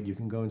buried. You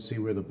can go and see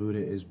where the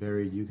Buddha is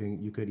buried.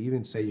 You could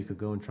even say you could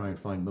go and try and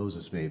find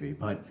Moses maybe,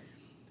 but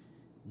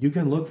You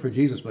can look for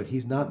Jesus, but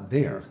he's not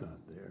there, It's not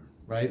there.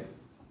 right?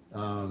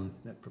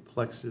 That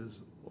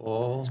perplexes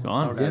all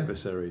gone. our Yeah.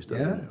 adversaries,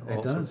 doesn't Yeah, it?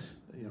 it does.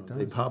 You know, It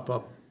they does. pop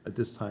up at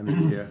this time of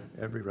year,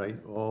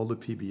 all the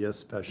PBS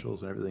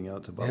specials and everything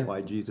else about Yeah.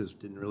 why Jesus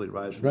didn't really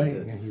rise from Right. the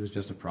dead. Yeah, he was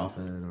just a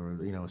prophet or,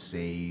 a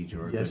sage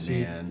or a Yes, good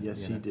he, man.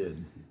 yes, he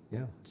did.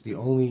 Yeah. It's the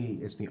only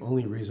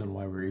reason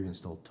why we're even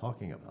still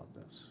talking about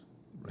this.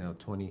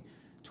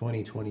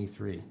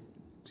 2023.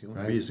 It's the only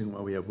Right. reason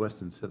why we have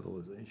Western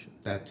civilization.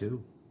 That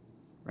too.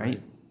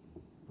 Right.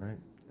 Right.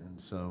 And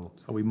so,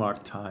 It's how we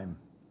mark time.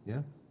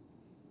 yeah.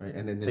 Right.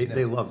 And then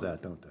They love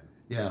that, don't they?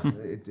 Yeah,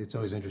 it's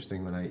always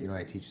interesting when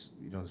I teach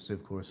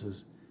civ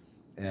courses,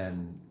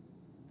 and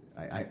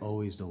I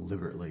always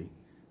deliberately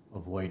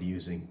avoid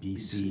using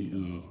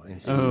BCE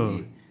and CE,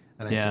 Oh,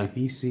 and I yeah. say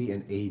BC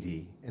and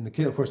AD. And the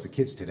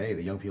kids today,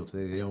 the young people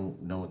today, they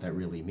don't know what that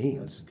really That's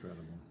means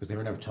incredible. because they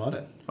were never taught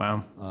it.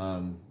 Wow.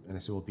 And I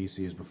say, well,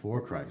 BC is before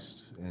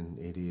Christ, and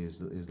AD is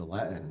the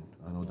Latin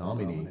Anno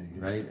Domini, Domini,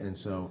 yeah. right? And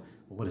so,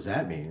 well, what does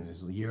that mean?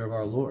 It's the year of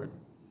our Lord.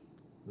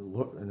 The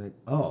Lord, and they,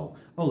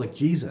 like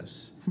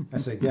Jesus. I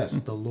said, yes,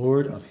 the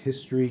Lord of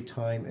history,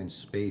 time, and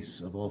space,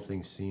 of all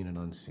things seen and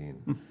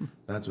unseen.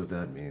 That's what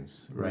that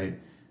means, right?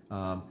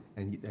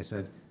 And I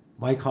said,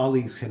 my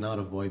colleagues cannot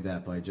avoid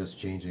that by just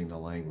changing the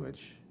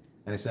language.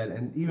 And I said,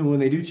 and even when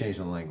they do change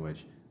the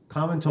language,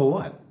 common to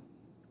what?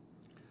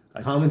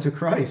 Common to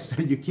Christ.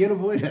 You can't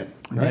avoid it,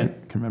 right?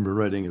 I can remember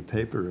writing a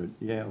paper at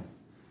Yale.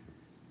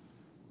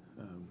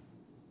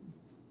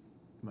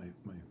 My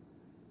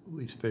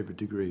least favorite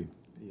degree,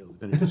 Yale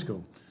Divinity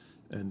School,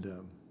 and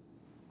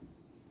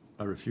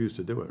I refused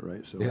to do it.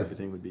 Right, so Yeah.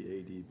 everything would be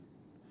AD,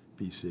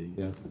 BC.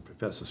 Yeah. The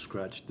professor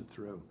scratched it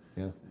through.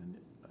 Yeah. And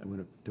I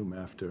went up to him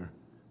after.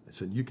 I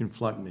said, "You can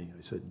flunk me."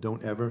 I said,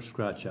 "Don't ever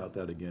scratch out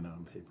that again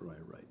on paper I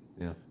write."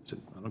 Yeah. I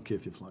said, "I don't care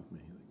if you flunk me."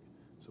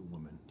 It's a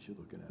woman. She's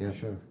looking at Yeah, me.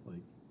 sure.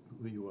 Like,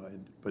 who you are.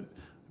 But it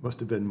must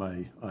have been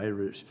my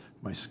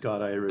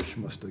Scott Irish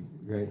must have,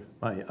 Right.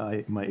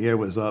 my ear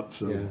was up,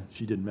 so Yeah.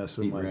 she didn't mess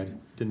with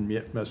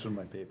Beat mess with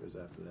my papers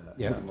after that.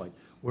 Yeah. I'm like,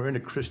 we're in a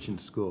Christian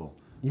school.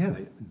 Yeah.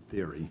 Right, in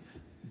theory.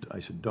 I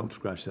said, don't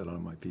scratch that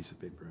on my piece of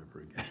paper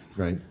ever again.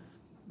 Right.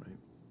 Right?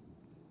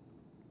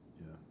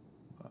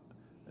 Yeah.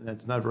 And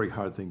that's not a very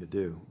hard thing to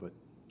do, but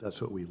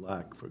that's what we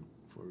lack for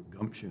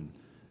gumption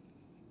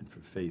and for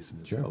faith in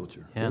this Sure.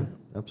 culture. Yeah.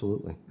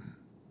 Absolutely.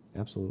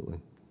 Absolutely.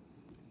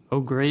 O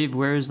grave,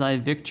 where is thy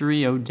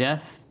victory? O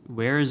death,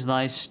 where is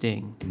thy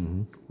sting?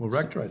 Mm-hmm. Well,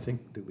 Rector, I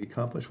think, did we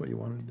accomplish what you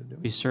wanted to do?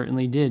 We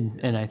certainly did.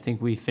 And I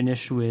think we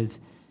finished with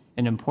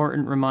an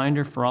important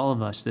reminder for all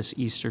of us this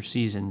Easter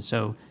season.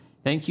 So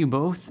thank you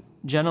both,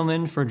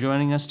 gentlemen, for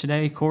joining us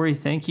today. Corey,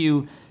 thank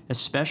you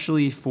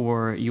especially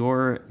for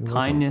your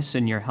kindness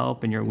and your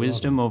help and your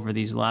wisdom over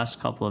these last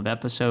couple of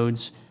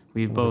episodes.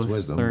 We've both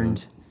wisdom,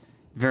 learned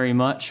very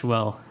much.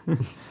 Well,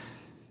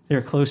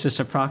 your closest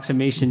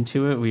approximation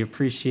to it. We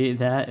appreciate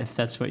that if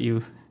that's what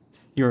you're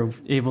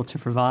able to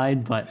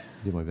provide. But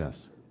Do my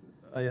best.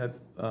 I have,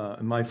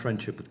 in my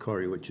friendship with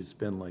Corey, which has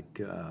been like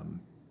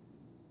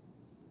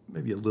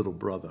maybe a little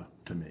brother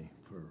to me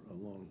for a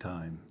long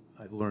time,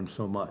 I've learned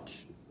so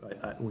much.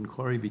 When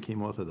Corey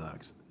became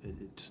Orthodox,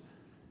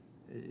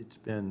 it's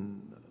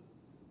been,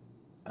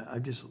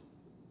 I've just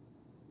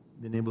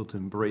been able to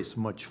embrace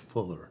much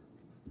fuller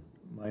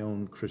my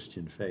own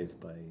Christian faith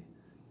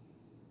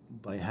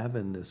by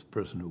having this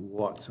person who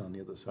walks on the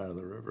other side of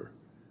the river.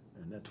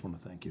 And I just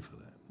want to thank you for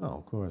that. Oh,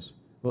 of course.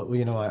 Well,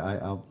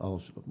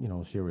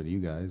 I'll share with you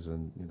guys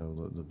and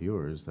the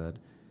viewers that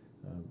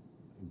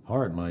in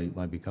part my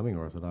becoming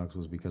Orthodox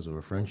was because of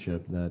a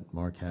friendship that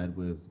Mark had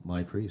with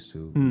my priest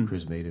who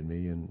chrismated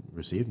me and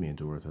received me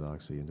into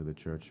Orthodoxy, into the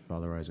church,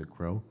 Father Isaac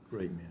Crow.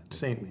 Great man,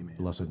 saintly man.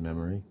 Blessed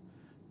memory.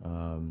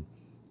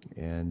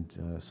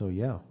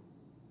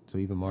 So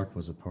even Mark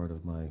was a part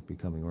of my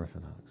becoming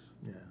Orthodox.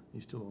 Yeah,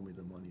 you still owe me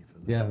the money for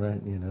that. Yeah, right,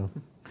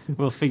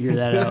 we'll figure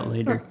that out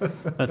later.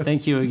 But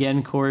thank you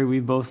again, Corey.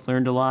 We both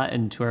learned a lot.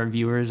 And to our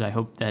viewers, I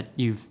hope that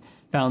you've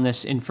found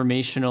this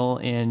informational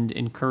and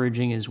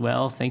encouraging as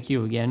well. Thank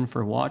you again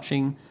for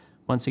watching.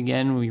 Once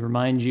again, we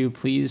remind you,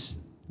 please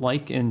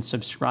like and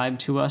subscribe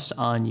to us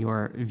on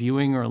your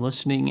viewing or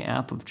listening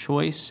app of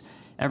choice.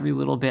 Every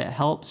little bit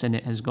helps, and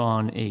it has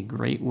gone a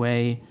great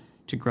way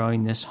to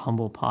growing this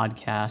humble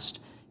podcast.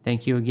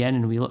 Thank you again,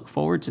 and we look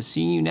forward to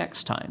seeing you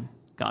next time.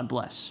 God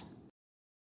bless.